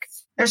of work.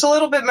 There's a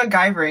little bit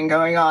MacGyvering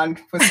going on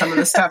with some of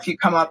the stuff you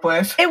come up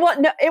with.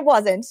 It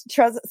wasn't.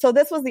 So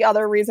this was the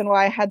other reason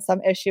why I had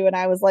some issue. And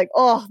I was like,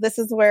 oh, this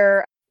is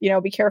where,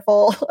 be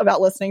careful about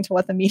listening to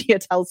what the media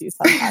tells you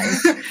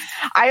sometimes.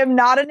 I am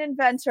not an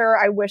inventor.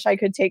 I wish I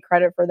could take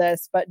credit for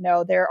this, but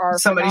no, there are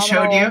Somebody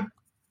showed you?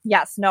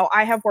 Yes. No,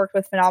 I have worked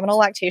with phenomenal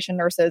lactation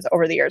nurses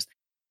over the years.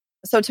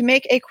 So to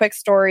make a quick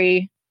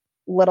story,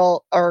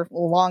 long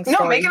story.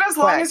 No, make it as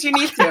long as you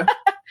need to.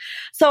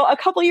 So a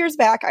couple years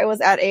back, I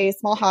was at a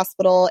small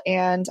hospital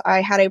and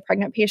I had a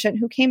pregnant patient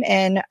who came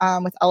in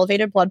with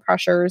elevated blood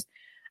pressures.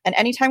 And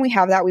anytime we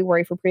have that, we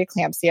worry for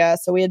preeclampsia.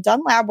 So we had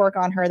done lab work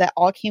on her that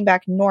all came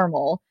back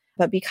normal.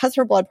 But because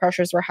her blood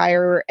pressures were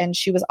higher and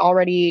she was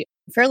already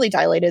fairly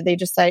dilated, they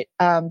just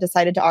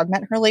decided to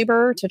augment her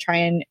labor to try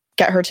and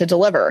get her to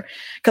deliver.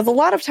 Because a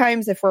lot of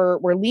times if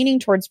we're leaning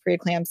towards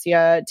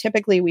preeclampsia,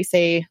 typically we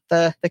say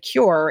the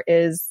cure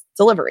is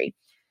delivery.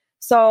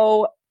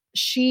 So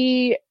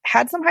she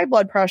had some high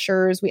blood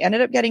pressures. We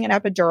ended up getting an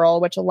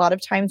epidural, which a lot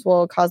of times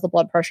will cause the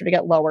blood pressure to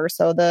get lower.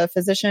 So the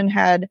physician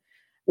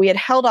we had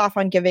held off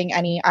on giving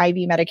any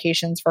IV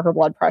medications for her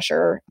blood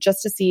pressure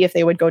just to see if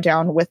they would go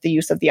down with the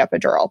use of the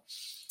epidural.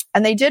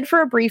 And they did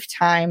for a brief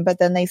time, but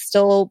then they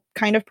still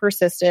kind of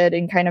persisted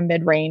in kind of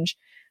mid-range.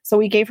 So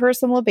we gave her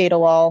some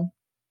labetalol,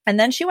 and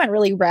then she went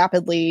really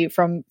rapidly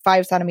from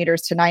 5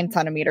 centimeters to 9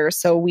 centimeters.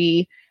 So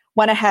we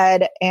went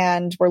ahead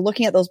and we're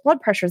looking at those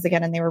blood pressures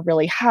again, and they were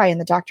really high. And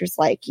the doctor's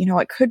like,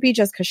 it could be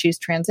just because she's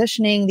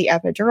transitioning. The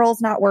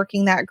epidural's not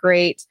working that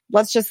great.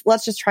 Let's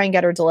just try and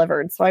get her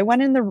delivered. So I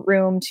went in the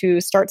room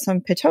to start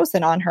some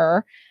Pitocin on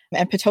her.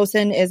 And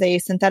Pitocin is a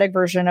synthetic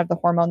version of the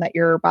hormone that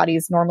your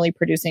body's normally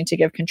producing to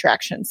give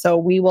contractions. So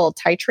we will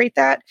titrate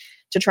that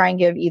to try and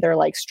give either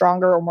like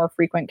stronger or more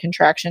frequent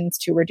contractions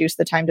to reduce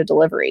the time to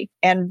delivery.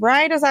 And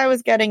right as I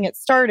was getting it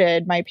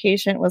started, my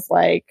patient was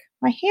like,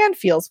 my hand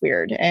feels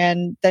weird.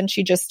 And then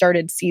she just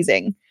started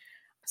seizing.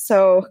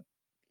 So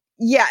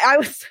yeah, I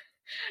was,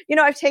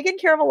 I've taken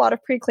care of a lot of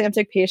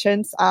preeclamptic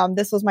patients.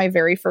 This was my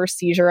very first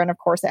seizure. And of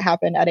course it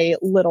happened at a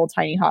little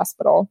tiny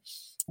hospital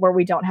where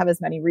we don't have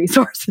as many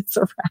resources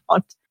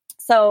around.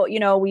 So,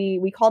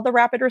 we called the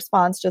rapid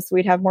response just so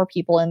we'd have more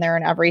people in there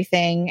and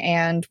everything,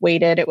 and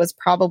waited. It was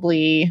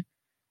probably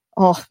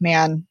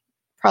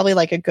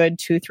like a good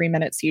 2-3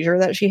 minute seizure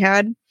that she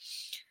had.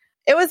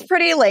 It was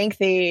pretty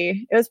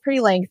lengthy.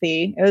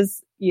 It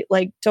was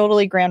like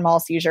totally grand mal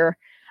seizure.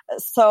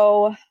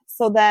 So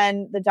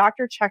then the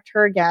doctor checked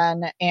her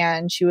again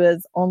and she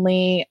was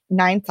only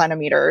 9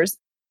 centimeters.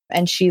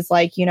 And she's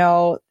like,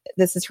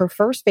 this is her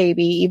first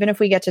baby. Even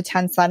if we get to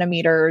 10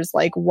 centimeters,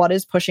 like what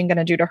is pushing going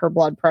to do to her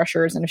blood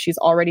pressures? And if she's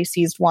already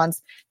seized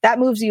once, that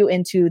moves you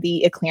into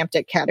the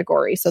eclamptic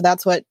category. So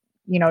that's what,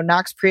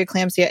 knocks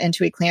preeclampsia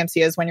into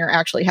eclampsia is when you're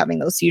actually having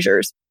those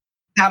seizures.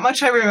 That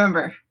much I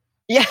remember.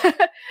 Yeah.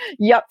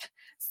 Yep.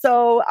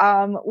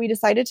 So we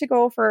decided to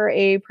go for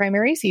a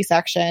primary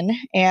C-section.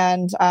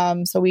 And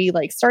so we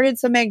started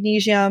some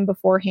magnesium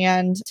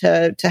beforehand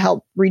to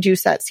help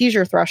reduce that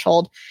seizure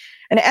threshold.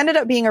 And it ended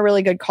up being a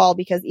really good call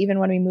because even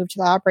when we moved to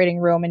the operating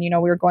room and, we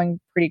were going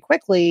pretty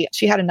quickly,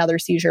 she had another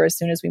seizure as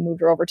soon as we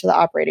moved her over to the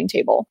operating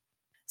table.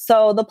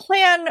 So the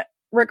plan,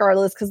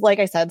 regardless, because like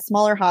I said,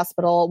 smaller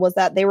hospital, was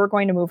that they were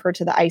going to move her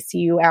to the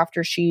ICU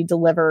after she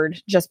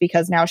delivered, just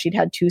because now she'd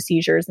had 2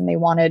 seizures and they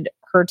wanted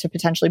her to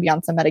potentially be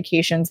on some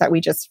medications that we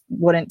just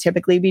wouldn't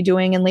typically be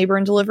doing in labor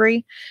and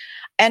delivery.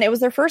 And it was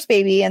their first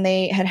baby and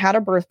they had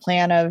a birth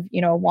plan of,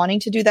 wanting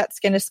to do that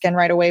skin to skin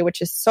right away,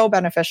 which is so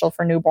beneficial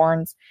for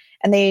newborns.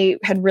 And they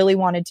had really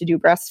wanted to do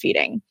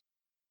breastfeeding.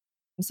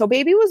 So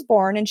baby was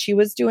born and she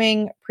was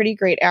doing pretty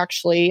great,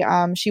 actually.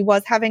 She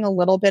was having a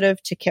little bit of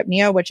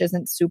tachypnea, which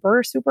isn't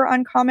super, super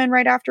uncommon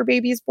right after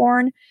baby's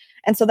born.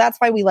 And so that's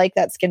why we like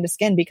that skin to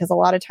skin, because a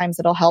lot of times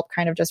it'll help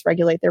kind of just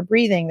regulate their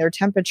breathing, their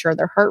temperature,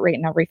 their heart rate,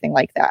 and everything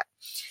like that.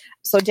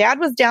 So dad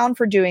was down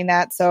for doing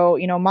that. So,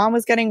 mom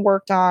was getting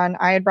worked on.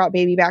 I had brought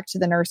baby back to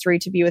the nursery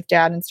to be with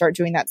dad and start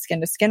doing that skin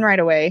to skin right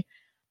away.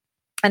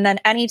 And then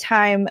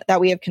anytime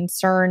that we have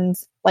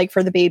concerns, like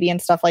for the baby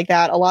and stuff like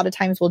that, a lot of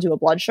times we'll do a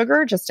blood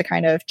sugar just to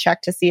kind of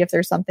check to see if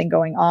there's something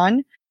going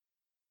on.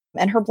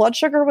 And her blood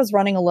sugar was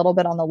running a little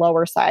bit on the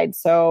lower side.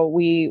 So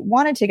we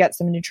wanted to get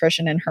some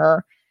nutrition in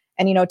her.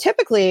 And,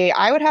 typically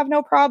I would have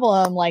no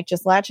problem like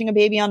just latching a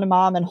baby onto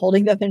mom and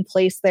holding them in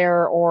place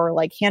there, or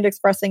like hand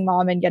expressing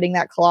mom and getting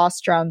that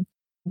colostrum.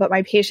 But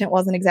my patient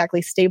wasn't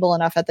exactly stable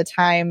enough at the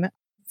time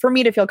for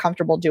me to feel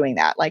comfortable doing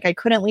that. Like I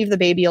couldn't leave the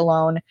baby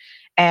alone.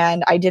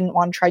 And I didn't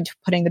want to try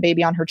putting the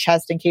baby on her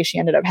chest in case she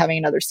ended up having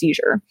another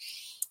seizure.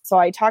 So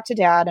I talked to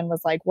Dad and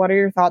was like, what are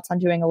your thoughts on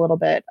doing a little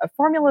bit of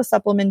formula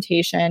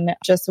supplementation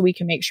just so we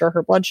can make sure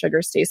her blood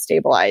sugar stays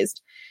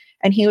stabilized?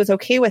 And he was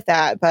okay with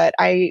that. But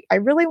I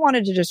really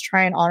wanted to just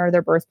try and honor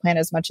their birth plan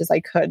as much as I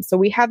could. So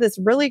we have this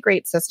really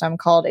great system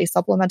called a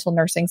supplemental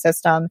nursing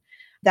system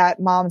that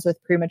moms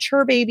with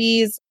premature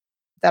babies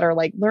that are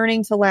like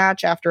learning to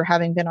latch after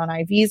having been on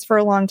IVs for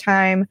a long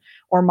time,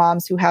 or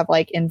moms who have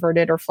like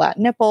inverted or flat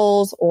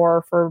nipples,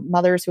 or for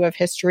mothers who have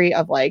history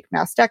of like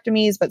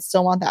mastectomies, but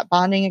still want that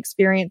bonding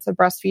experience of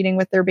breastfeeding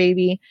with their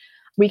baby.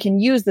 We can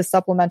use the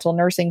supplemental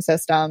nursing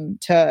system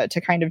to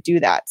kind of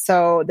do that.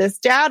 So this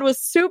dad was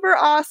super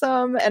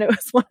awesome. And it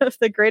was one of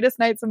the greatest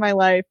nights of my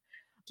life.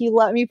 He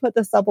let me put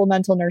the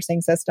supplemental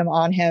nursing system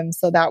on him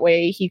so that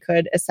way he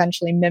could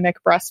essentially mimic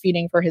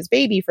breastfeeding for his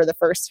baby for the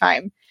first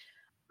time.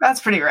 That's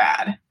pretty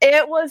rad.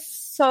 It was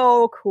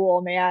so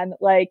cool, man.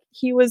 Like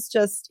he was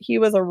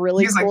a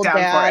really cool down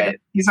dad. For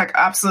it. He's like,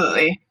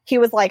 absolutely. He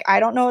was like, I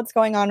don't know what's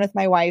going on with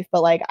my wife,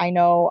 but like, I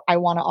know I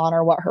want to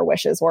honor what her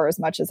wishes were as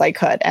much as I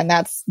could. And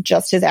that's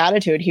just his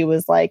attitude. He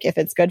was like, if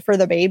it's good for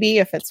the baby,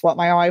 if it's what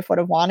my wife would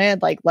have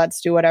wanted, like,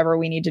 let's do whatever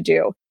we need to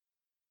do.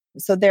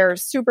 So they're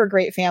super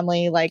great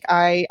family. Like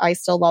I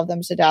still love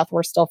them to death.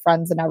 We're still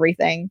friends and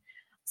everything.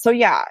 So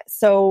yeah,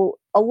 so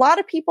a lot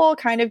of people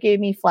kind of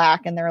gave me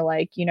flack and they're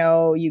like,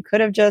 you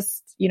could have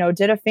just,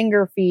 did a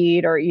finger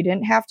feed, or you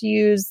didn't have to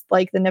use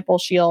like the nipple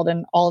shield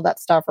and all of that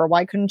stuff. Or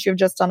why couldn't you have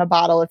just done a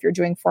bottle if you're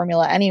doing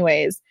formula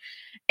anyways?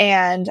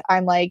 And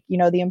I'm like,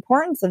 the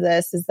importance of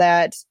this is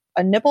that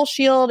a nipple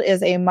shield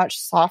is a much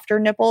softer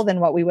nipple than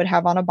what we would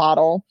have on a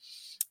bottle.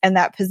 And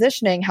that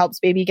positioning helps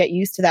baby get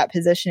used to that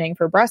positioning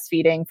for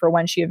breastfeeding for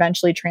when she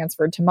eventually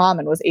transferred to mom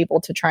and was able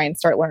to try and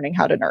start learning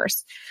how to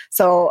nurse.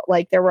 So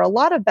like there were a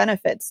lot of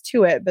benefits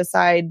to it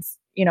besides,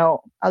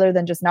 other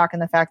than just knocking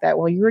the fact that,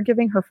 well, you were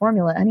giving her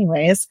formula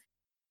anyways.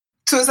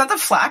 So is that the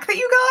flack that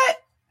you got?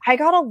 I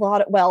got a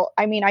lot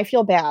I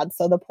feel bad.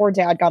 So the poor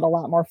dad got a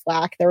lot more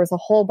flack. There was a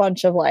whole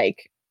bunch of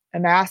like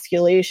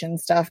emasculation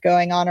stuff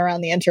going on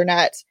around the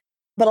internet.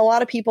 But a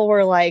lot of people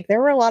were like, there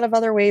were a lot of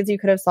other ways you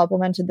could have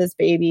supplemented this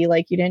baby.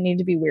 Like, you didn't need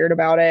to be weird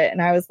about it.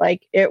 And I was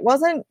like, it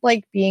wasn't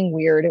like being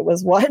weird. It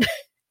was what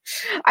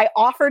I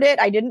offered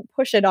it. I didn't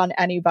push it on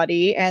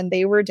anybody. And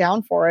they were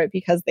down for it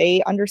because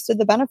they understood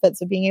the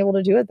benefits of being able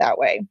to do it that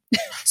way.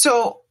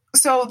 So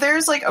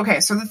there's like,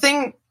 okay, so the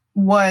thing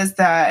was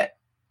that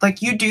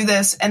like you do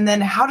this, and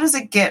then how does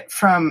it get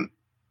from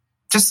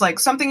just like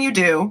something you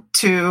do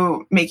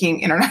to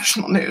making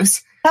international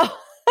news?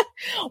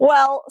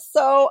 Well,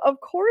 so of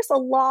course a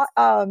lot,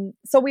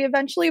 so we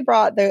eventually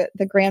brought the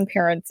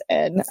grandparents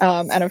in,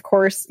 and of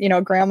course,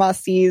 grandma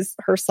sees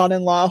her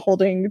son-in-law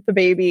holding the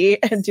baby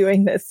and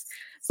doing this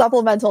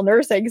supplemental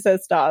nursing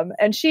system.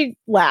 And she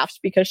laughed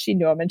because she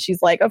knew him and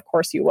she's like, of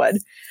course you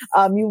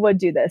would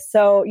do this.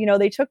 So,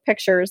 they took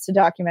pictures to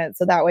document.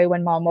 So that way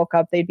when mom woke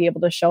up, they'd be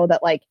able to show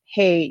that like,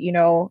 hey,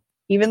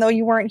 even though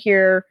you weren't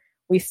here,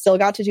 we still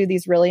got to do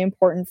these really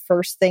important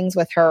first things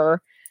with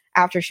her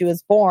after she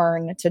was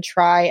born to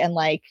try and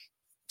like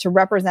to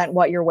represent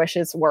what your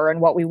wishes were and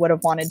what we would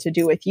have wanted to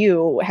do with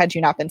you had you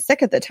not been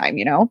sick at the time,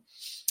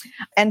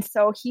 And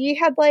so he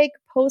had like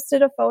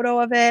posted a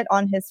photo of it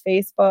on his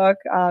Facebook,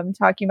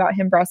 talking about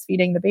him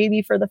breastfeeding the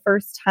baby for the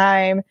first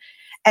time.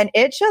 And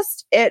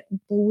it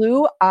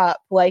blew up.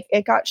 Like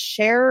it got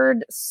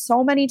shared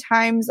so many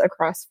times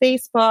across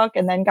Facebook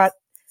and then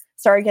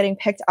started getting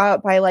picked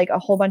up by like a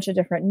whole bunch of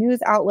different news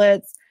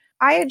outlets.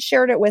 I had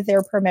shared it with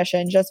their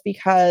permission just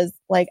because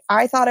like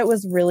I thought it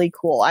was really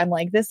cool. I'm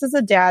like, this is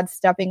a dad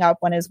stepping up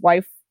when his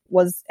wife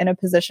was in a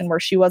position where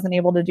she wasn't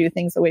able to do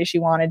things the way she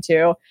wanted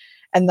to.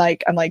 And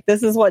like, I'm like,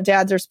 this is what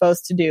dads are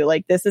supposed to do.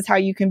 Like, this is how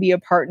you can be a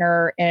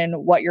partner in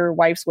what your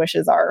wife's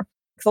wishes are.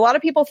 Because a lot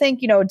of people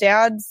think,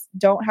 dads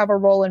don't have a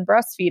role in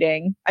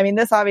breastfeeding. I mean,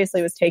 this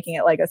obviously was taking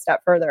it like a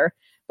step further.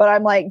 But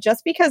I'm like,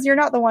 just because you're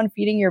not the one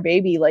feeding your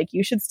baby, like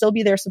you should still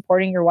be there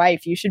supporting your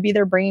wife. You should be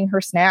there bringing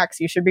her snacks.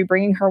 You should be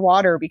bringing her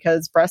water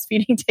because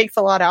breastfeeding takes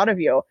a lot out of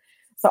you.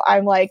 So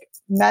I'm like,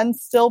 men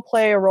still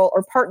play a role,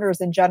 or partners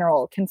in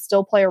general can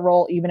still play a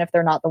role, even if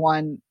they're not the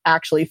one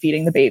actually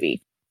feeding the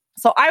baby.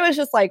 So I was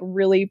just like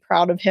really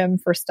proud of him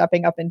for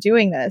stepping up and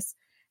doing this.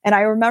 And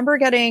I remember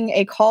getting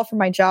a call from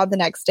my job the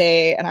next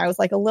day, and I was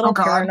like a little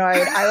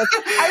paranoid. I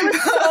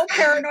was so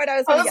paranoid. I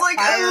was going to get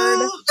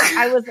fired.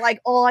 I was like,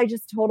 oh, I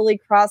just totally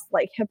crossed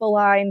like HIPAA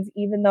lines,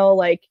 even though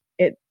like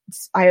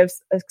I have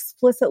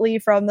explicitly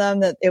from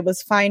them that it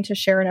was fine to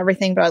share and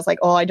everything. But I was like,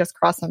 oh, I just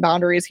crossed some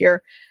boundaries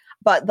here.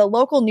 But the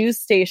local news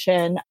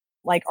station,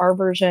 like our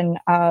version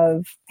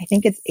of, I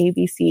think it's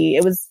ABC,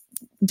 it was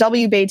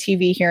WBay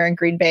TV here in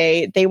Green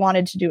Bay. They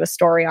wanted to do a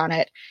story on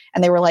it.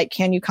 And they were like,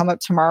 can you come up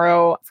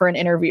tomorrow for an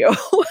interview?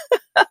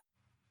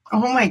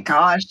 Oh my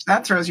gosh,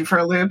 that throws you for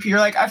a loop. You're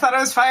like, I thought I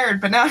was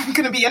fired, but now I'm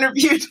going to be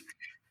interviewed.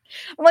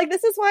 I'm like,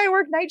 this is why I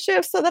work night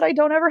shifts so that I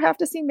don't ever have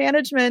to see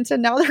management.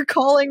 And now they're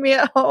calling me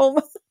at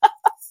home.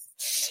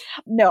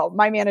 No,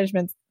 my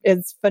management's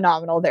is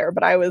phenomenal there.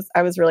 But I was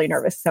really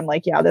nervous. I'm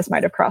like, yeah, this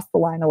might have crossed the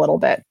line a little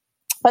bit.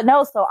 But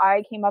no, so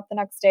I came up the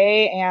next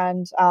day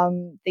and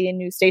the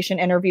news station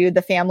interviewed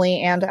the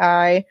family and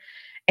I.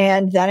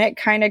 And then it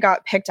kind of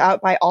got picked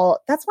up by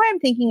that's why I'm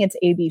thinking it's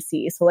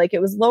ABC. So like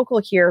it was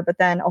local here, but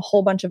then a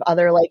whole bunch of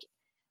other like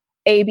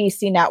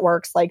ABC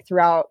networks like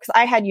throughout. Cause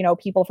I had,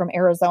 people from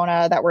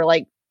Arizona that were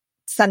like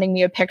sending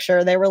me a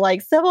picture. They were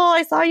like, Sybil,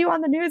 I saw you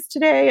on the news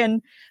today.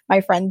 And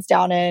my friends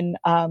down in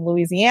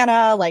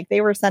Louisiana, like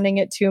they were sending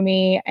it to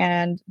me.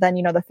 And then,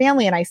 the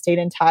family and I stayed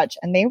in touch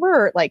and they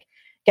were like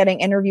getting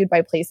interviewed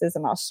by places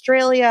in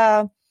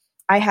Australia.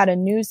 I had a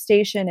news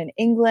station in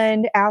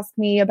England ask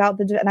me about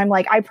and I'm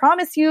like, I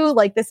promise you,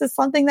 like, this is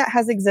something that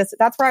has existed.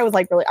 That's where I was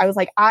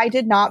like, I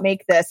did not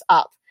make this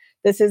up.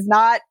 This is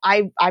not,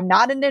 I'm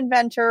not an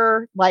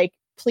inventor. Like,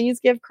 please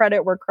give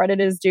credit where credit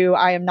is due.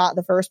 I am not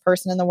the first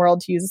person in the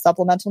world to use a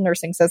supplemental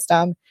nursing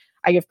system.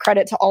 I give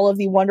credit to all of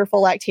the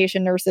wonderful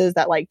lactation nurses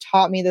that like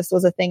taught me this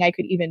was a thing I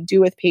could even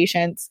do with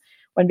patients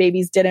when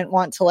babies didn't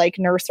want to like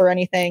nurse or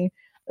anything.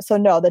 So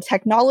no, the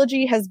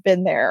technology has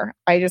been there.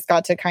 I just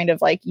got to kind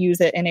of like use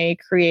it in a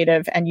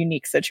creative and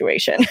unique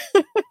situation.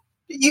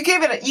 You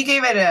gave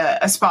it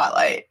a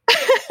spotlight.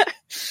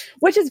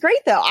 Which is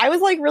great though. I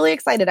was like really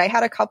excited. I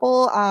had a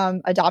couple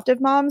adoptive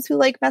moms who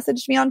like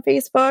messaged me on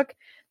Facebook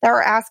that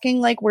were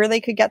asking like where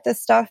they could get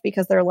this stuff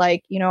because they're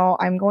like,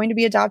 I'm going to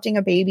be adopting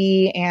a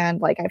baby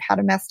and like I've had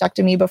a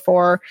mastectomy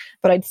before,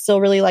 but I'd still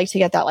really like to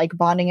get that like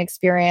bonding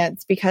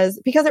experience because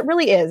it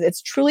really is.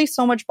 It's truly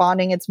so much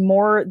bonding. It's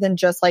more than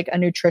just like a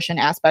nutrition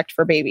aspect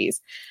for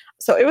babies.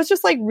 So it was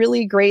just like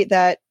really great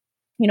that,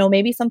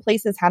 maybe some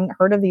places hadn't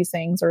heard of these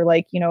things or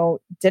like,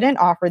 didn't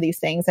offer these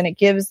things. And it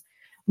gives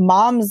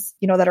moms,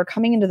 that are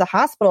coming into the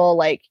hospital,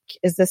 like,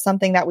 is this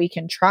something that we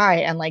can try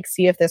and like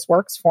see if this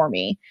works for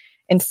me?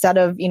 Instead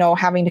of,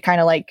 having to kind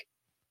of like,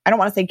 I don't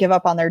want to say give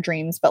up on their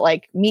dreams, but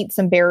like meet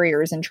some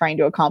barriers in trying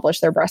to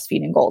accomplish their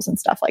breastfeeding goals and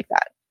stuff like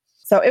that.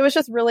 So it was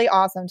just really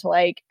awesome to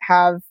like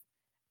have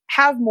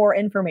more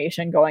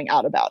information going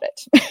out about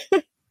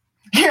it.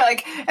 You're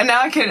like, and now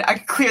I could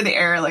clear the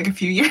air like a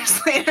few years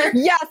later.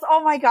 Yes.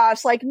 Oh my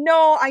gosh. Like,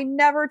 no, I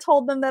never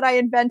told them that I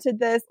invented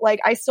this. Like,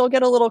 I still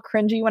get a little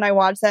cringy when I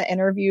watch that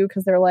interview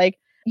because they're like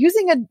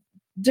using a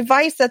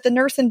device that the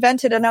nurse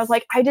invented. And I was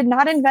like, I did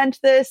not invent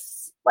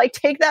this. Like,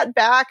 take that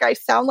back. I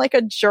sound like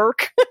a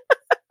jerk.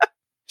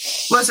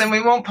 Listen,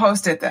 we won't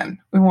post it then.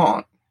 We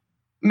won't.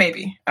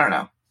 Maybe. I don't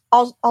know.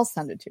 I'll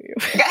send it to you.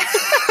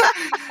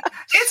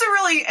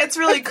 It's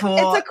really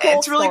cool.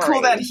 It's really story.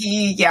 Cool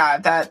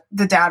that that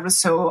the dad was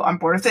so on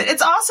board with it.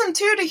 It's awesome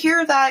too to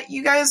hear that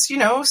you guys,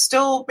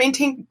 still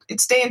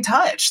stay in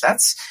touch.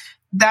 That's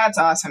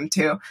awesome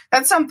too.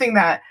 That's something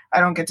that I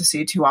don't get to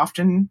see too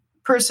often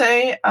per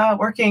se,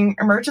 working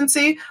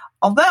emergency.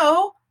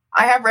 Although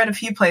I have read a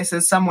few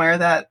places somewhere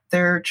that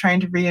they're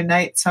trying to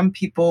reunite some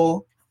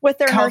people with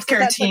their healthcare nurses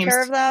that teams. Took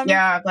care of them.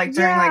 Yeah, like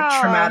during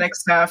like traumatic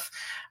stuff.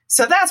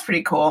 So that's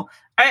pretty cool.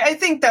 I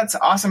think that's an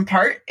awesome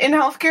part in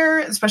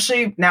healthcare,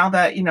 especially now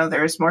that,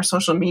 there's more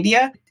social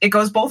media. It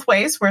goes both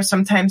ways where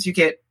sometimes you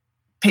get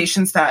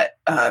patients that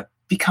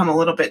become a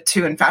little bit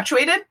too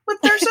infatuated with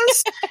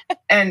nurses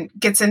and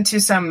gets into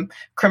some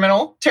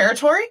criminal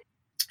territory.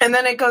 And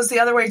then it goes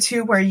the other way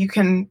too, where you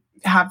can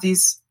have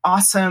these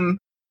awesome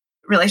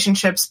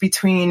relationships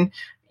between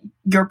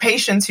your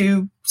patients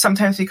who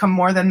sometimes become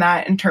more than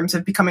that in terms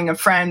of becoming a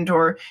friend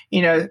or,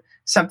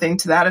 something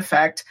to that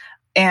effect.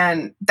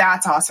 And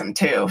that's awesome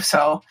too.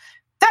 So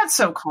that's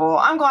so cool.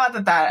 I'm glad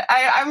that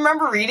I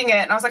remember reading it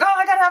and I was like, oh,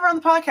 I got to have her on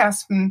the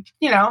podcast. And,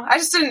 I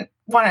just didn't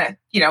want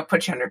to,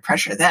 put you under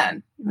pressure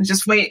then.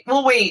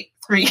 We'll wait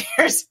 3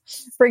 years.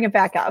 Bring it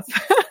back up.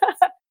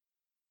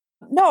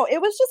 No,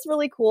 it was just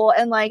really cool.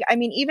 And like,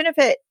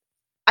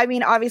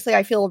 obviously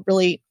I feel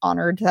really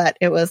honored that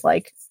it was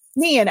like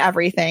me and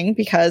everything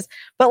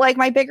but like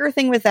my bigger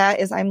thing with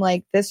that is I'm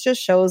like, this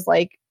just shows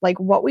like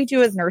what we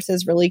do as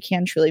nurses really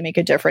can truly make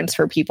a difference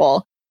for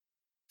people.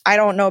 I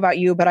don't know about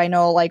you, but I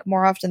know like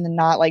more often than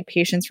not, like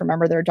patients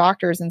remember their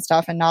doctors and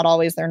stuff and not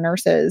always their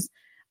nurses,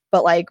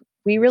 but like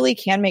we really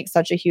can make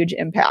such a huge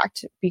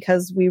impact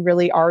because we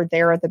really are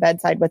there at the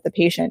bedside with the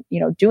patient,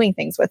 doing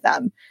things with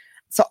them.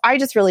 So I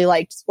just really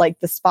liked like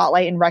the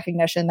spotlight and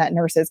recognition that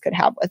nurses could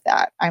have with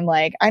that. I'm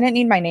like, I didn't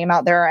need my name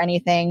out there or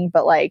anything,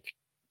 but like,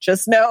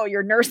 just know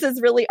your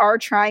nurses really are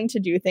trying to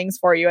do things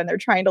for you and they're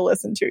trying to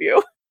listen to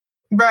you.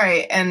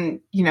 Right. And,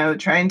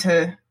 trying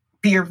to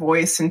be your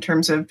voice in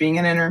terms of being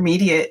an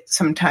intermediate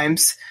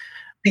sometimes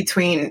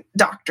between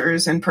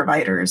doctors and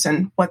providers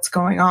and what's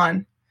going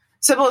on.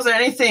 Sybil, is there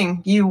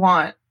anything you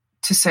want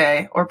to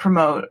say or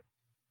promote?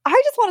 I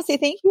just want to say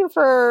thank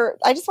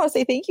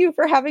you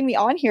for having me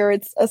on here.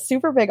 It's a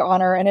super big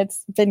honor and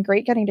it's been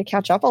great getting to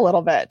catch up a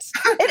little bit.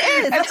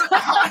 It is. It's an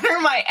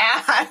honor my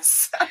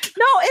ass.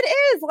 No,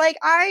 it is.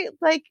 I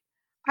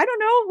don't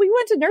know. We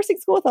went to nursing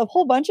school with a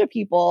whole bunch of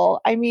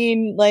people. I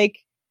mean, like,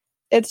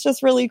 it's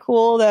just really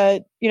cool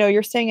that,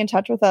 you're staying in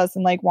touch with us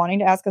and like wanting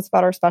to ask us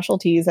about our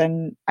specialties.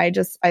 And I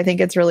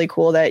think it's really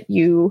cool that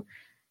you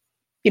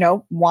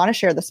want to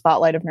share the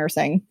spotlight of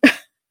nursing.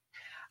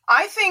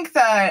 I think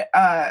that,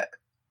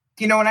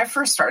 when I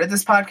first started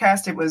this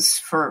podcast, it was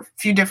for a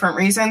few different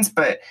reasons.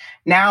 But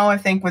now I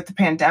think with the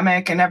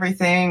pandemic and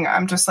everything,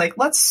 I'm just like,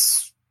 let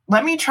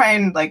me try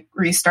and like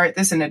restart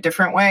this in a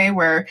different way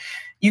where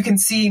you can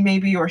see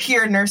maybe or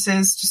hear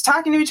nurses just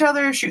talking to each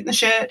other, shooting the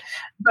shit,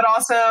 but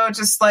also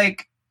just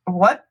like,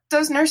 what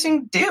does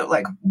nursing do?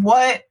 Like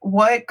what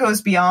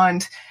goes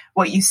beyond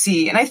what you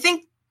see? And I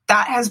think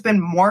that has been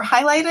more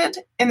highlighted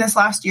in this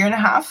last year and a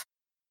half,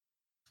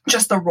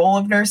 just the role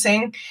of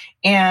nursing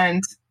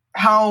and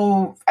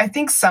how I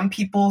think some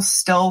people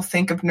still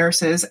think of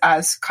nurses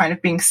as kind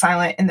of being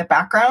silent in the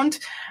background.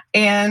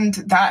 And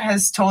that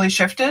has totally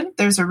shifted.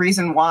 There's a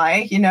reason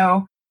why,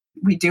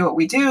 we do what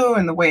we do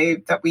and the way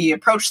that we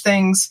approach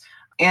things.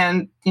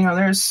 And,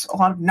 there's a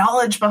lot of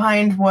knowledge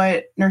behind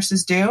what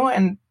nurses do.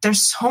 And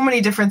there's so many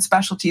different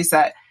specialties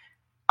that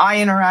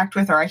I interact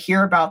with or I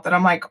hear about that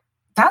I'm like,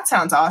 that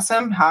sounds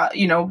awesome. How,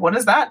 what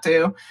does that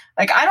do?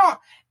 Like,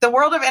 the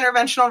world of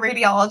interventional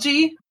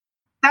radiology,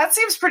 that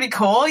seems pretty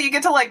cool. You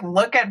get to like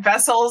look at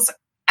vessels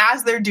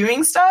as they're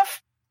doing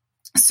stuff.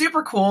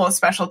 Super cool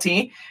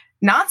specialty.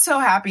 Not so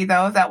happy,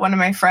 though, that one of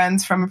my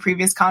friends from a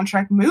previous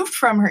contract moved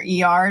from her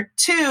ER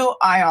to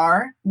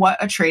IR.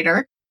 What a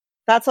traitor.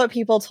 That's what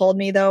people told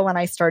me, though, when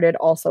I started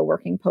also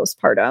working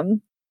postpartum.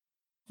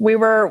 We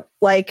were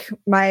like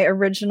my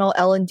original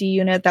L&D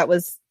unit. That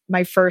was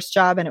my first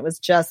job, and it was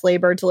just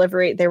labor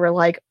delivery. They were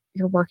like,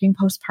 you're working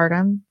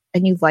postpartum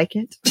and you like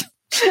it?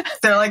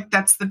 They're like,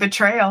 that's the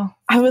betrayal.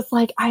 I was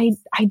like, I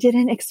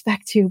didn't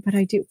expect to, but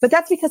I do. But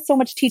that's because so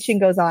much teaching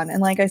goes on.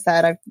 And like I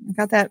said, I've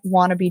got that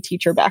wannabe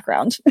teacher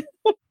background.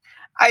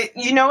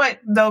 You know what,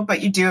 though, but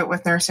you do it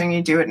with nursing,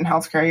 you do it in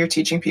healthcare. You're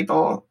teaching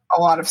people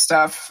a lot of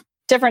stuff.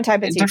 Different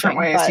type of teaching. Different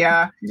ways,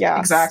 yeah. Yeah,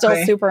 exactly.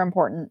 Still super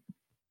important.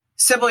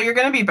 Sybil, you're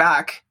going to be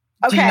back.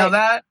 Okay. Do you know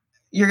that?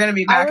 You're going to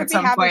be back at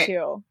some point.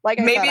 To. Like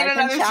I maybe said, in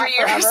another 3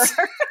 years.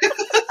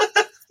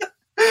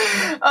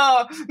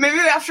 Oh, maybe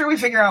after we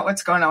figure out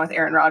what's going on with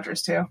Aaron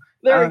Rodgers too.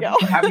 There we go.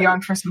 We'll have you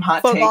on for some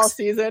hot Football takes.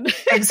 Season.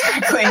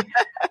 Exactly.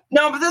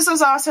 No, but this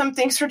was awesome.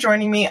 Thanks for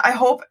joining me. I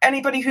hope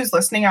anybody who's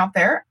listening out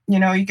there, you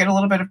get a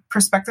little bit of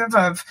perspective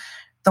of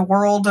the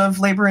world of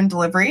labor and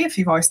delivery. If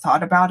you've always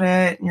thought about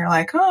it and you're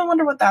like, oh, I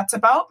wonder what that's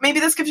about. Maybe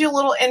this gives you a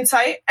little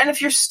insight. And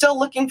if you're still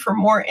looking for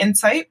more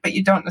insight, but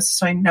you don't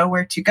necessarily know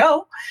where to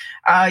go,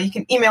 you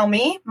can email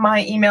me.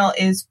 My email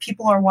is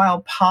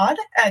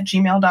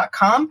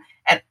peoplearewildpod@gmail.com.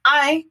 And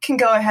I can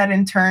go ahead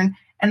and turn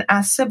and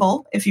ask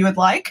Sybil if you would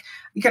like.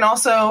 You can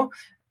also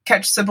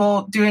catch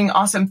Sybil doing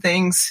awesome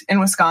things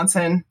in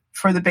Wisconsin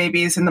for the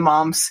babies and the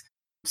moms.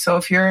 So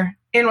if you're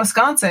in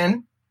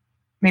Wisconsin,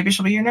 maybe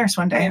she'll be your nurse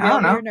one day. Maybe I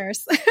don't know. Your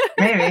nurse.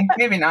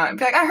 maybe not.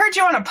 Be like, I heard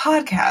you on a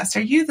podcast.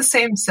 Are you the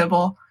same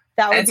Sybil?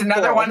 It's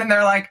another cool. one, and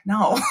they're like,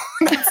 no,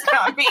 that's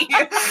not me.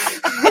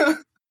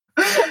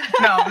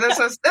 No, this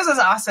is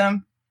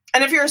awesome.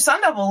 And if you're a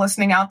Sun Devil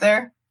listening out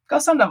there, go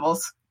Sun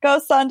Devils. Go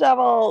Sun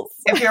Devils.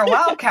 If you're a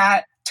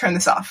Wildcat, turn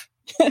this off.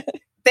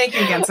 Thank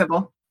you again,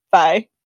 Sybil. Bye.